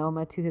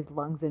melanoma to his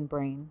lungs and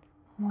brain.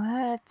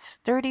 What?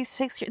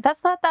 36 years?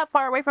 That's not that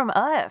far away from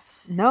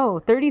us. No,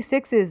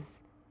 36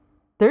 is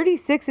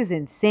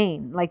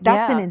insane. Like,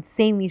 that's an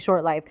insanely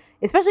short life.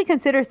 Especially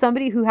consider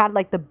somebody who had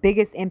like the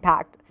biggest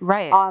impact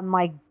on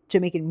like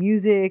Jamaican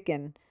music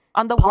and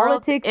on the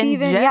politics world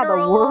even. general.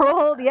 Yeah, the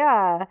world.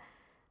 Yeah.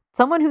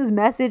 Someone whose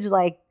message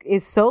like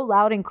is so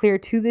loud and clear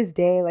to this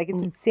day. Like,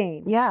 it's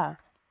insane. Yeah.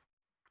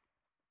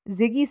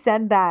 Ziggy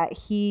said that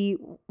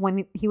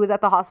when he was at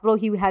the hospital,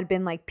 he had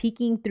been like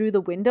peeking through the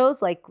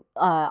windows, like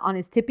on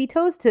his tippy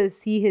toes to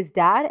see his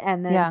dad.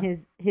 And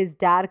then his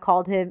dad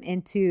called him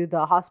into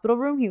the hospital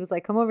room. He was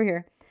like, come over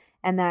here.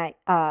 And that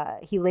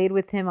he laid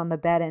with him on the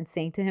bed and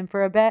sang to him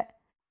for a bit.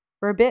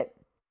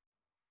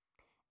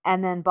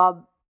 And then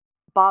Bob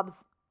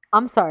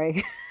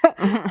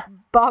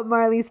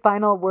Marley's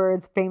final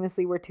words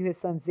famously were to his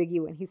son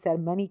Ziggy when he said,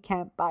 money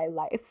can't buy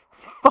life.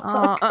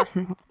 Fuck.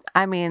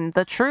 I mean,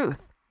 the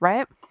truth.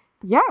 Right?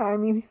 Yeah, I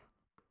mean,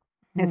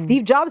 and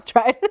Steve Jobs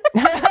tried.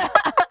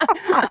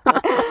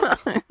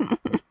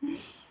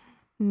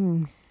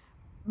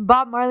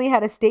 Bob Marley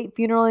had a state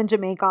funeral in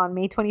Jamaica on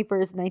May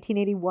 21st,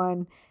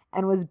 1981,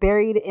 and was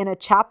buried in a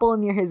chapel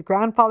near his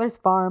grandfather's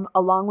farm,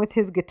 along with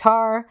his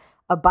guitar,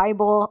 a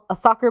Bible, a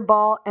soccer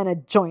ball, and a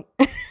joint.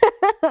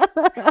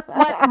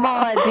 What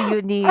more do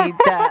you need?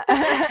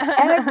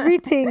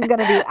 Everything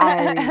gonna be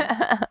airy.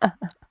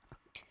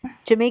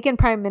 Jamaican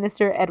Prime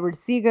Minister Edward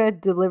Seaga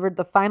delivered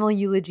the final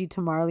eulogy to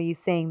Marley,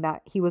 saying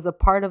that he was a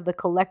part of the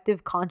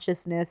collective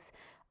consciousness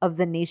of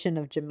the nation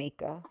of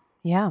Jamaica.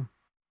 Yeah.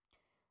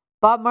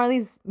 Bob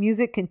Marley's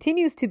music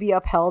continues to be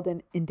upheld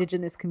in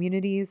indigenous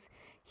communities.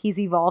 He's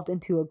evolved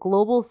into a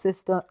global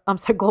symbol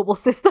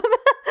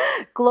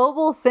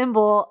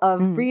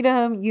of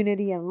freedom,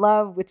 unity, and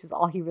love, which is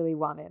all he really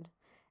wanted.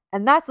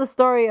 And that's the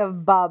story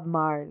of Bob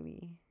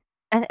Marley.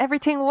 And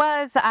everything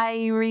was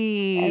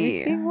Irie.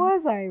 Everything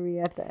was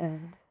Irie at the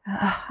end.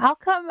 How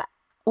come?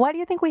 Why do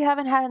you think we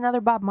haven't had another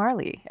Bob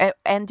Marley?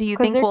 And do you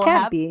think we'll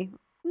can't have? Be.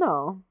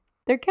 No,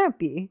 there can't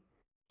be.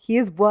 He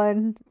is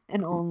one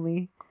and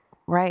only.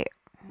 Right.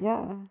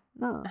 Yeah.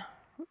 No.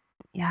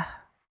 Yeah.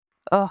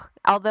 Oh,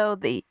 although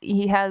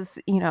he has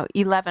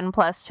 11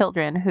 plus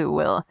children who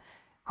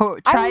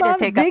try to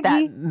take up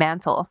that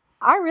mantle.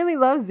 I really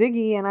love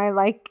Ziggy, and I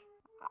like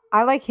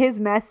his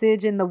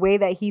message and the way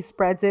that he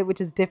spreads it, which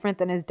is different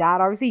than his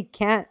dad. Obviously, he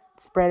can't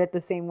spread it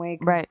the same way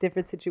because it's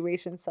different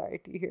situations.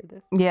 Sorry, do you hear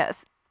this?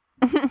 Yes.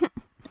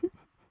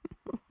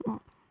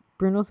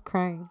 Bruno's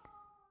crying.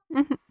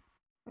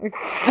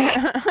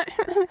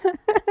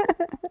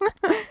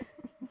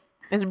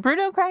 Is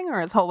Bruno crying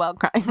or is Howell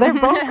crying? They're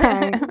both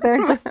crying.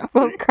 They're just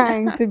both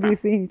crying to be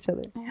seeing each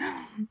other.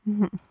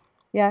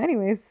 Yeah,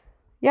 anyways.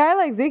 Yeah, I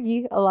like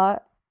Ziggy a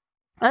lot.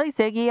 I like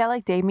Ziggy. I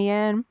like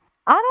Damien.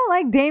 I don't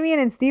like Damien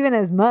and Steven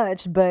as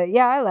much, but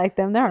yeah, I like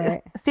them. They're all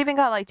right. Steven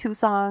got like 2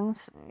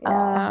 songs.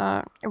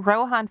 Yeah.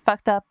 Rohan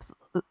fucked up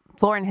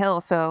Lauryn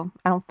Hill, so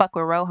I don't fuck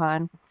with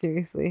Rohan.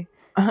 Seriously.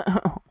 Isn't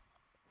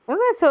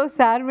that so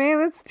sad,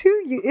 man? It's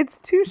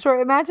too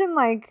short. Imagine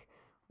like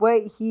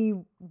what he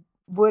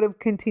would have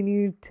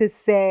continued to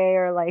say,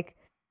 or like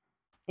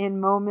in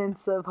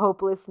moments of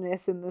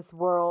hopelessness in this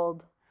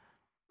world.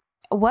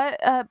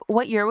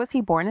 What year was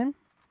he born in?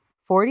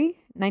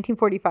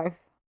 1945.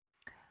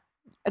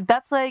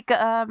 That's like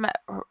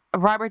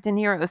Robert De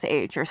Niro's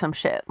age or some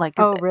shit. Like,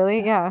 oh,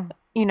 really? Yeah.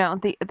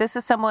 This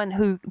is someone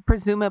who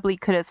presumably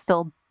could have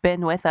still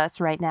been with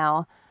us right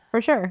now. For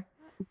sure.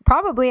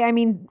 Probably. I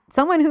mean,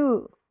 someone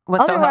who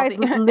was otherwise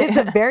so lived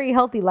a very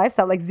healthy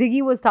lifestyle. Like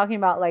Ziggy was talking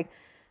about, like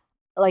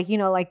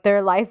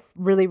their life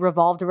really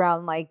revolved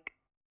around like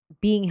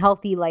being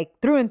healthy, like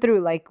through and through,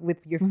 like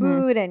with your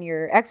food and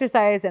your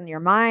exercise and your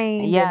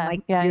mind and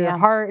like your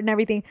heart and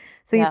everything.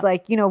 So he's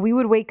like, we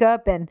would wake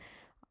up and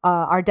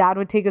our dad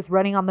would take us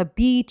running on the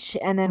beach,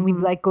 and then we'd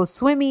like go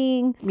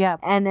swimming. Yeah.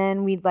 And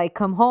then we'd like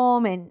come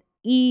home and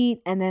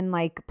eat, and then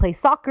like play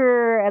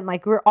soccer, and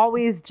like we're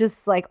always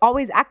just like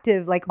always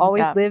active, like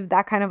always live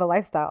that kind of a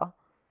lifestyle.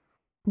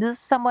 This is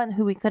someone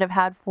who we could have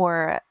had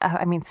for,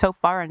 so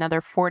far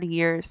another 40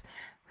 years,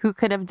 who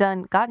could have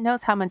done God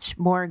knows how much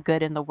more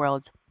good in the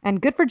world.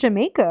 And good for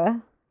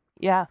Jamaica.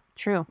 Yeah,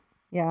 true.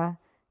 Yeah.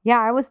 Yeah,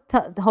 I was,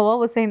 Howell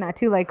was saying that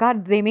too. Like,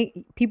 God,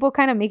 people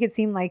kind of make it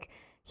seem like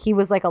he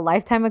was like a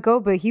lifetime ago,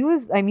 but he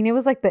was, it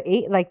was like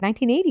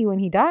 1980 when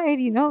he died,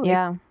 not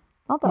that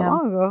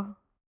long ago.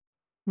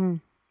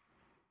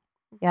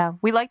 Yeah.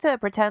 We like to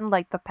pretend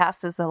like the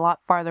past is a lot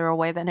farther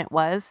away than it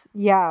was.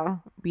 Yeah.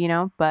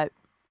 But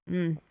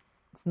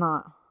it's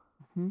not.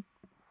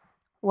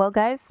 Well,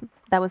 guys,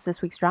 that was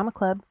this week's Drama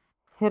Club.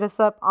 Hit us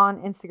up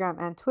on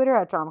Instagram and Twitter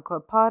at Drama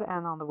Club Pod,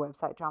 and on the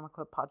website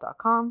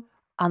dramaclubpod.com.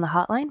 On the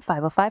hotline,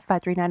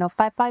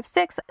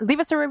 505-539-0556. Leave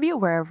us a review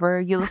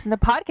wherever you listen to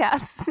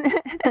podcasts.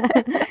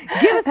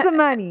 Give us some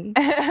money.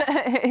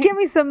 Give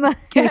me some money.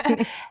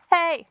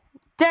 Hey,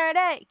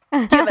 dirty.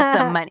 Give us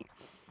some money.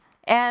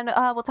 And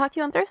we'll talk to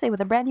you on Thursday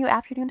with a brand new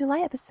Afternoon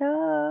Delight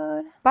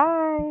episode.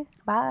 Bye.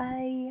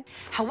 Bye.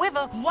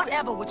 However,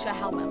 whatever with your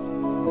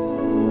helmet.